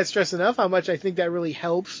really can't stress enough how much I think that really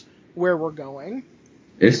helps where we're going.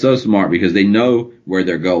 It's so smart because they know where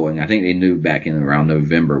they're going. I think they knew back in around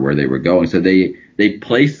November where they were going. So they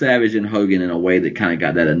placed Savage and Hogan in a way that kind of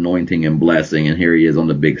got that anointing and blessing, and here he is on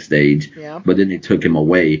the big stage. Yeah. But then they took him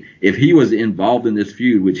away. If he was involved in this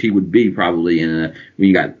feud, which he would be probably when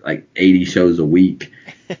you got like 80 shows a week,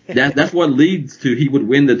 that's what leads to he would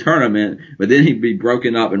win the tournament, but then he'd be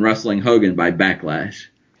broken up and wrestling Hogan by Backlash.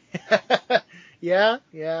 Yeah.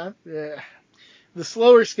 The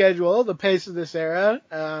slower schedule, the pace of this era,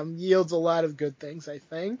 yields a lot of good things, I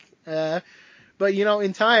think. But,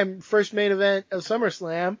 in time, first main event of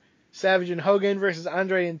SummerSlam, Savage and Hogan versus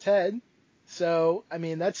Andre and Ted. So,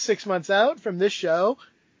 that's 6 months out from this show.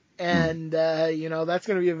 And, that's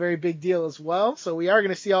going to be a very big deal as well. So we are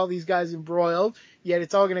going to see all these guys embroiled, yet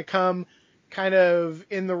it's all going to come kind of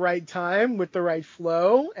in the right time with the right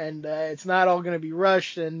flow, and it's not all going to be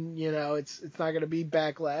rushed, and it's not going to be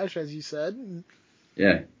backlash, as you said.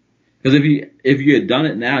 Yeah, because if you had done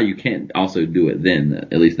it now, you can't also do it then,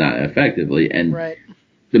 at least not effectively. And right.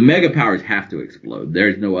 The mega powers have to explode.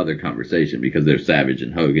 There's no other conversation because they're Savage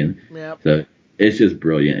and Hogan. Yep. So it's just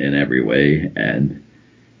brilliant in every way, and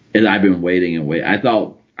I've been waiting and waiting. I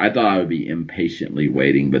thought I would be impatiently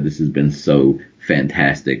waiting, but this has been so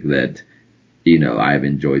fantastic that I've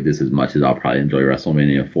enjoyed this as much as I'll probably enjoy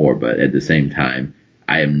WrestleMania 4. But at the same time,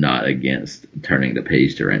 I am not against turning the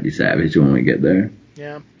page to Randy Savage when we get there.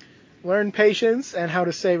 Yeah. Learn patience and how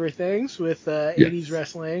to savor things with 80s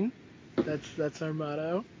wrestling. That's our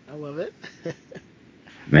motto. I love it.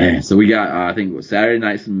 Man, so we got I think Saturday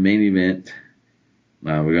night's main event.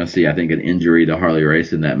 We're gonna see, I think, an injury to Harley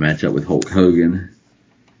Race in that matchup with Hulk Hogan.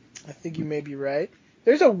 I think you may be right.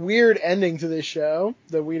 There's a weird ending to this show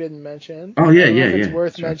that we didn't mention. Oh yeah, I don't know if yeah. It's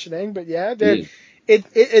worth mentioning, but yeah, Yeah.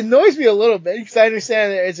 It annoys me a little bit because I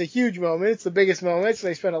understand that it's a huge moment. It's the biggest moment, so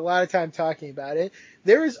they spent a lot of time talking about it.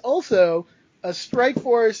 There is also a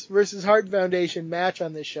Strikeforce versus Hart Foundation match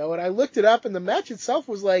on this show, and I looked it up, and the match itself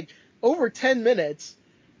was like over 10 minutes.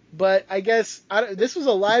 But I guess this was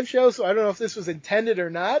a live show, so I don't know if this was intended or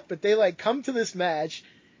not. But they come to this match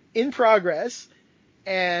in progress,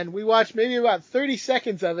 and we watched maybe about 30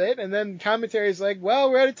 seconds of it, and then commentary is like,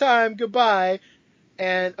 "Well, we're out of time. Goodbye."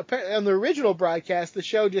 And apparently on the original broadcast, the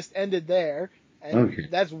show just ended there, and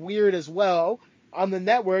that's weird as well. On the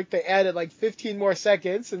network, they added 15 more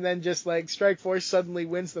seconds, and then just Strikeforce suddenly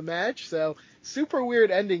wins the match. So super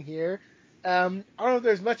weird ending here. I don't know if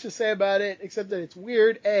there's much to say about it except that it's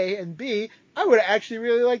weird, A, and B, I would actually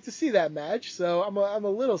really like to see that match. So I'm a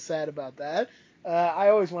little sad about that. I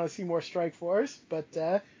always want to see more Strikeforce, but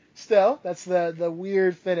still, that's the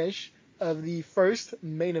weird finish of the first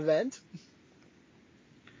main event.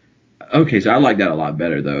 Okay, so I like that a lot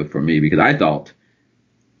better, though, for me, because I thought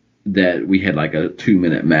that we had a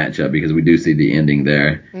 2-minute matchup because we do see the ending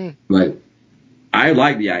there. But I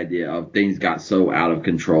like the idea of things got so out of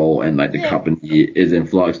control and the company is in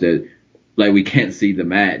flux that we can't see the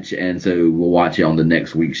match, and so we'll watch it on the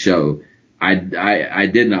next week's show. I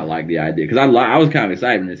did not like the idea because I was kind of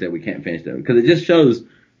excited when they said we can't finish that because it just shows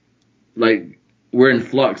we're in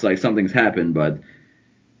flux, something's happened, but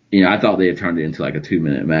I thought they had turned it into a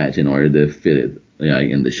 2-minute match in order to fit it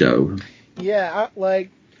in the show. Yeah,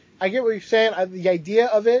 I get what you're saying. The idea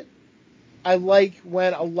of it, I like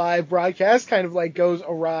when a live broadcast kind of goes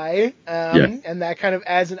awry, and that kind of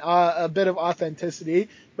adds a bit of authenticity.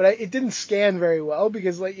 But it didn't scan very well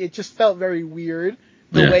because it just felt very weird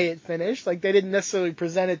the way it finished. They didn't necessarily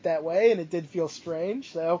present it that way, and it did feel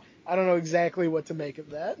strange. So I don't know exactly what to make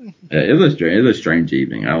of that. Yeah, it was a strange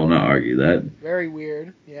evening. I will not argue that. Very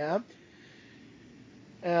weird, yeah.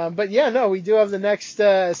 But yeah, no, we do have the next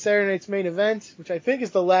Saturday night's main event, which I think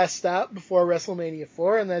is the last stop before WrestleMania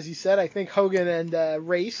 4. And as you said, I think Hogan and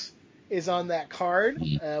Race is on that card,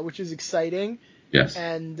 which is exciting. Yes.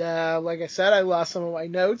 And like I said, I lost some of my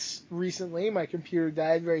notes recently. My computer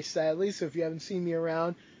died very sadly, so if you haven't seen me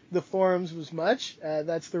around the forums as much,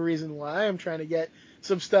 that's the reason why. I'm trying to get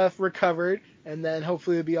some stuff recovered, and then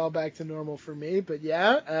hopefully it'll be all back to normal for me. But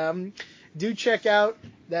yeah, do check out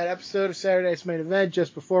that episode of Saturday Night's Main Event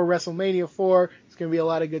just before WrestleMania 4. It's going to be a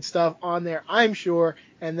lot of good stuff on there, I'm sure.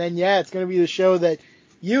 And then, yeah, it's going to be the show that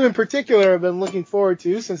you in particular have been looking forward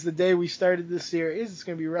to since the day we started this series. It's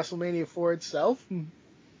going to be WrestleMania 4 itself.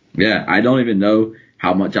 Yeah, I don't even know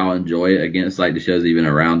how much I'll enjoy it against the shows even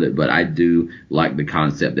around it, but I do like the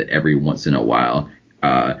concept that every once in a while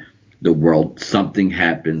something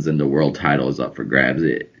happens and the world title is up for grabs.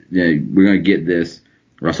 We're going to get this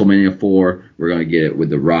WrestleMania 4. We're going to get it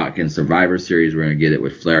with The Rock and Survivor Series. We're going to get it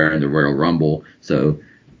with Flair and the Royal Rumble. So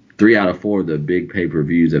 3 out of 4 of the big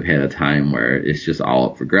pay-per-views have had a time where it's just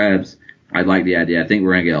all up for grabs. I like the idea. I think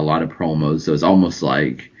we're going to get a lot of promos, so it's almost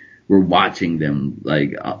like we're watching them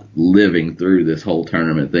living through this whole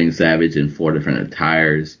tournament thing. Savage in 4 different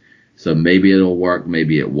attires. So maybe it'll work,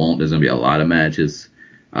 maybe it won't. There's going to be a lot of matches.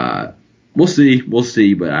 We'll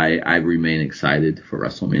see, but I remain excited for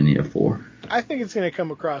WrestleMania 4. I think it's going to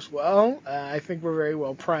come across well. I think we're very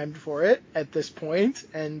well primed for it at this point,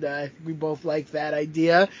 and I think we both like that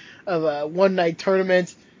idea of a one-night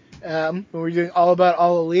tournament. When we were doing All About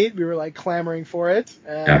All Elite, we were clamoring for it.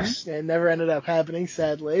 Yes. It never ended up happening,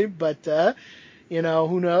 sadly, but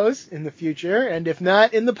who knows in the future, and if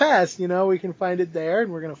not in the past, we can find it there,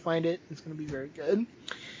 and we're going to find it. It's going to be very good.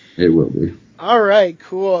 It will be. All right,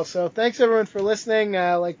 cool. So thanks everyone for listening.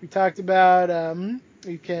 Like we talked about,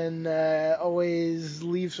 You can always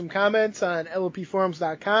leave some comments on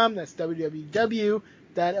lopforums.com. That's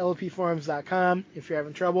www.lopforums.com if you're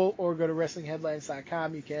having trouble, or go to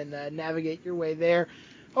wrestlingheadlines.com. You can navigate your way there,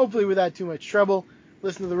 hopefully without too much trouble.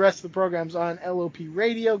 Listen to the rest of the programs on LOP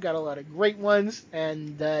Radio. Got a lot of great ones,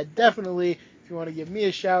 and definitely, if you want to give me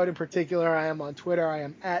a shout in particular, I am on Twitter. I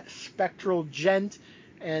am at SpectralGent,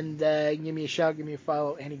 and give me a shout, give me a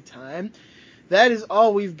follow anytime. That is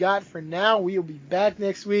all we've got for now. We'll be back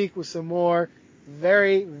next week with some more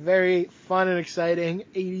very, very fun and exciting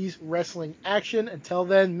 80s wrestling action. Until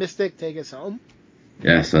then, Mystic, take us home.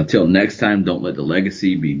 Yes, until next time, don't let the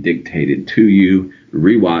legacy be dictated to you.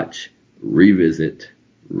 Rewatch, revisit,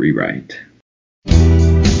 rewrite.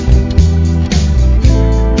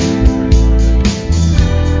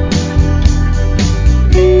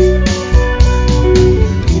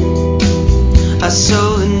 I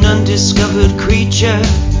saw an undiscovered creature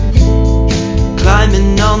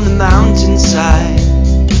climbing on the mountainside.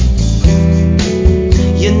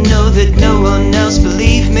 You know that no one else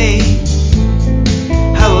believed me.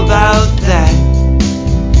 How about that?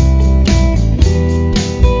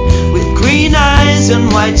 With green eyes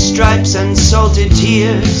and white stripes and salted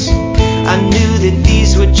tears, I knew that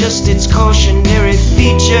these were just its cautionary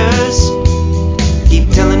features. Keep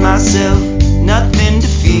telling myself nothing to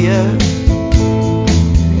fear.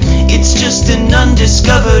 It's just an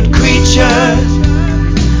undiscovered creature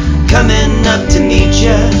coming up to meet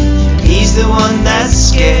you. He's the one that's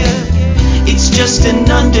scared. It's just an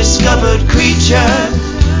undiscovered creature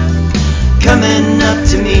coming up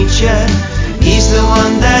to meet you. He's the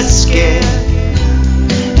one that's scared.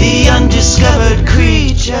 The undiscovered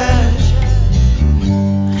creature.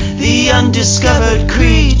 The undiscovered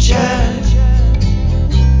creature.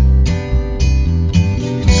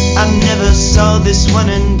 I never saw this one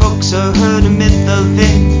in books or heard a myth of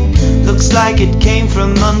it. Looks like it came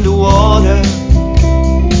from underwater.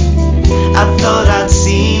 I thought I'd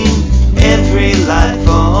seen every life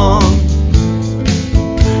form,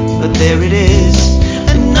 but there it is,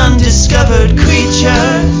 an undiscovered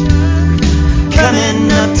creature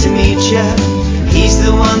coming up to meet you. He's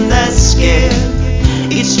the one that's scared.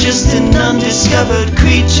 It's just an undiscovered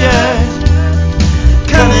creature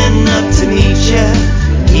coming up to meet you.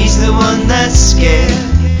 He's the one that's scared.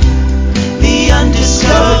 The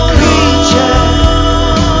undiscovered creature.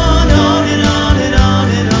 On and on and on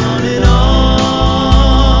and on and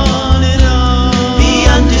on and on. The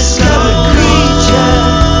undiscovered creature.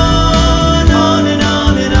 On and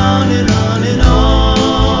on and on and on and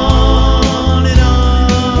on and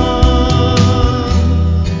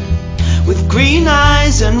on. With green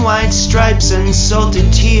eyes and white stripes and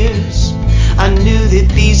salted tears, I knew that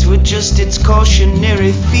these were just its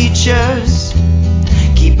cautionary features.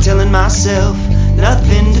 Keep telling myself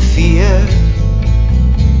nothing to fear.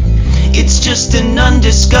 It's just an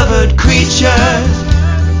undiscovered creature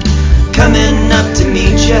coming up to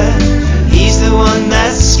meet you. He's the one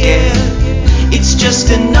that's scared. It's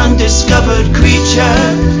just an undiscovered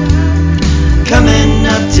creature coming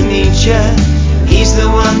up to meet you. He's the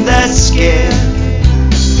one that's scared.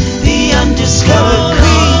 The undiscovered creature.